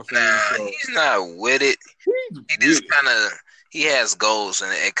 You know what I'm saying? So, he's not with it. He has goals, and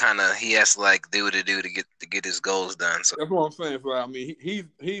it kind of, he has to like do what to do to get his goals done. So that's what I'm saying. So I mean, he's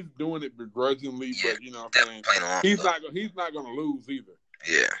doing it begrudgingly, but you know what I'm saying, he's not gonna lose either.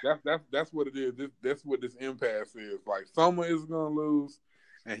 Yeah, that's what it is. That's what this impasse is. Like, Soma is gonna lose,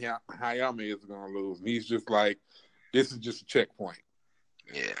 and Hayame is gonna lose, and he's just like, this is just a checkpoint.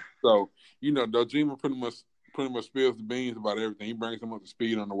 Yeah. So, you know, Dojima pretty much spills the beans about everything. He brings them up to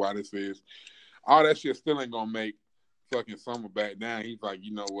speed on why this is. All that shit still ain't gonna make fucking Summer back down. He's like,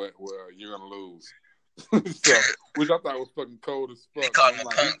 you know what? Well, you're gonna lose. So, which I thought was fucking cold as fuck. He called him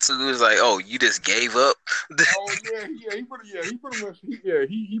punk too. He was like, "Oh, you just gave up." Oh yeah. He pretty much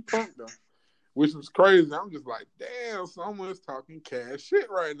punked them, which was crazy. I'm just like, damn, someone's talking cash shit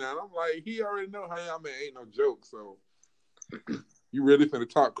right now. And I'm like, he already know Hayame ain't no joke. So, you really finna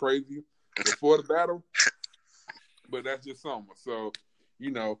talk crazy before the battle? But that's just Soma. So,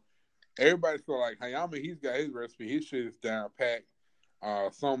 you know, everybody feel like Hayame, he's got his recipe. His shit is down packed.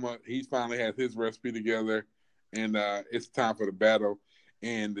 Soma, he finally has his recipe together, and it's time for the battle.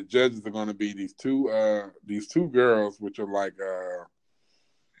 And the judges are going to be these two girls, which are like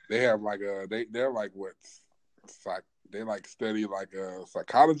they have like they're like what they like study like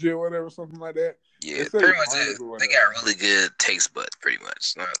psychology or whatever, something like that. Yeah, pretty much. They got really good taste buds, pretty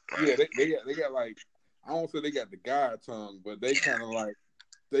much. Yeah, they got like, I don't say they got the God tongue, but they kind of like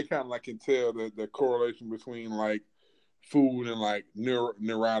can tell the correlation between like food and like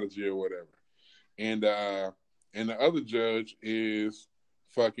neurology or whatever. And the other judge is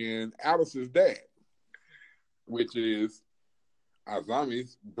fucking Alice's dad, which is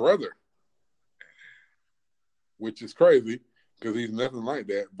Azami's brother, which is crazy because he's nothing like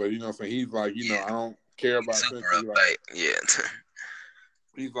that. But you know what I'm saying? He's like, I don't care about super like, yeah.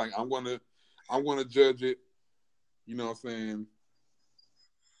 He's like, I'm gonna judge it, you know what I'm saying,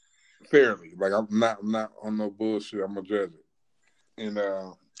 fairly. Like I'm not on no bullshit. I'm gonna judge it. And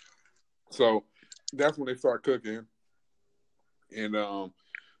so that's when they start cooking. And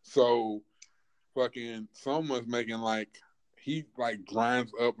so fucking someone's making like, he like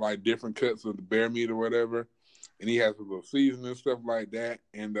grinds up like different cuts of the bear meat or whatever, and he has a little seasoning and stuff like that.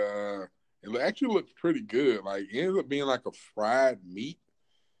 And it actually looks pretty good. Like it ends up being like a fried meat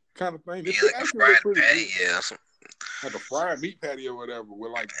kind of thing. Like a fried patty, yeah. Like a fried meat patty or whatever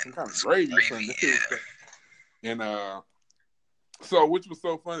with like some kind of gravy or something. Yeah. And so, which was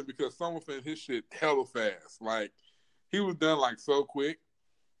so funny because someone finished his shit hella fast. Like he was done like so quick.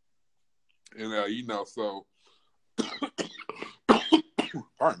 And so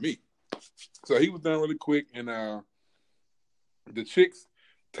pardon me. So he was done really quick, and the chicks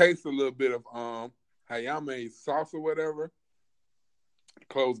taste a little bit of Hayame's sauce or whatever.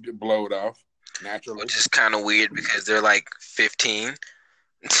 Clothes get blowed off naturally, which is kind of weird because they're like 15. And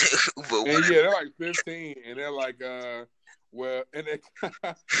yeah, they're like 15, and they're like, well, and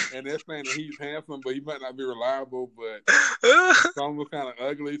they're saying that he's handsome, but he might not be reliable. But some was kind of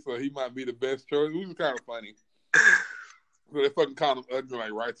ugly, so he might be the best choice. It was kind of funny. So they fucking called him ugly,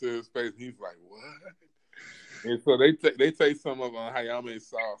 like right to his face. He's like, what? And so they take some of Hayame's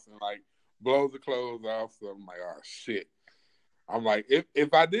sauce and like blows the clothes off. So I'm like, oh shit. I'm like,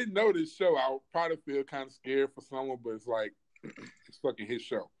 if I didn't know this show, I would probably feel kind of scared for someone, but it's like, it's fucking his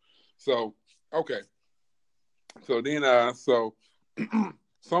show. So, okay. So then,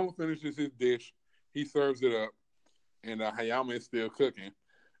 someone finishes his dish, he serves it up, and Hayame is still cooking.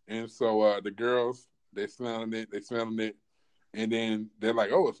 And so the girls, they're smelling it, and then they're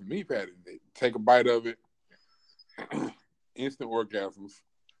like, oh, it's a meat patty. They take a bite of it, instant orgasms.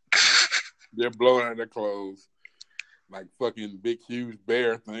 They're blowing out their clothes. Like fucking big, huge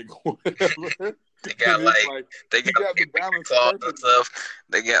bear thing, whatever. They got they got the balance claws and stuff.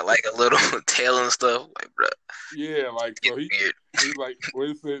 They got like a little tail and stuff, like bro. Yeah, like so he's like, what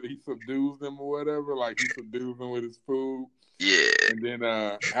is it? He subdues them or whatever. Like he subdues them with his food. Yeah. And then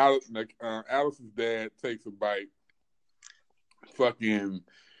Alice's dad takes a bite. Fucking,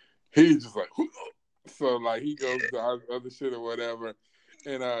 he's just like, so like he goes to other shit or whatever,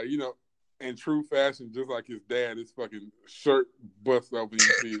 and in true fashion, just like his dad, his fucking shirt busts open and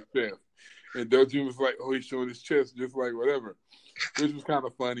you see his chest. And Dojin was like, oh, he's showing his chest just like whatever. Which was kind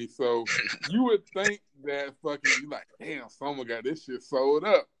of funny. So you would think that fucking, you like, damn, someone got this shit sold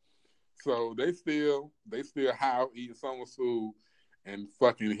up. So they still high eating someone's food, and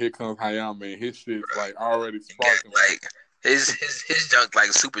fucking here comes Hayame, and his shit's like already sparking. Like his junk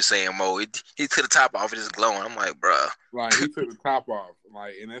like Super Saiyan mode. He took the top off, it's just glowing. I'm like, bruh. Like he took the top off.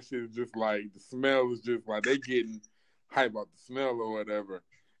 Like, and that shit is just like, the smell is just like, they getting hype about the smell or whatever.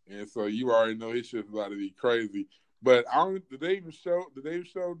 And so you already know his shit's about to be crazy. But did they even show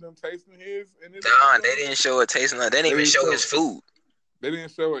them tasting his? Nah, they didn't show it tasting. They didn't even show his food. They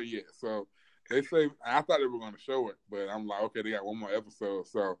didn't show it yet. So they say, I thought they were going to show it, but I'm like, okay, they got one more episode.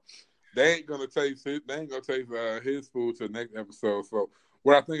 So they ain't going to taste his food till the next episode. So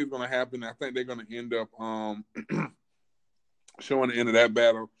what I think is going to happen, I think they're going to end up showing the end of that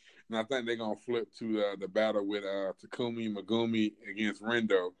battle. And I think they're going to flip to the battle with Takumi Megumi against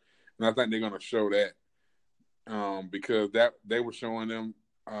Rendo. And I think they're going to show that because they were showing them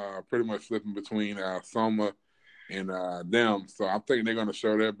pretty much flipping between Soma and them. So I'm thinking they're going to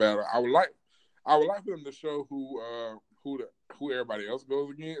show that battle. I would like for them to show who everybody else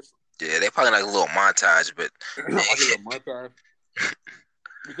goes against. Yeah, they probably like a little montage, but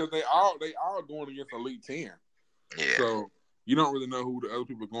because they all going against Elite 10. Yeah. So you don't really know who the other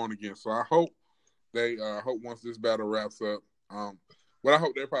people are going against. So I hope they hope once this battle wraps up. What I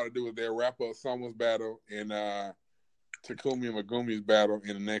hope they probably do is they'll wrap up Soma's battle and Takumi and Megumi's battle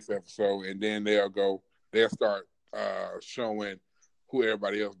in the next episode, and then they'll start showing who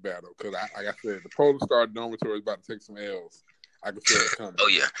everybody else battled. Because like I said, the Polar Star Dormitory is about to take some L's. I can feel it coming. Oh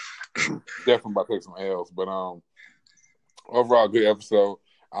yeah, definitely about to take some L's. But overall, good episode.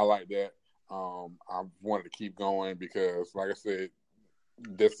 I like that. I wanted to keep going because, like I said,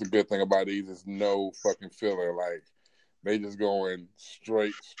 that's the good thing about these is no fucking filler. Like they just going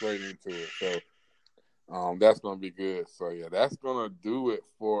straight into it. So that's gonna be good. So yeah, that's gonna do it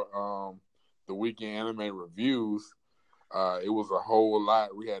for the weekend anime reviews. It was a whole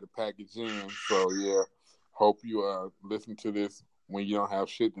lot we had to package in. So yeah, hope you listen to this when you don't have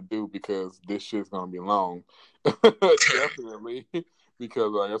shit to do because this shit's gonna be long. Definitely.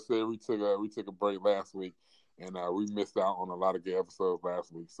 Because like I said, we took a break last week and we missed out on a lot of good episodes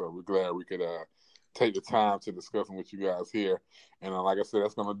last week. So we're glad we could take the time to discuss them with you guys here. And like I said,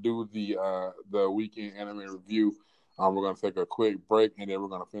 that's gonna do the weekend anime review. We're gonna take a quick break and then we're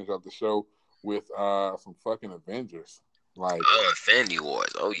gonna finish up the show with some fucking Avengers. Like Infinity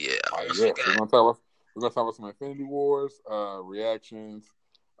Wars. Oh yeah. yeah. So we're gonna talk about some Infinity Wars, reactions,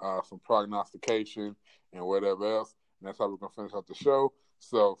 some prognostication, and whatever else. And that's how we're gonna finish up the show.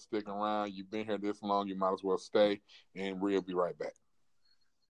 So stick around. You've been here this long, you might as well stay, and we'll be right back.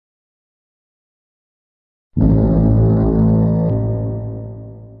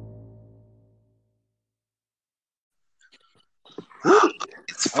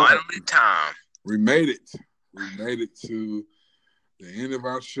 It's finally time. We made it. We made it to the end of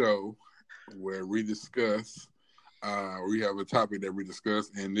our show where we discuss. We have a topic that we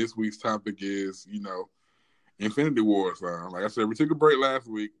discuss, and this week's topic is, Infinity Wars. Like I said, we took a break last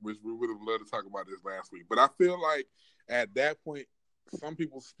week, which we would have loved to talk about this last week. But I feel like at that point, some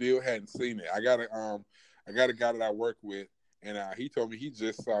people still hadn't seen it. I got a guy that I work with, and he told me he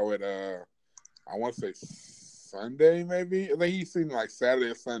just saw it. I want to say Sunday, maybe. I think he's seen it like Saturday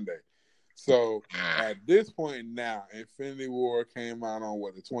or Sunday. So at this point now, Infinity War came out on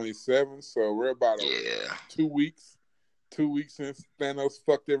the 27th. So we're about 2 weeks. 2 weeks since Thanos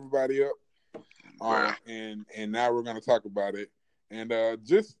fucked everybody up. And now we're gonna talk about it. And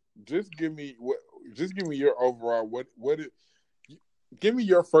just give me your overall give me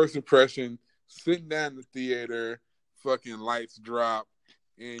your first impression sitting down in the theater, fucking lights drop,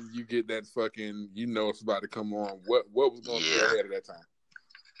 and you get that fucking it's about to come on. What was going through your head at that time?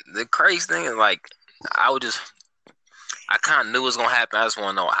 The crazy thing is, like, I kind of knew it was gonna happen. I just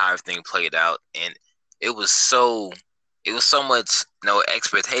want to know how everything played out, and it was so much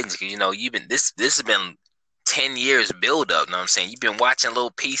expectations because this has been 10 years build up. You know what I'm saying? You've been watching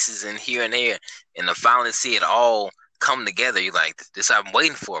little pieces in here and there, and to finally see it all come together, you're like, this I've been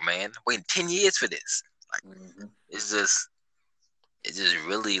waiting for, man. I'm waiting 10 years for this. Like, it's just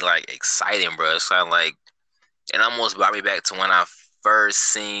really like exciting, bro. It's kind of like it almost brought me back to when I first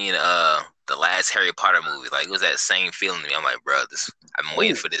seen the last Harry Potter movie. Like, it was that same feeling to me. I'm like, bro, I've been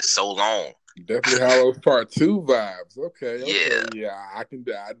waiting for this so long. Definitely Hallows Part 2 vibes. Okay. Yeah, I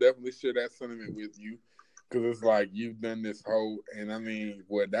definitely share that sentiment with you because it's like you've done this whole, and I mean,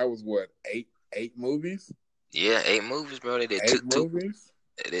 that was eight movies? Yeah, 8 movies, bro. They did eight movies.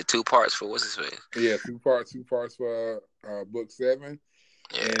 They did 2 parts for what's his face? Yeah, 2 parts for book 7.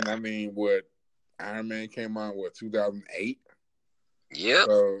 Yeah. And I mean, Iron Man came out 2008. Yep.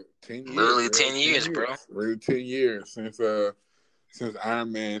 So 10 years. Literally 10 years, bro. Really 10 years since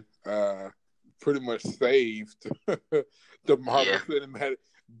Iron Man pretty much saved the Marvel Cinematic.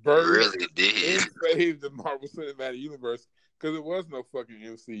 Really did. It saved the Marvel Cinematic Universe because there was no fucking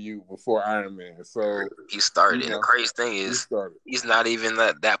MCU before Iron Man. So he started. And the crazy thing is, he's not even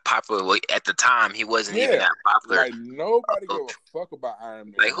that popular. At the time, he wasn't even that popular. Like, nobody gave a fuck about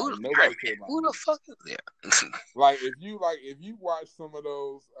Iron Man. Like, nobody cared about who the fuck is there? Like, if you watch some of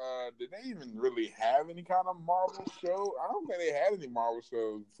those, did they even really have any kind of Marvel show? I don't think they had any Marvel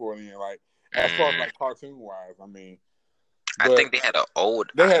shows before then. Like, as far as like cartoon wise, I mean. I think they had an old.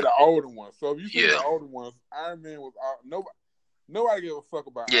 They had the older ones. So if you see the older ones, Iron Man was nobody gave a fuck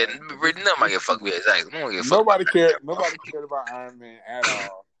about. Yeah, nobody gave a fuck about exactly. Nobody cared about Iron Man at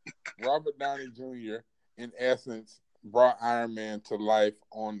all. Robert Downey Jr. in essence brought Iron Man to life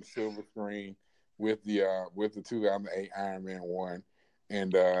on the silver screen with the 2008 Iron Man 1,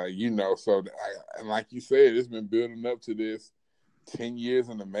 and so and like you said, it's been building up to this 10 years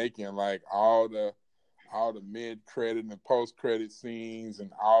in the making. Like all the mid credit and post credit scenes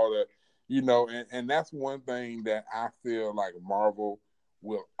and all the. And that's one thing that I feel like Marvel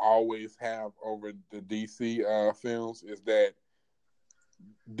will always have over the DC films is that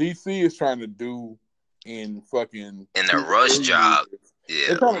DC is trying to do in the rush job. Yeah,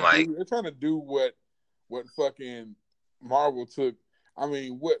 they're trying to do what fucking Marvel took. I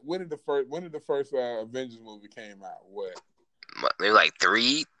mean, when did the first Avengers movie came out? What? Maybe like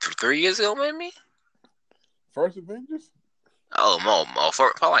 3 years ago, maybe. First Avengers. Oh,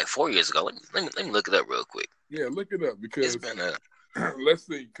 probably like 4 years ago. Let me look it up real quick. Yeah, look it up because it's been a let's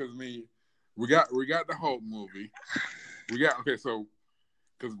see, because we got the Hulk movie. We got so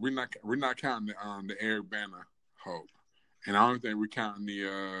because we're not counting the Eric Bana Hulk, and I don't think we're counting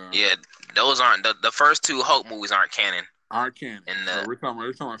the Yeah, those aren't the first two Hulk movies aren't canon. Aren't canon. So we're talking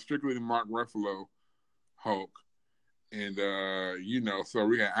about strictly the Mark Ruffalo Hulk, and so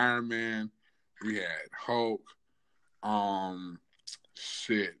we had Iron Man, we had Hulk,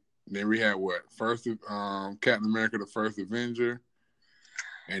 shit. Then we had Captain America, the First Avenger.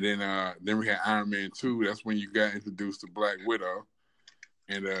 And then we had Iron Man 2. That's when you got introduced to Black Widow.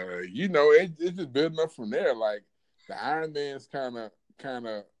 And it's just building up from there. Like the Iron Man's kind of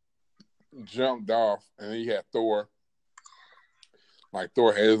jumped off, and then you had Thor. Like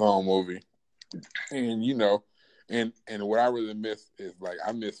Thor had his own movie. And and what I really miss is like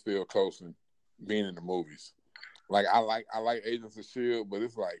I miss Phil Coulson being in the movies. Like I like Agents of S.H.I.E.L.D., but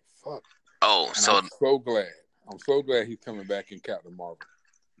it's like fuck. Oh, and so I'm so glad. I'm so glad he's coming back in Captain Marvel.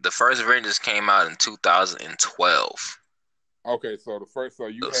 The first Avengers came out in 2012. Okay, so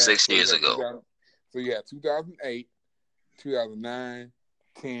you had 6 years ago. So you had 2008, 2009,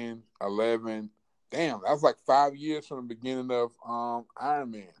 10, 11. Damn, that was like 5 years from the beginning of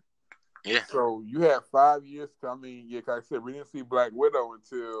Iron Man. Yeah. So you had 5 years. Cause I said, we didn't see Black Widow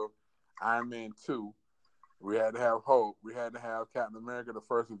until Iron Man 2. We had to have Hulk. We had to have Captain America, the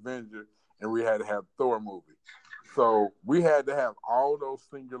First Avenger, and we had to have Thor movie. So we had to have all those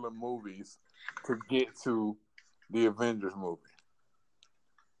singular movies to get to the Avengers movie.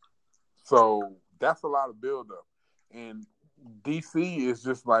 So that's a lot of buildup. And DC is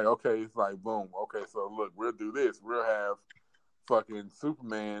just like, okay, it's like, boom. Okay, so look, we'll do this. We'll have fucking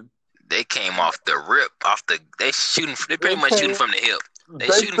Superman. They came off the rip, they pretty much shooting from the hip. They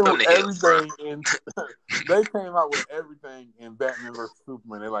shooting from the hip, bro. They came out with everything in Batman vs.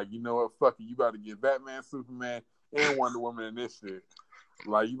 Superman. They're like, you know what, fuck it, you about to get Batman, Superman, and Wonder Woman in this shit.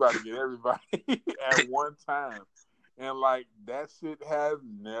 Like, you about to get everybody at one time. And, like, that shit has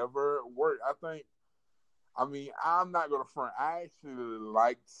never worked. I'm not going to front. I actually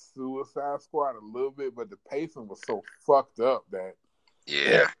liked Suicide Squad a little bit, but the pacing was so fucked up that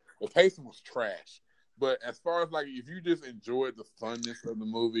the pacing was trash. But as far as, like, if you just enjoyed the funness of the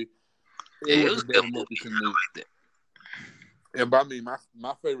movie, it was a better movie to me. And by me, my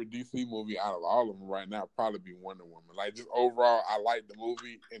favorite DC movie out of all of them right now would probably be Wonder Woman. Like, just overall, I like the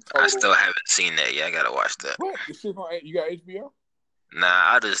movie. In total. I still haven't seen that yet. I gotta watch that. What? You got HBO? Nah,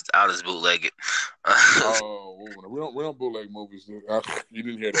 I'll just bootleg it. We don't bootleg movies. You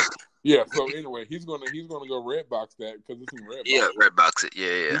didn't hear that. Yeah. So anyway, he's gonna go Redbox that because it's in Redbox. Yeah, Redbox it.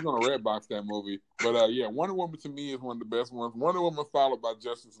 Yeah. He's gonna Redbox that movie. But Wonder Woman to me is one of the best ones. Wonder Woman followed by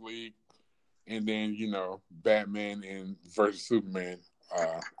Justice League, and then Batman and versus Superman.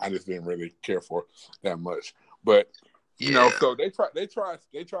 I just didn't really care for that much. But so they tried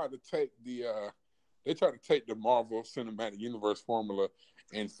to take the Marvel Cinematic Universe formula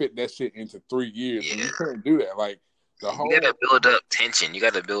and fit that shit into 3 years. Yeah. And you couldn't do that. Like you gotta build up tension. You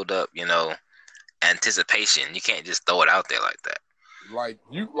gotta build up, anticipation. You can't just throw it out there like that. Like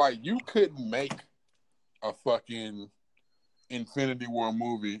you couldn't make a fucking Infinity War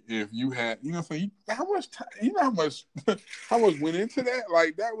movie if you had how much went into that?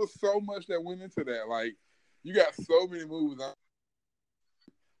 Like that was so much that went into that. Like you got so many movies on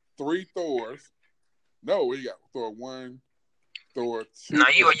 3 Thors. No, we got Thor 1, Thor 2. No,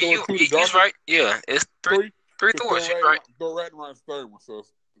 you right. Yeah, it's three Thors, right? Thor Ragnarok's third one. So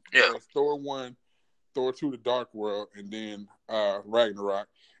it's Thor 1, Thor 2, The Dark World, and then Ragnarok.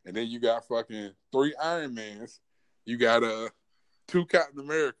 And then you got fucking 3 Iron Mans. You got 2 Captain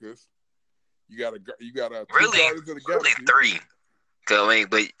Americas. You got really 3.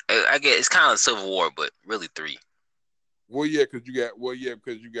 But I guess it's kind of Civil War, but really 3. Well, yeah, because you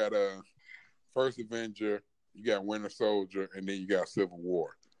got First Avenger, you got Winter Soldier, and then you got Civil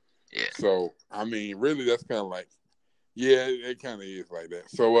War. Yeah. So really, that's kind of like, it kind of is like that.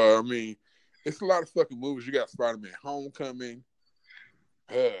 So it's a lot of fucking movies. You got Spider-Man: Homecoming.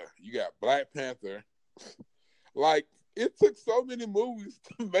 You got Black Panther. Like it took so many movies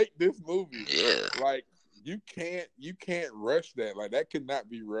to make this movie. Yeah. Like you can't rush that. Like that could not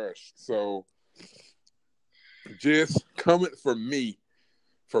be rushed. So just coming for me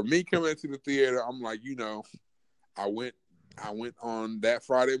coming into the theater, I'm like, I went on that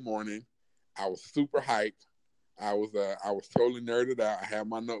Friday morning. I was super hyped. I was totally nerded out. I had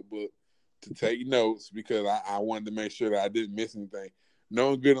my notebook to take notes because I wanted to make sure that I didn't miss anything.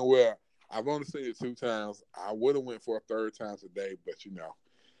 Knowing good and well, I've only seen it 2 times. I would have went for a third time today, but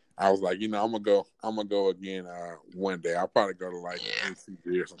I was like, I'm gonna go again one day. I'll probably go to like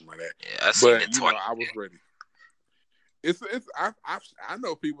ACG or something like that. Yeah, I seen it twice. I was ready. I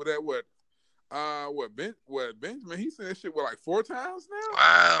know people that Benjamin, he seen that shit like 4 times now.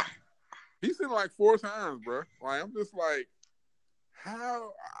 Wow. He seen it like 4 times, bro. Like I'm just like,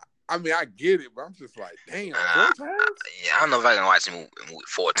 how? I mean, I get it, but I'm just like, damn, 4 times? Yeah, I don't know if I can watch a movie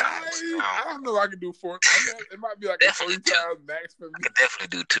 4 times. I don't know if I can do 4. I mean, it might be like a 3 times max for me. I can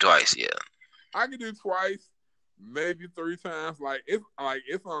definitely do 2 twice, yeah. I can do twice, maybe 3 times. Like it's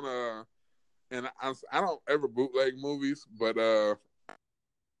on and I don't ever bootleg movies, but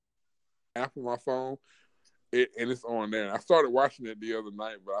app on my phone, and it's on there. And I started watching it the other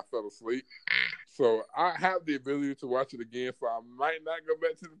night, but I fell asleep. So I have the ability to watch it again. So I might not go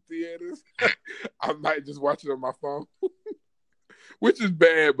back to the theaters. I might just watch it on my phone, which is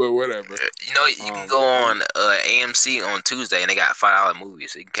bad, but whatever. You know, you can go on AMC on Tuesday, and they got $5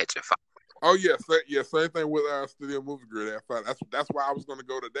 movies, so you can catch it. Oh yeah, same thing with Studio Movie Grid at $5. That's why I was going to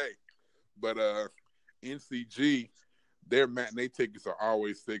go today, but NCG, their matinee tickets are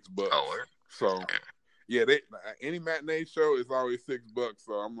always $6. Oh, so yeah, any matinee show is always $6.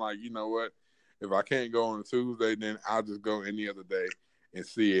 So I'm like, you know what? If I can't go on a Tuesday, then I'll just go any other day and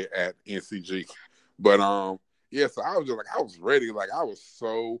see it at NCG. But yeah, so I was just like, I was ready, like I was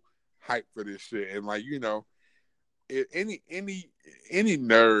so hyped for this shit, and like any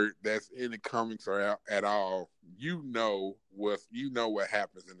nerd that's in the comics or out at all, you know what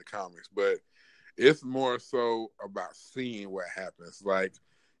happens in the comics, but it's more so about seeing what happens. Like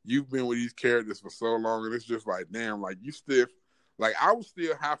you've been with these characters for so long, and it's just like, damn, like you still. Like, I was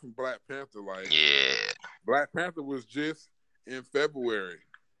still high from Black Panther. Like, yeah, Black Panther was just in February.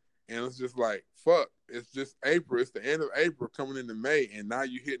 And it's just like, fuck. It's just April. It's the end of April coming into May. And now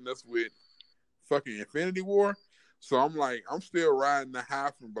you hitting us with fucking Infinity War. So I'm like, I'm still riding the high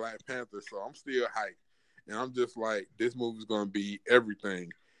from Black Panther. So I'm still hyped. And I'm just like, this movie's going to be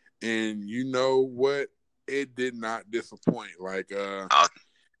everything. And you know what? It did not disappoint. Like,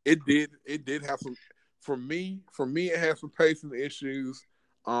 it did have some... For me, it has some pacing issues.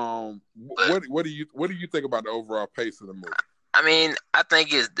 What do you think about the overall pace of the movie? I mean, I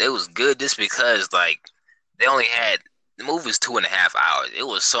think it was good just because like they only had the movie was 2.5 hours. It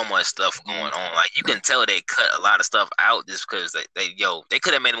was so much stuff going on. Like you can tell they cut a lot of stuff out just because they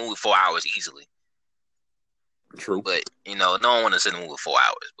could have made a movie 4 hours easily. True. But no one want to sit in the movie 4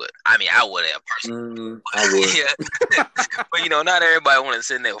 hours. But I mean, I would have personally. I would. Yeah. But not everybody want to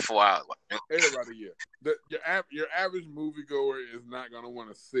sit in there for 4 hours. Everybody, yeah. Your average moviegoer is not gonna want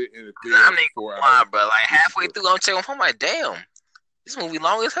to sit in the theater for 4 hours. Bro. Like halfway through, I'm checking. I'm like, damn, this movie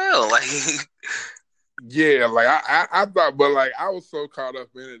long as hell. Like, yeah, like I thought, but like I was so caught up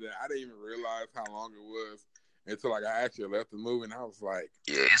in it that I didn't even realize how long it was until like I actually left the movie, and I was like,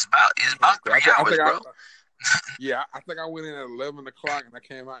 yeah, it's about 3 hours, bro. Yeah, I think I went in at 11 o'clock and I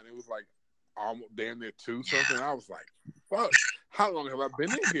came out and it was like almost damn near 2 something. Yeah. I was like, fuck, how long have I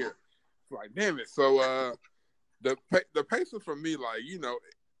been in here? It's like, damn it. So the pacing for me, like,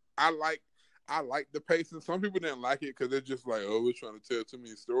 I like the pacing. Some people didn't like it because they're just like, oh, we're trying to tell too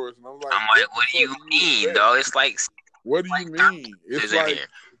many stories. And I'm like, what do you mean, dog? It's like, what do you mean? It's like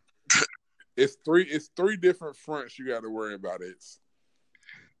it's three different fronts you got to worry about.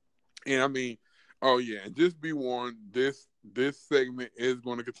 And I mean, oh yeah, and just be warned, this segment is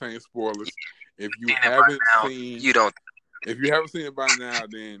going to contain spoilers. If you haven't seen it by now,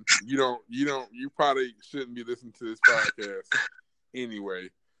 then you probably shouldn't be listening to this podcast anyway,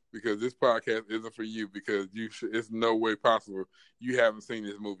 because this podcast isn't for you, because it's no way possible you haven't seen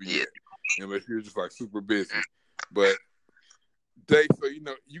this movie yet, unless you're just like super busy. But Dave, so you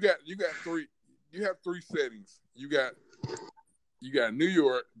have 3 settings. You got New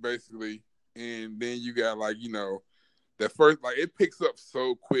York basically. And then you got that first, like it picks up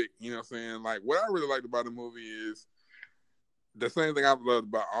so quick, you know what I'm saying? Like what I really liked about the movie is the same thing I've loved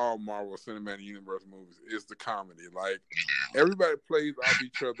about all Marvel Cinematic Universe movies is the comedy. Like everybody plays off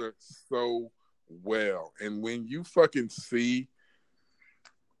each other so well. And when you fucking see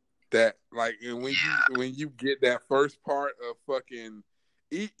that, like, and when you get that first part of fucking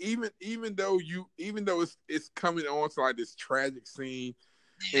even though it's coming on to like this tragic scene.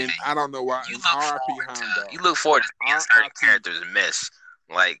 And I don't know why. R.I.P. Heimdall. You look forward to seeing certain characters miss.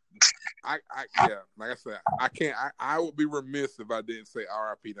 Like, like I said, I can't. I would be remiss if I didn't say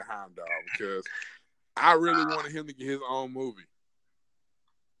R.I.P. to Heimdall, because I really wanted him to get his own movie.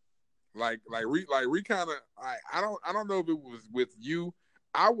 Like we kind of. I don't know if it was with you.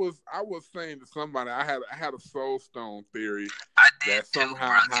 I was saying to somebody, I had a Soul Stone theory that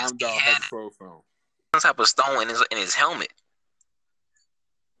somehow Heimdall had a Soul Stone. Some type of stone in his helmet.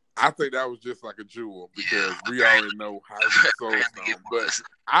 I think that was just like a jewel, because we already know how he's a Soul Stone. But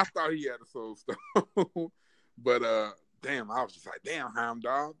I thought he had a Soul Stone. But damn, I was just like, damn,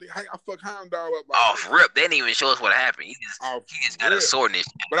 Heimdall. How I fuck Heimdall up like Off rip. They didn't even show us what happened. He just got a sword in his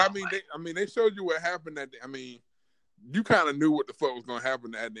chest. But I mean, they showed you what happened. You kind of knew what the fuck was gonna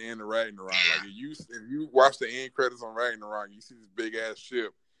happen at the end of Ragnarok. Yeah. Like if you watch the end credits on Ragnarok, you see this big ass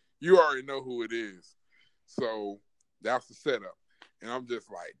ship. You already know who it is. So that's the setup. And I'm just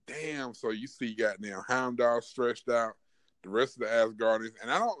like, damn. So you see, goddamn Heimdall stretched out, the rest of the Asgardians,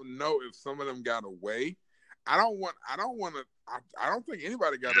 and I don't know if some of them got away. I don't think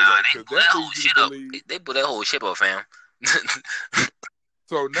anybody got away because that leads you to believe they put that whole ship up, fam.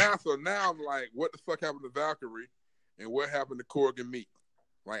 So now I'm like, what the fuck happened to Valkyrie, and what happened to Korg and Meek?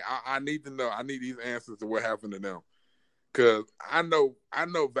 Like, I need to know. I need these answers to what happened to them, because I know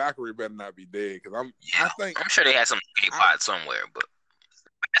Valkyrie better not be dead. Because I'm sure they had some pot somewhere, but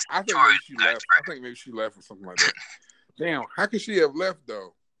I think maybe she left. I think maybe she left or something like that. Damn, how could she have left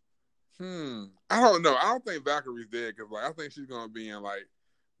though? I don't know. I don't think Valkyrie's dead because, like, I think she's gonna be in like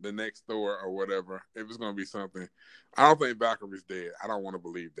the next Thor or whatever. If it's gonna be something, I don't think Valkyrie's dead. I don't want to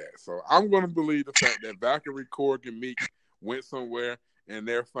believe that. So I'm gonna believe the fact that Valkyrie, Korg, and Meek went somewhere and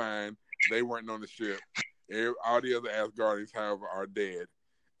they're fine. They weren't on the ship. All the other Asgardians, however, are dead.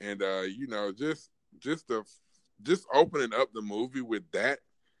 And just opening up the movie with that.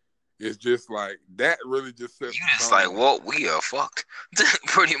 It's just like that really just sets. You just like, well, we are fucked,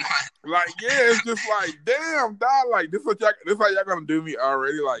 pretty much. Like, yeah, it's just like, damn, dog. Like, this how y'all gonna do me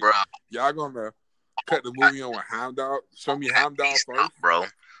already? Like, bro, y'all gonna cut the movie on with Heimdall? Show me Heimdall first, bro.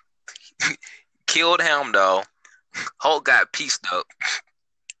 Killed Heimdall. Hulk got pieced up.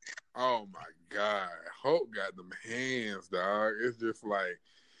 Oh my god, Hulk got them hands, dog. It's just like,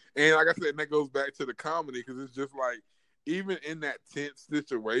 and like I said, that goes back to the comedy because it's just like. Even in that tense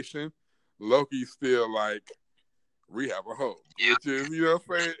situation, Loki's still like, we have a Hulk. Yeah. Which is, you know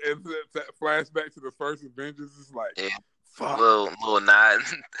what I'm saying? And that flashback to the first Avengers is like, fuck. Little nod.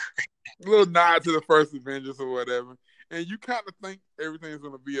 Little nod to the first Avengers or whatever. And you kind of think everything's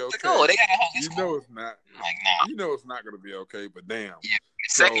going to be okay. Oh, they got a Hulk. You know it's not. Like, nah. You know it's not going to be okay, but damn. Yeah.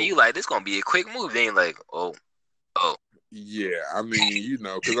 Second, you like, this going to be a quick move. They ain't like, oh. Yeah, I mean, you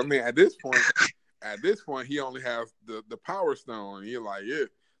know, because, I mean, at this point, he only has the Power Stone. You're like, yeah,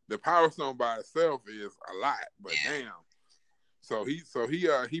 the Power Stone by itself is a lot, but damn. So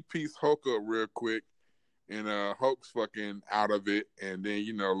he pieced Hulk up real quick, and Hulk's fucking out of it, and then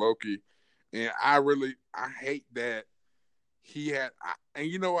Loki, and I hate that he had. And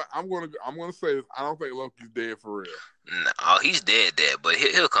you know what? I'm gonna say this. I don't think Loki's dead for real. No, he's dead, but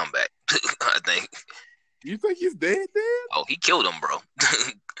he'll come back. I think. You think he's dead? Oh, he killed him, bro.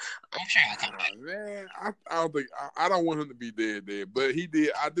 I'm sure he'll come back. Man, I don't want him to be dead, but he did.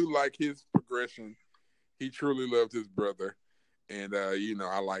 I do like his progression. He truly loved his brother, and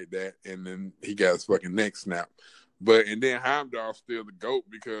I like that. And then he got his fucking neck snapped. And then Heimdall's still the GOAT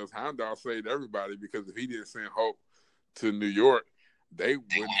because Heimdall saved everybody. Because if he didn't send Hulk to New York, they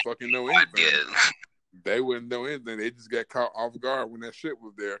wouldn't fucking know anything. They wouldn't know anything. They just got caught off guard when that shit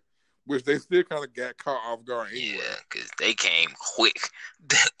was there. Which they still kind of got caught off guard anyway. Yeah, because they came quick.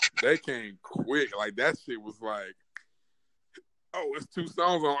 They came quick. Like, that shit was like, oh, it's 2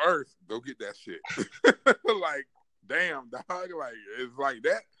 stones on Earth. Go get that shit. Like, damn, dog. Like, it's like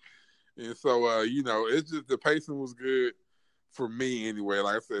that. And so, it's just the pacing was good for me anyway.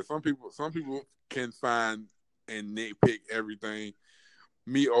 Like I said, some people can find and nitpick everything.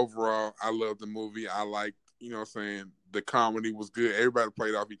 Me, overall, I love the movie. I like, the comedy was good. Everybody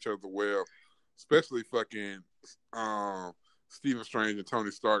played off each other well, especially fucking Stephen Strange and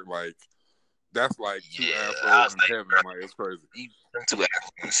Tony Stark. Like, that's like 2 assholes in heaven. Like, it's crazy. 2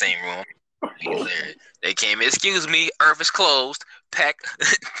 assholes in the same room. They came, excuse me, Earth is closed. Pack.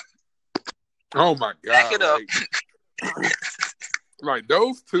 Oh my god! Pack it up. Like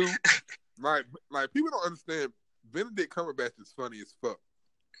those two, like people don't understand. Benedict Cumberbatch is funny as fuck.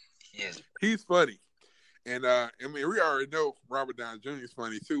 Yeah, he's funny. And I mean, we already know Robert Downey Jr. is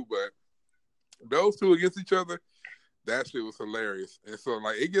funny too, but those two against each other, that shit was hilarious. And so,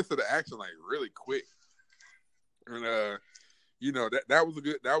 like, it gets to the action like really quick. And that was a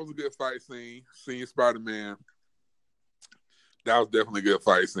good fight scene. Seeing Spider-Man, that was definitely a good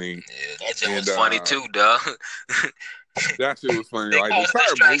fight scene. Yeah, that shit was funny too, dog. That shit was funny. Like, the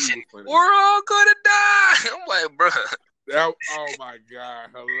entire movie was funny. We're all gonna die. I'm like, bro. Oh my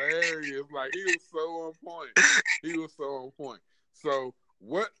god, hilarious! Like, he was so on point. So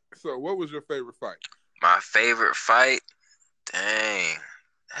what was your favorite fight? My favorite fight? Dang,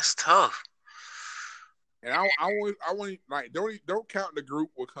 that's tough. And I want like don't count the group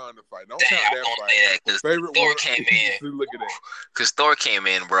Wakanda fight. Don't count that fight. Yeah, because favorite Thor one came in. Look at that. Because Thor came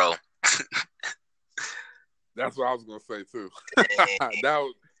in, bro. That's what I was gonna say too. That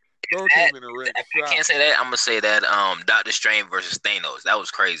was Thor came in a wreck shot. I can't say that. I'm gonna say that Doctor Strange versus Thanos. That was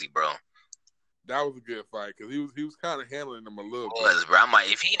crazy, bro. That was a good fight because he was kind of handling them a little bit. Bro. I'm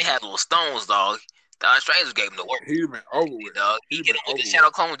like, if he didn't have those stones, dog, Doctor Strange gave him the work. He'd been over with, dog. He get him with the Shadow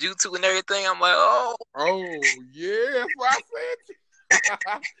Clone Jutsu and everything. I'm like, oh yeah, that's what I said.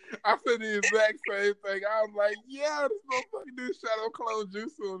 I said the exact same thing. I was like, yeah, this motherfucker do Shadow Clone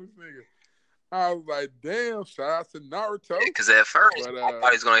Jutsu on this nigga. I was like, damn, shout out to Naruto. Because at first, I thought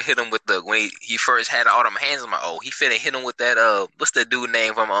he was going to hit him with when he first had all them hands. I'm like, oh, he finna hit him with that, what's that dude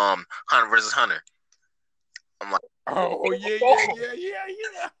name from Hunter vs. Hunter? I'm like, oh, yeah.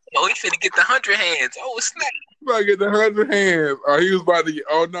 Oh, he finna get the 100 hands. Oh, snap. He about to get the 100 hands. Oh, he was about to get,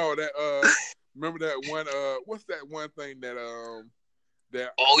 that, remember that one, what's that one thing that, oh, you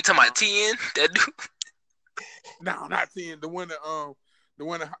talking about Tien? That dude? No, not Tien. The one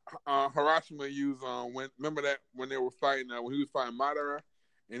that Hiroshima used on remember that when they were fighting when he was fighting Madara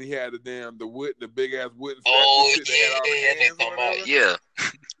and he had the big ass wood. Yeah.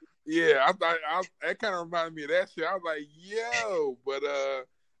 Yeah, I thought that kind of reminded me of that shit. I was like, yo, but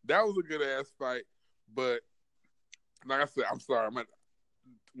that was a good ass fight. But like I said, I'm sorry.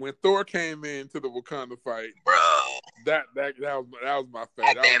 When Thor came into the Wakanda fight, bro, that was my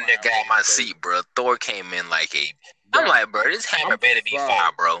favorite. I damn near got my seat, bro. Thor came in like I'm like, bro, this hammer better be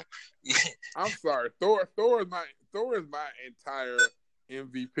fire, bro. I'm sorry. Thor is my entire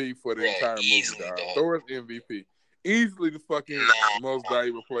MVP for the entire movie. Thor is MVP. Easily the fucking most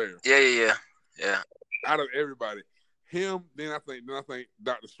valuable player. Yeah. Out of everybody. Him, then I think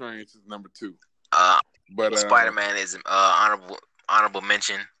Doctor Strange is number 2. But Spider-Man is honorable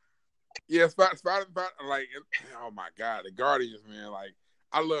mention. Yeah, Spider like, oh my God, the Guardians, man. Like,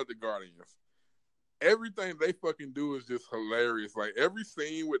 I love the Guardians. Everything they fucking do is just hilarious. Like, every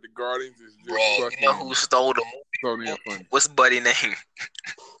scene with the Guardians is just fucking. You know who stole the movie? So damn funny. What's Buddy name?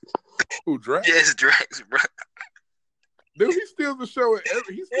 Who, Drax? Yes, Drax, bro. Dude, he steals the show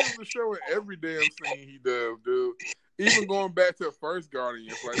at every damn scene he does, dude. Even going back to the first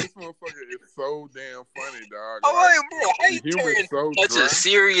Guardians, like, this motherfucker is so damn funny, dog. Oh, like, bro, how you turn such a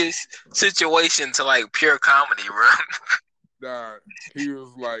serious situation to like pure comedy, bro? Nah, he was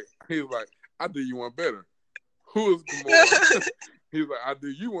like, I do you one better. Who is Gamora? He was like, I do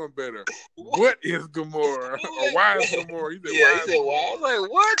you one better. What is Gamora? Or why is Gamora? He said, why? I was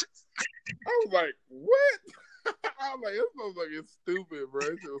like, what? I was like, what? I was like, this motherfucker is stupid, bro.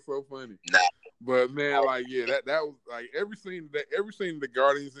 It was so funny. Nah. But man, like, yeah, that was like every scene the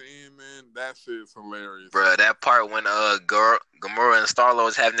Guardians are in, man, that shit is hilarious. Bro, that part when Gamora and Star-Lord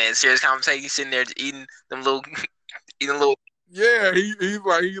was having that serious conversation, he's sitting there eating little. Yeah, he's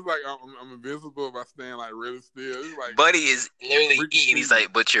like I'm invisible if I stand like really still. He's like, Buddy is literally eating. He's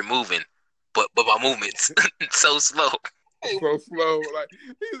like, but you're moving, but my movements so slow. So slow, like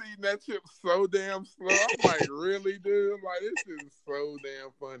he's eating that chip so damn slow. I'm like, really, dude? Like, this is so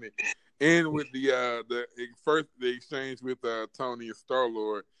damn funny. And with the exchange with Tony and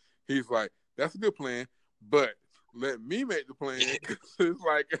Star-Lord, he's like, that's a good plan, but let me make the plan. It's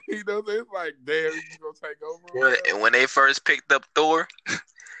like, it's like, damn, you gonna take over? And when they first picked up Thor,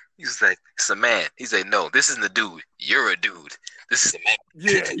 he's like, it's a man. He's like, no, this isn't a dude. You're a dude. This is a man.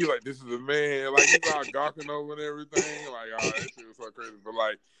 Yeah, he's like, this is a man. Like, he's all gawking over and everything. Like, oh, that shit was so crazy. But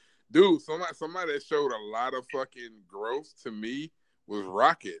like, dude, somebody that showed a lot of fucking growth to me was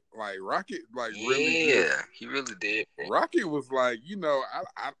Rocket. Like, Rocket, like, really did. Yeah, he really did. Rocket was like,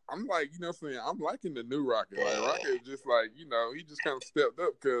 I'm like, what I'm saying, I'm liking the new Rocket. Like, Rocket is just like, he just kind of stepped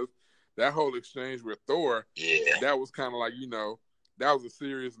up because that whole exchange with Thor, that was kind of like, that was a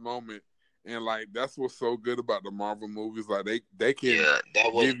serious moment. And like, that's what's so good about the Marvel movies. Like, they can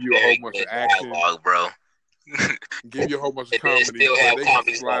give you a whole bunch of action, dialogue, bro. Give you a whole bunch of comedy. They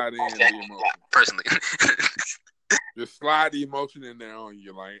can slide in the emotion. Personally. Just slide the emotion in there on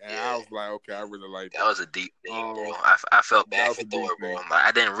you, like, and I was like, okay, I really like that. That was a deep thing, bro. I felt bad for Thor, bro. Like,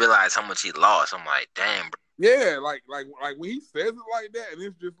 I didn't realize how much he lost. I'm like, damn, bro. Yeah, like when he says it like that, and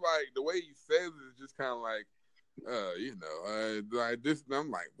it's just like the way he says it is just kind of like, like this.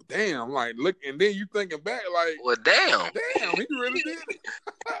 I'm like, damn, like, look, and then you thinking back, like, well, damn, he really did it.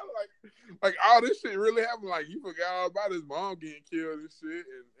 like all this shit really happened. Like, you forgot all about his mom getting killed and shit,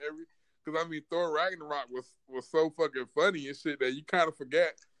 and because I mean, Thor Ragnarok was so fucking funny and shit that you kind of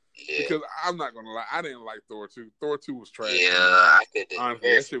forget. Yeah. Because I'm not gonna lie, I didn't like Thor 2. Thor 2 was trash. Yeah, I could. Honestly,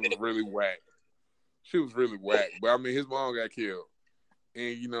 that shit was really whack. She was really whack. But I mean, his mom got killed,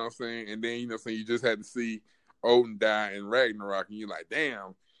 and you know what I'm saying. And then you just had to see Odin die in Ragnarok, and you're like,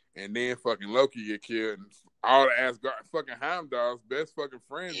 damn. And then fucking Loki get killed, and all the Asgard, fucking Heimdall's best fucking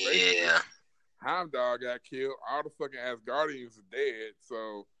friends. Yeah. Heimdall got killed. All the fucking Asgardians are dead.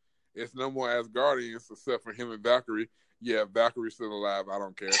 So it's no more Asgardians except for him and Valkyrie. Yeah, Valkyrie's still alive. I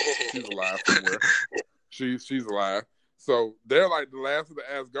don't care. She's alive somewhere. She's alive. So they're like the last of the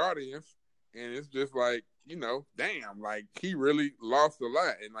Asgardians, and it's just like, you know, damn, like he really lost a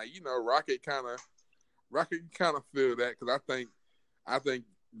lot, and like, you know, Rocket kind of feel that because I think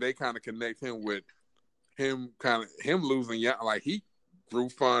they kind of connect him with him losing, like he grew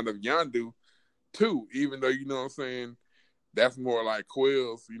fond of Yondu too, even though, you know what I'm saying, that's more like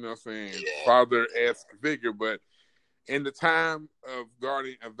Quill's, you know what I'm saying, father-esque figure, but in the time of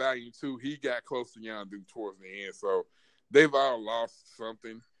Guardian of Valiant 2, he got close to Yondu towards the end. So they've all lost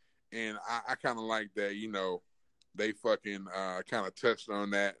something. And I kind of like that, you know, they fucking kind of touched on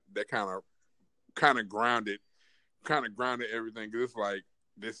that. That kind of grounded everything. Because it's like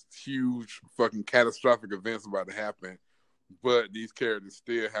this huge fucking catastrophic event's about to happen. But these characters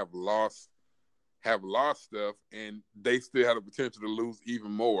still have lost stuff. And they still have the potential to lose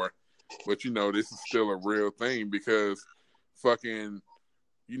even more. But, you know, this is still a real thing because fucking,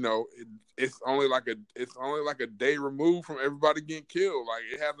 you know, it's only like a day removed from everybody getting killed. Like,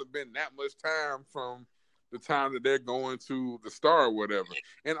 it hasn't been that much time from the time that they're going to the star or whatever.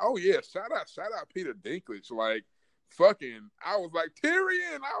 And, oh, yeah, shout out Peter Dinklage. Like, fucking, I was like,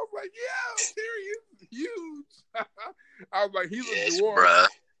 Tyrion. I was like, yeah, Tyrion's huge. I was like, he's a dwarf, bruh,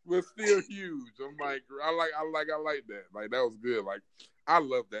 but still huge. I'm like, I like that. Like, that was good. Like, I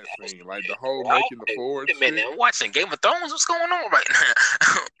love that scene. Like, the whole making the forward shit. I'm watching Game of Thrones. What's going on right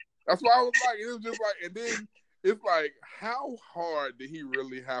now? That's why I was like, it was just like, and then it's like, how hard did he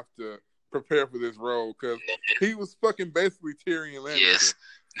really have to prepare for this role? Because he was fucking basically Tyrion Lannister. Yes.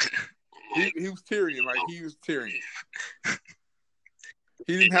 He was Tyrion. Like, he was Tyrion.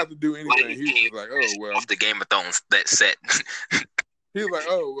 He didn't have to do anything. He was like, oh, well. Off the Game of Thrones, that set. He was like,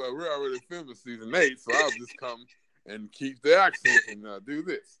 oh, well, we're already filming season 8, so I'll just come and keep the accent and do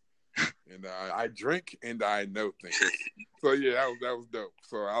this. And I drink and I know things. So yeah, that was dope.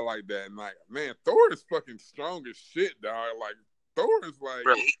 So I like that. And like, man, Thor is fucking strong as shit, dog. Like, Thor is like,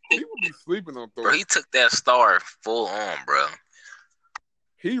 bro, people be sleeping on Thor. Bro, he took that star full on, bro.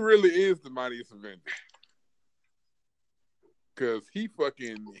 He really is the mightiest Avenger. Cause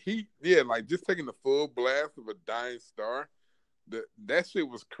like just taking the full blast of a dying star, that shit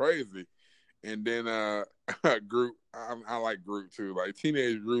was crazy. And then Groot, I like Groot too. Like,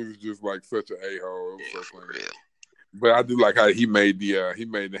 teenage Groot is just like such an a-hole. It was so funny. But I do like how he made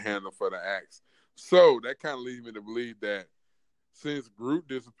the handle for the axe. So that kind of leads me to believe that since Groot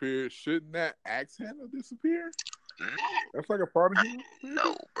disappeared, shouldn't that axe handle disappear? That's like a part of him.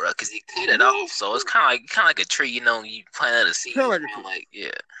 No, bro, because he cut it off. So it's kind of like a tree. You know, you plant a seed. Kind of like a tree. Like, yeah.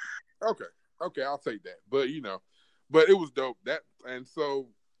 Okay, I'll take that. But you know, it was dope. And so.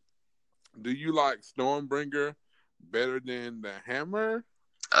 Do you like Stormbringer better than the Hammer?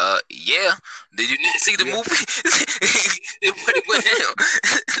 Yeah. Did you not see the movie? What hell?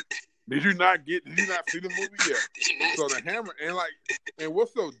 Did you not see the movie? Yeah. So the Hammer, and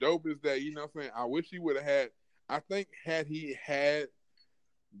what's so dope is that, you know what I'm saying, I wish he would have had, I think had he had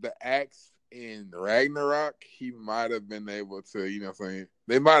the axe in Ragnarok, he might have been able to, you know what I'm saying,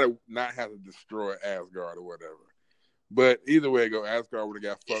 they might have not had to destroy Asgard or whatever. But either way it go, Asgard would have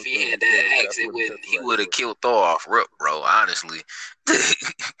got fucked up. If he had that axe, he would have killed Thor off rip, bro, honestly.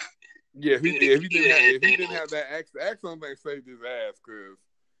 Yeah, if he didn't have that axe, the axe only thing saved his ass, because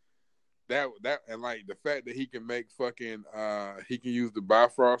that and like the fact that he can make fucking he can use the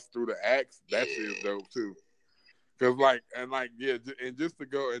Bifrost through the axe, that shit is dope too. Cause and just to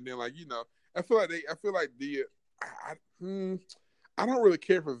go and then, like, you know, I feel like I don't really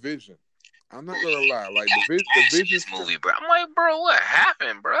care for Vision. I'm not gonna lie, like the Vision movie, bro. I'm like, bro, what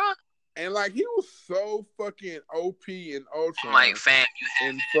happened, bro? And like, he was so fucking OP and Ultron. I'm like, fam, you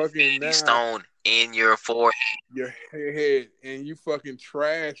have fucking stone in your forehead, your head, and you fucking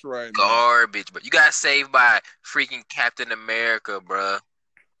trash right now. Garbage, but you got saved by freaking Captain America, bro.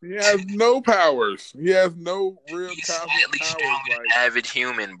 He has no powers. He has no real cosmic powers. Like, average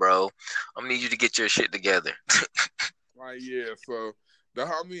human, bro. I'm gonna need you to get your shit together. Like, yeah, so.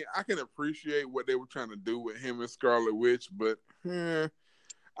 I mean, I can appreciate what they were trying to do with him and Scarlet Witch, but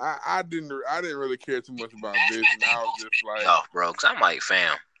I didn't really care too much about Vision. I was just like, oh, bro, because I'm like,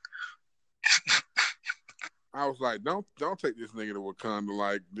 fam. I was like, don't take this nigga to Wakanda.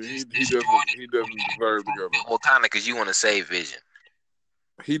 Like, he doesn't deserve to go to Wakanda because you want to save Vision.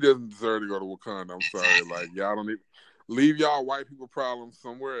 He doesn't deserve to go to Wakanda. I'm sorry, like, y'all don't need. Leave y'all white people problems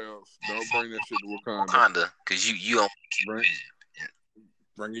somewhere else. Don't bring that shit to Wakanda. Wakanda, because you don't bring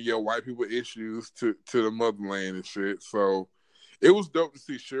bringing your white people issues to the motherland and shit. So It was dope to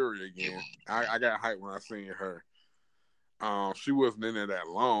see Shuri again. I got hyped when I seen her. She wasn't in there that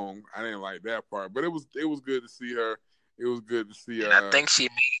long. I didn't like that part, but it was good to see her. It was good to see. I think she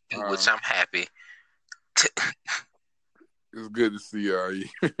made it, which I'm happy. It was good to see. It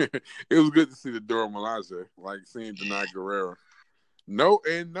was good to see the Dora Milaje, like seeing Denai Guerrero.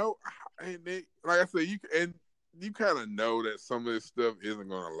 And they, like I said, you kind of know that some of this stuff isn't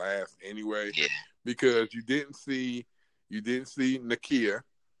going to last anyway, because you didn't see Nakia.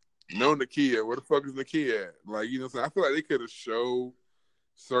 No Nakia. Where the fuck is Nakia at? Like, you know what I'm saying? I feel like they could have showed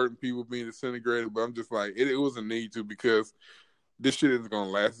certain people being disintegrated, but I'm just like, it wasn't need to, because this shit isn't going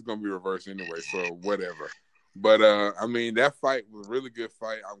to last. It's going to be reversed anyway, so whatever. But, I mean, that fight was a really good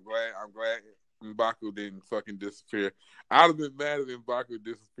fight. I'm glad M'Baku didn't fucking disappear. I'd have been mad if M'Baku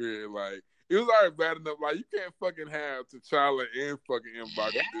disappeared. Like, it was already bad enough. Like, you can't fucking have T'Challa and fucking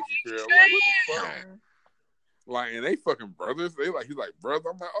M'Baku disappear. Like, what the fuck? Like, and they fucking brothers. He's like,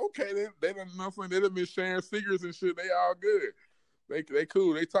 brother. I'm like, okay, they done nothing. They done been sharing secrets and shit. They all good. They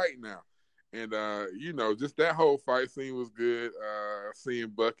cool. They tight now. And, you know, just that whole fight scene was good. Seeing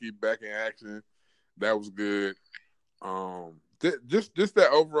Bucky back in action, that was good. Just that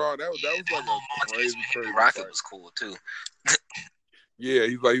overall, that was like a crazy Rocket fight. was cool too. Yeah,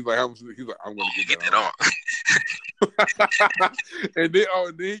 he's like, I'm gonna get that on. And then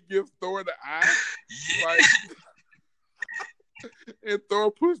he gives Thor the eye. Yeah. Like, and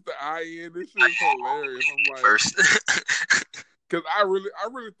Thor puts the eye in. This shit is hilarious. I'm like, first. Because I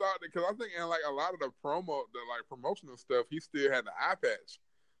really thought that, because I think in like a lot of the promotional stuff, he still had the eye patch.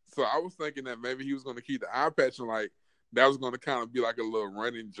 So I was thinking that maybe he was going to keep the eye patch, and like that was going to kind of be like a little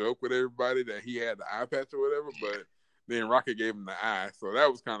running joke with everybody that he had the eye patch or whatever. But then Rocket gave him the eye, so that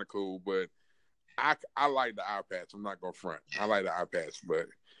was kind of cool. But I like the eye patch. I'm not gonna front. I like the eye patch, but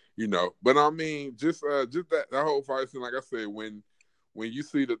you know. But I mean, just that whole fight scene, like I said, when you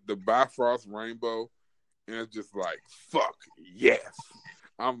see the Bifrost rainbow, and it's just like, fuck yes.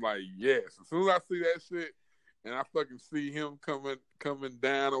 I'm like, yes. As soon as I see that shit, and I fucking see him coming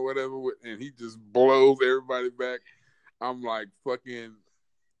down or whatever, and he just blows everybody back, I'm like, fucking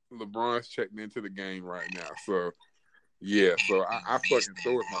LeBron's checking into the game right now. So yeah, so I fucking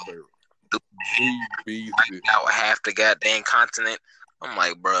Thor is my favorite. He beats it out half the goddamn continent. I'm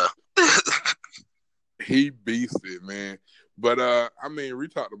like, bruh. He beats it, man. But I mean, we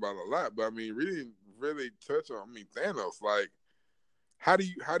talked about it a lot, but I mean, we didn't really touch on. I mean, Thanos. Like, how do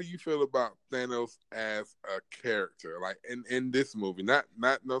you feel about Thanos as a character? Like in this movie, not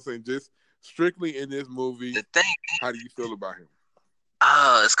no saying just strictly in this movie. The thing, how do you feel about him?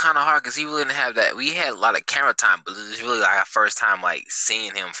 It's kind of hard because he really didn't have that. We had a lot of camera time, but it was really like our first time like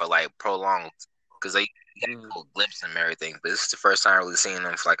seeing him for like prolonged, because they got a little glimpse and everything. But this is the first time really seeing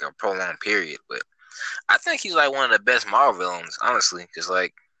him for like a prolonged period. But I think he's like one of the best Marvel villains, honestly, because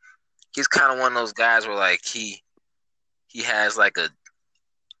like he's kind of one of those guys where like he has like a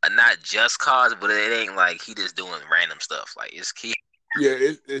not just cause, but it ain't like he just doing random stuff. Like it's key. Yeah,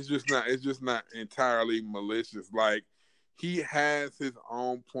 it's just not entirely malicious. Like, he has his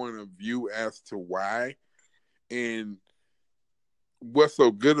own point of view as to why, and what's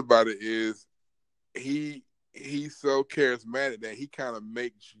so good about it is he's so charismatic that he kind of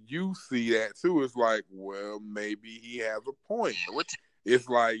makes you see that too. It's like, well, maybe he has a point. It's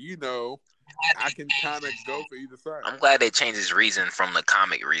like, you know, I can kind of go for either side. I'm glad they changed his reason from the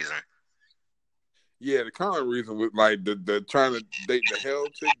comic reason. Yeah, the comic reason was like the trying to date the hell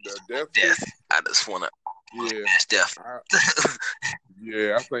chick, the death chick. I just wanna. Yeah, death.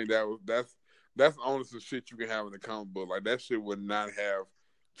 Yeah, I think that's only some shit you can have in the comic book. Like, that shit would not have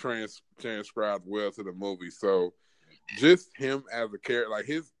transcribed well to the movie. So just him as a character, like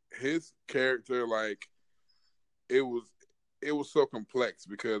his character, like it was so complex,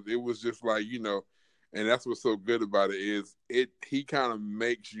 because it was just like, you know, and that's what's so good about it is he kind of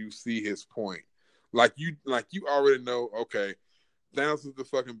makes you see his point. Like you already know, okay, Thanos is the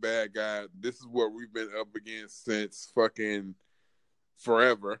fucking bad guy. This is what we've been up against since fucking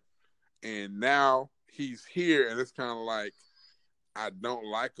forever. And now he's here, and it's kind of like, I don't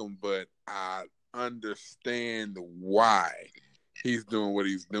like him, but I understand why he's doing what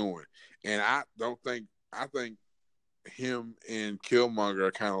he's doing. And I think him and Killmonger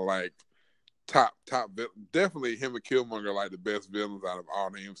are kind of like top, definitely him and Killmonger are like the best villains out of all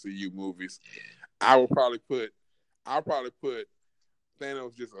the MCU movies. I'll probably put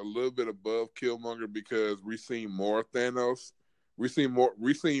Thanos just a little bit above Killmonger, because we've seen more Thanos. We've seen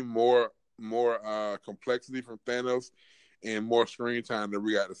more complexity from Thanos and more screen time than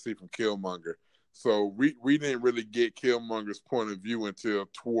we got to see from Killmonger. So we didn't really get Killmonger's point of view until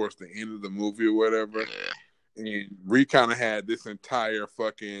towards the end of the movie or whatever. Yeah. And we kind of had this entire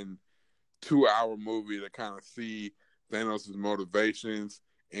fucking 2-hour movie to kind of see Thanos' motivations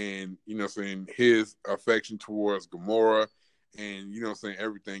and, you know what I'm saying, his affection towards Gamora and, you know what I'm saying,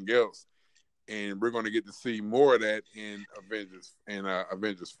 everything else. And we're going to get to see more of that in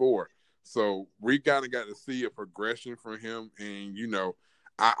Avengers 4. So we kind of got to see a progression from him. And, you know,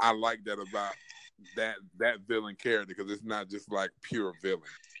 I like that about that villain character because it's not just like pure villain.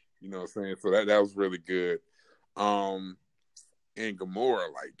 You know what I'm saying? So that was really good. And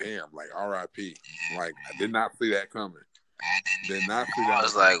Gamora, like, damn, like R.I.P. Like, I did not see that coming. Did not see that. I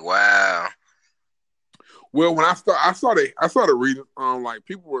was like, wow. Well, when I started reading, like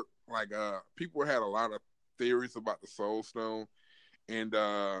people had a lot of theories about the Soul Stone, and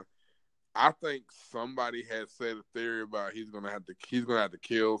I think somebody had said a theory about he's gonna have to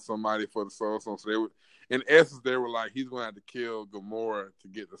kill somebody for the Soul Stone. So they were, in essence, they were like he's gonna have to kill Gamora to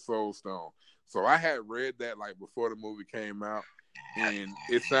get the Soul Stone. So I had read that like before the movie came out, and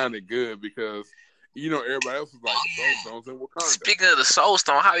it sounded good because, you know, everybody else was like the Soul Stone's in Wakanda. Speaking of the Soul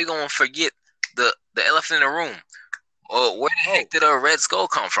Stone, how are you gonna forget the elephant in the room? Or where the heck did a Red Skull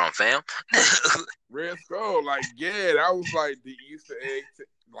come from, fam? Red Skull, like, yeah, that was like the Easter egg.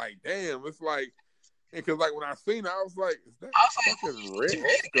 Like, damn, it's like, because like when I seen it, I was like, is that fucking Red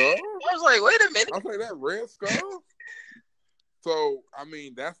Skull? I was like, wait a minute. I was like, that Red Skull? So, I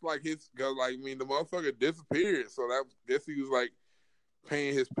mean, that's like his, cause like, I mean, the motherfucker disappeared. So that, guess he was like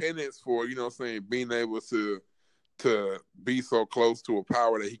paying his penance for, you know what I'm saying, being able to be so close to a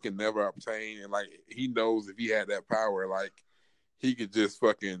power that he can never obtain. And like, he knows if he had that power, like, he could just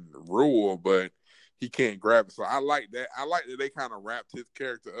fucking rule, but he can't grab it. So I like that. I like that they kind of wrapped his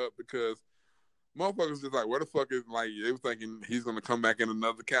character up because motherfuckers just like, where the fuck is, like, they were thinking he's going to come back in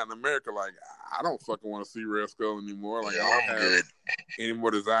another Captain America. Like, I don't fucking want to see Red Skull anymore. Like, I don't have any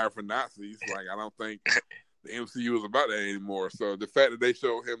more desire for Nazis. Like, I don't think the MCU is about that anymore. So the fact that they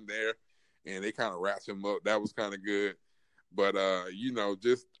showed him there and they kind of wrapped him up, that was kind of good. But, you know,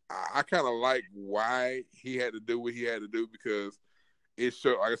 just, I kind of like why he had to do what he had to do because it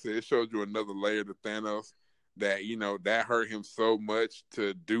showed, like I said, it showed you another layer to Thanos that, you know, that hurt him so much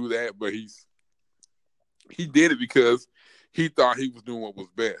to do that, but he did it because he thought he was doing what was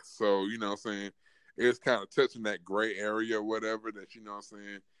best. So, you know what I'm saying, it's kind of touching that gray area or whatever that, you know what I'm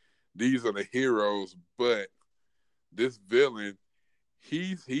saying, these are the heroes, but this villain,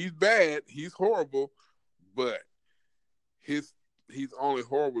 he's bad, he's horrible, but he's only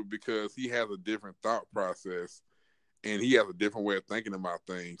horrible because he has a different thought process and he has a different way of thinking about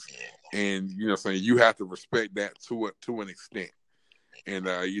things. And, you know what I'm saying, you have to respect that to an extent. And,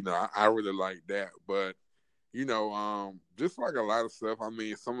 you know, I really like that. But, you know, just like a lot of stuff, I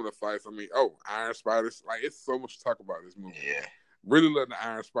mean, some of the fights, I mean, Iron Spiders, like, it's so much to talk about this movie. Yeah. Really loving the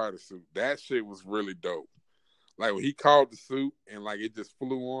Iron Spider suit. That shit was really dope. Like, when he called the suit and, like, it just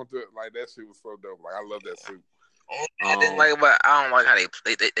flew onto it, like, that shit was so dope. Like, I love that suit. I didn't like, but I don't like how they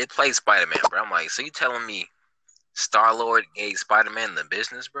play Spider-Man, bro. I'm like, so you telling me Star-Lord gave Spider-Man the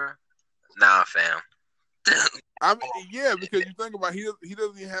business, bro? Nah, fam. I mean, yeah, because you think about it, he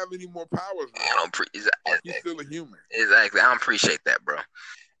doesn't even have any more powers. Like, he's still a human. Exactly. I don't appreciate that, bro.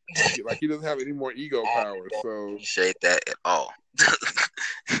 Like he doesn't have any more ego powers. So appreciate that at all.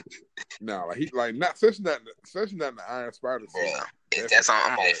 No, like he like not especially not in the Iron Spider suit. Yeah, that's on.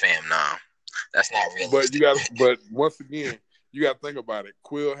 I'm like, fam, nah, that's not real. But once again, you got to think about it.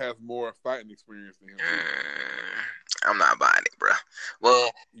 Quill has more fighting experience than him. I'm not buying it, bro.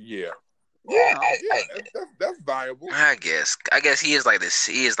 Well, yeah, that's viable. I guess he is like this.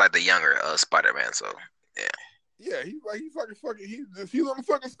 He is like the younger Spider-Man. So yeah. Yeah, he's on the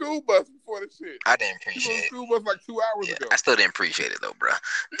fucking school bus before this shit. I didn't appreciate it. He was on the school bus like 2 hours ago. I still didn't appreciate it though, bro.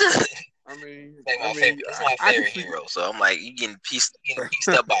 I mean, it's my favorite hero. So I'm like, you getting pieced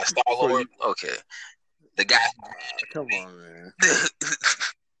up by Star-Lord? Okay, the guy. Come on, man.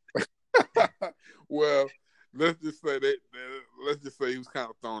 Well, let's just say he was kind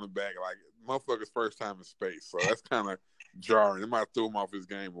of thrown back, like motherfucker's first time in space. So that's kind of jarring. It might throw him off his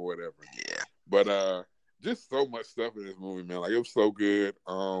game or whatever. Yeah, but just so much stuff in this movie, man. Like, it was so good.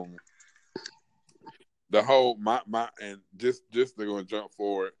 The whole and just they're gonna jump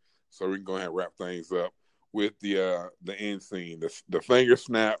forward so we can go ahead and wrap things up with the end scene. The finger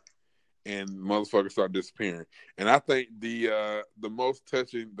snap and motherfuckers start disappearing. And I think the most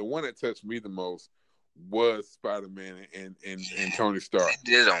touching, the one that touched me the most was Spider-Man and Tony Stark.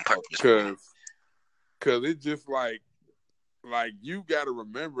 They did it on purpose. Cause it's just like you gotta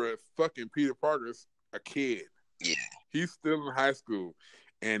remember fucking Peter Parker's a kid. Yeah. He's still in high school.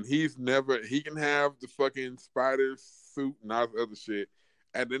 And he can have the fucking spider suit and all this other shit.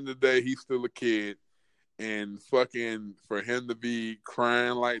 At the end of the day, he's still a kid. and fucking for him to be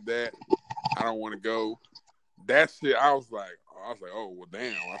crying like that, I don't want to go. That shit, I was like, oh well,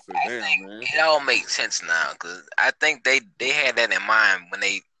 damn. I said, damn, man. It all makes sense now because I think they had that in mind when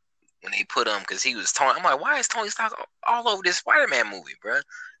they put him because he was Tony. I'm like, why is Tony Stark all over this Spider-Man movie, bro?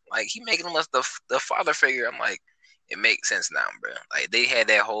 Like he making him the father figure. I'm like, it makes sense now, bro. Like they had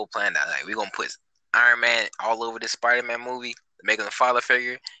that whole plan out. Like we're gonna put Iron Man all over this Spider-Man movie, make him the father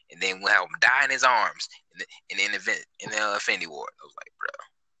figure, and then we'll have him die in his arms in the Infinity War. I was like, bro.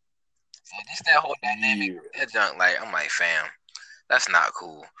 So just that whole dynamic, that junk. Like I'm like, fam, that's not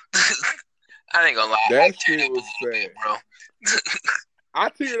cool. I ain't gonna lie. That shit was sad, bit, bro. I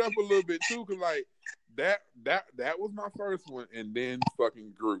teared up a little bit too, cause like that was my first one, and then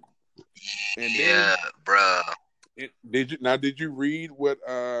fucking Groot. And yeah, bro. Did you read what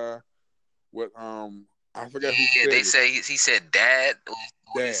I forgot who said they it. say he said dad.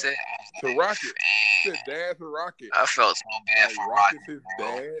 What he said? To like, Rocket. He said dad to Rocket. I felt so bad like, for Rocket's his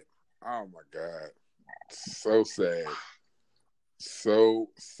dad. Oh my god. So sad. So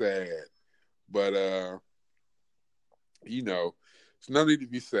sad. But you know, it's no need to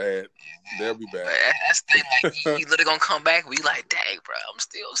be sad. They'll be back. That's the thing. Like, you literally gonna come back. We like, dang, bro, I'm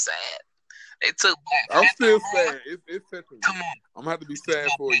still sad. They took. I'm still sad. It's come on. I'm gonna have to be sad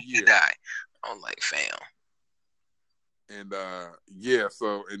for a year. Die. I'm like, fam. And yeah,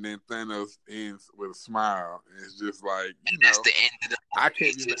 so and then Thanos ends with a smile. And it's just like, you know, that's the end of the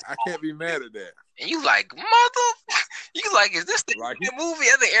movie. I can't be mad at that. And you like, you like, is this the end of the movie?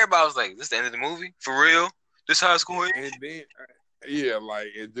 I think everybody was like, this the end of the movie? For real? This how it's going? And then yeah, like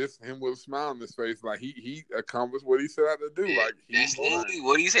it just him with a smile on his face, like he accomplished what he set out to do. Yeah, like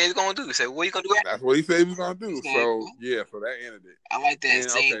what do you say he's gonna do? He said, what are you gonna do? That's what he said he was gonna do. So yeah, so that ended it. I like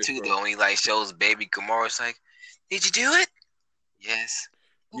that scene too, though, when he like shows baby Gamora. It's like, did you do it? Yes.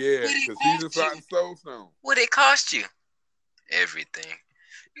 Yeah, because he's just like Soul Stone. What did it cost you? Everything.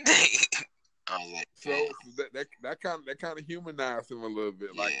 I was like, so that kind of humanized him a little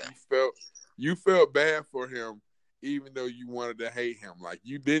bit. Like you felt bad for him, even though you wanted to hate him. Like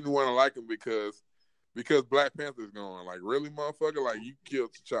you didn't want to like him because Black Panther's going. Like really, motherfucker. Like you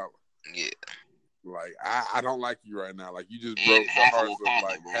killed T'Challa. Yeah. Like I don't like you right now. Like you just broke the hearts of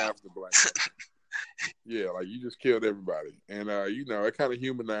like half the Black Panther. Yeah, like you just killed everybody, and you know it kind of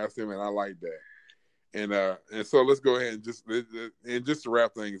humanized him, and I like that. And so let's go ahead and just to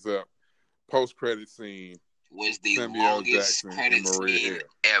wrap things up. Post credit scene was the longest credit scene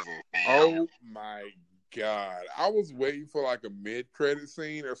ever. Man. Oh my god! I was waiting for like a mid credit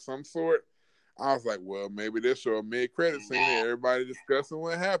scene or some sort. I was like, well, maybe they'll show a mid credit scene and everybody discussing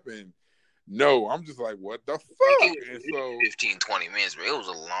what happened. No, I'm just like, what the fuck? And so 15, 20 minutes, but it was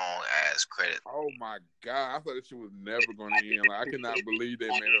a long ass credit. Oh my god, I thought this shit was never going to end. Like, I cannot believe they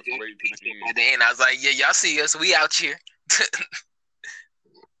made us wait to the end. At the end, I was like, yeah, y'all see us, we out here.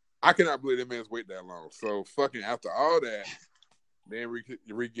 I cannot believe they made us wait that long. So fucking after all that, then we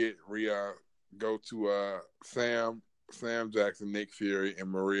go to Sam Jackson, Nick Fury, and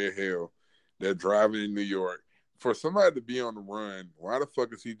Maria Hill. They're driving in New York. For somebody to be on the run, why the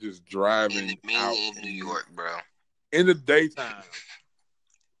fuck is he just driving in the middle of New York, bro? In the daytime.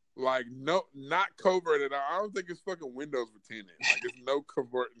 Like, no, not covert at all. I don't think his fucking windows were tinted. Like, there's no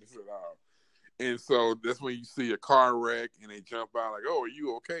covertness at all. And so that's when you see a car wreck and they jump out like, oh, are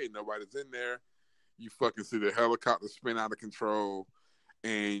you okay? Nobody's in there. You fucking see the helicopter spin out of control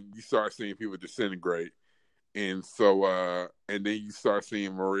and you start seeing people disintegrate. And so, and then you start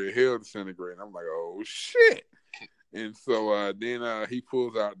seeing Maria Hill disintegrate. And I'm like, oh, shit. And so then he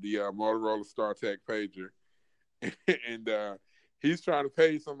pulls out the Motorola StarTAC pager, and he's trying to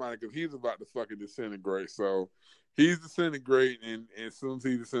page somebody because he's about to fucking disintegrate. So he's disintegrating, and as soon as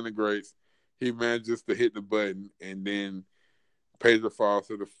he disintegrates, he manages to hit the button, and then pager falls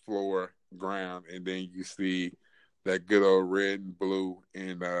to the ground, and then you see that good old red and blue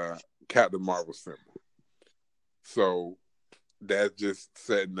and Captain Marvel symbol. So that's just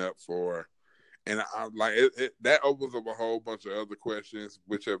setting up for. And I'm like, that opens up a whole bunch of other questions,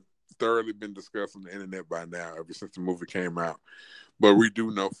 which have thoroughly been discussed on the internet by now, ever since the movie came out. But we do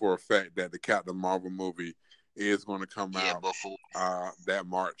know for a fact that the Captain Marvel movie is going to come out that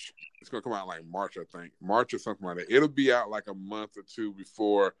March. It's going to come out like March, I think. March or something like that. It'll be out like a month or two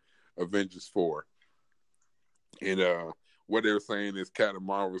before Avengers 4. And what they were saying is Captain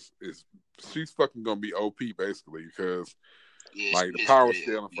Marvel she's fucking going to be OP, basically, because like the power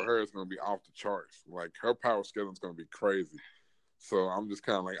scaling for her is going to be off the charts. Like her power scaling is going to be crazy. So I'm just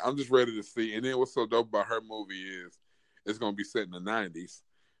kind of like, I'm just ready to see. And then what's so dope about her movie is it's going to be set in the 90s.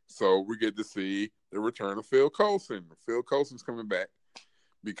 So we get to see the return of Phil Coulson. Phil Coulson's coming back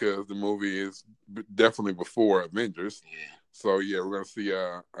because the movie is definitely before Avengers. Yeah. So yeah, we're gonna see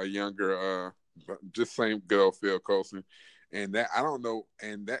a younger, just same good old Phil Coulson, and that I don't know,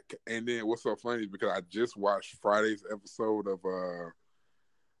 and then what's so funny is because I just watched Friday's episode of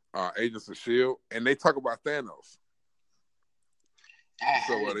Agents of Shield, and they talk about Thanos.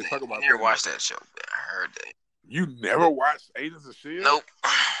 So they talk about. I never watched that show, but I heard that. You never watched Agents of Shield? Nope.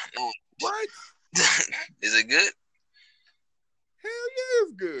 No. What? Is it good? Hell yeah,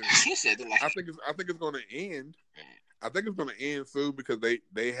 it's good. She said like. I think it's going to end. I think it's going to end soon because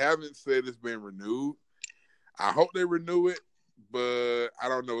they haven't said it's been renewed. I hope they renew it, but I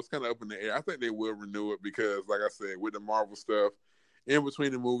don't know. It's kind of up in the air. I think they will renew it because, like I said, with the Marvel stuff, in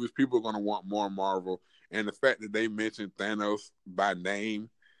between the movies, people are going to want more Marvel. And the fact that they mentioned Thanos by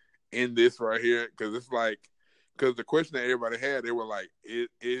name in this right here, because it's like, because the question that everybody had, they were like, is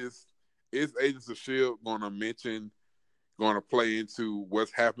Agents of S.H.I.E.L.D. going to play into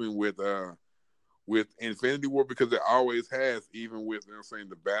what's happening with Infinity War? Because it always has, even with, you know what I'm saying,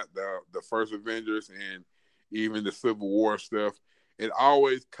 the first Avengers and even the Civil War stuff, it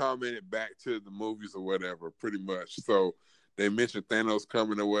always commented back to the movies or whatever, pretty much. So they mentioned Thanos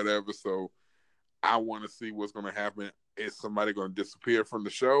coming or whatever, so I want to see what's going to happen. Is somebody going to disappear from the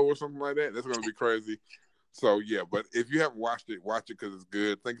show or something like that? That's going to be crazy. So, yeah, but if you haven't watched it, watch it because it's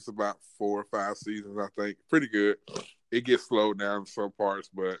good. I think it's about 4 or 5 seasons, I think. Pretty good. It gets slowed down in some parts,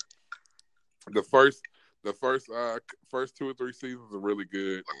 but the first 2 or 3 seasons are really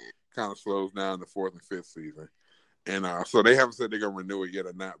good. Kind of slows down the 4th and 5th season. And so they haven't said they're going to renew it yet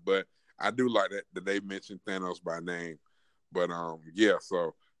or not, but I do like that they mentioned Thanos by name. But, yeah,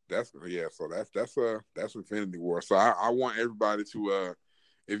 so that's Infinity War. So I want everybody to,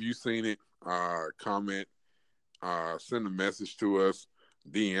 if you've seen it, comment, send a message to us,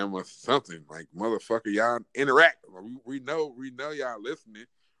 DM us, something like, motherfucker, y'all interact. We know y'all listening.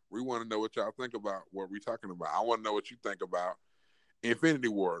 We want to know what y'all think about what we're talking about. I want to know what you think about Infinity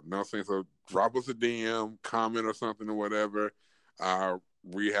War. You know what I'm saying? So drop us a DM, comment or something or whatever.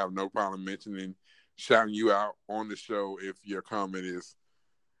 We have no problem shouting you out on the show if your comment is,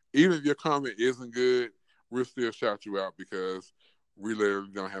 even if your comment isn't good, we'll still shout you out because we literally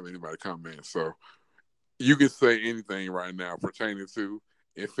don't have anybody comment. So you can say anything right now pertaining to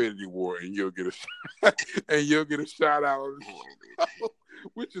Infinity War, and you'll get a shout out on the show,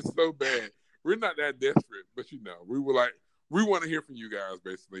 which is so bad. We're not that desperate, but we want to hear from you guys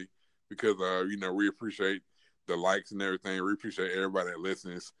basically because we appreciate the likes and everything. We appreciate everybody that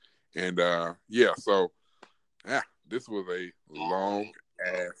listens, and this was a long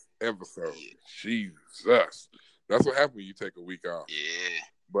ass episode. Jesus, that's what happens when you take a week off. Yeah,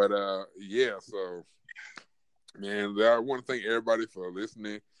 but so. Man, I want to thank everybody for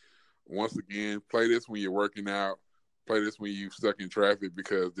listening. Once again, play this when you're working out. Play this when you're stuck in traffic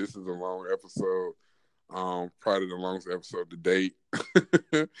because this is a long episode. Probably the longest episode to date.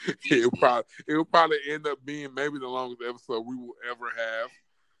 It will probably end up being maybe the longest episode we will ever have.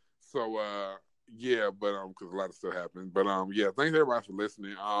 So but because a lot of stuff happened. But thanks everybody for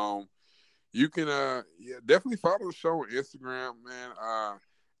listening. You can definitely follow the show on Instagram, man.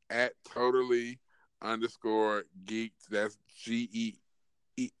 At totally_geeked. That's GEE.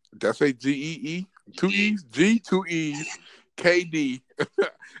 That's a GEE. 2 E's. G 2 E's KD.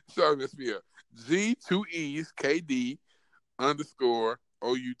 Sorry, Miss Mia. G 2 E's KD _OUT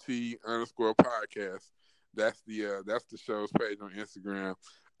 _podcast. That's the show's page on Instagram.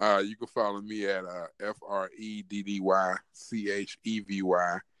 You can follow me at FREDDYCHEVY.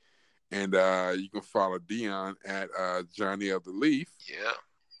 And you can follow Dion at Johnny of the Leaf. Yeah.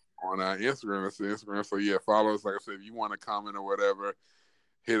 On Instagram. That's the Instagram. So yeah, follow us. Like I said, if you want to comment or whatever,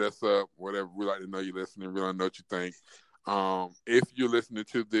 hit us up. Whatever. We like to know you're listening. We like to know what you think. If you're listening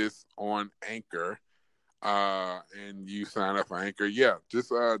to this on Anchor, and you sign up for Anchor,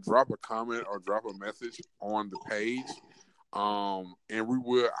 just drop a comment or drop a message on the page. And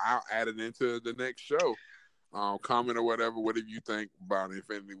I'll add it into the next show. Comment or whatever you think about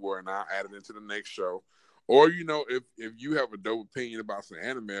Infinity War, and I'll add it into the next show. Or, if you have a dope opinion about some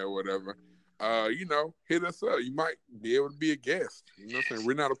anime or whatever, hit us up. You might be able to be a guest. You know what I'm saying?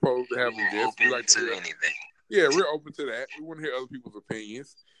 We're not opposed to having guests. We like to anything. Yeah, we're open to that. We want to hear other people's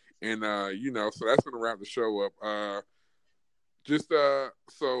opinions. And, so that's going to wrap the show up.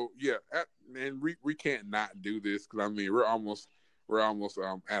 And we can't not do this because, we're almost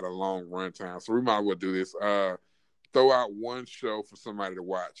at a long run time. So we might as well do this. Throw out one show for somebody to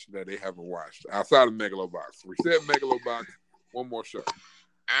watch that they haven't watched outside of Megalobox. We said Megalobox. One more show.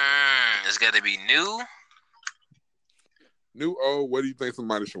 It's got to be new. New old, what do you think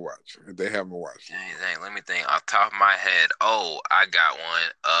somebody should watch if they haven't watched? Dang, let me think. Off the top of my head, I got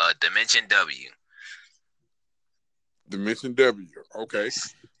one. Dimension W. Dimension W. Okay.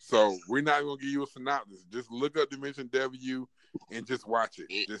 Yes. So we're not gonna give you a synopsis. Just look up Dimension W and just watch it.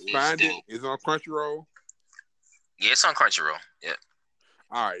 Just find it. It's on Crunchyroll. Yeah, it's on Crunchyroll. Yeah.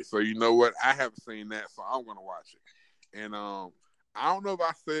 All right. So you know what? I haven't seen that, so I'm gonna watch it. And I don't know if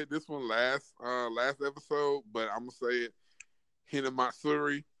I said this one last episode, but I'm gonna say it.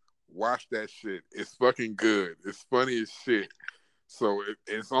 Hinamatsuri, watch that shit. It's fucking good. It's funny as shit. So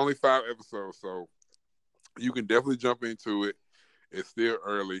it's only 5 episodes, so you can definitely jump into it. It's still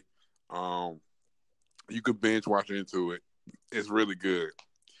early. You could binge watch into it. It's really good.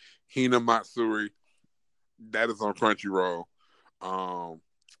 Hinamatsuri, that is on Crunchyroll.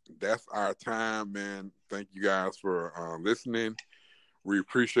 That's our time, man. Thank you guys for listening. We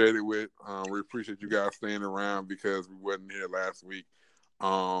appreciate it. We appreciate you guys staying around because we wasn't here last week.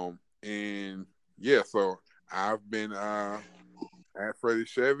 And yeah, so I've been at Freddie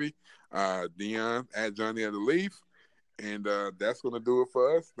Chevy, Dion at Johnny at the Leaf, and that's gonna do it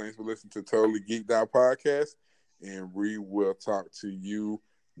for us. Thanks for listening to Totally Geeked Out podcast, and we will talk to you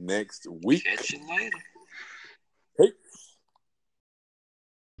next week. Catch you later.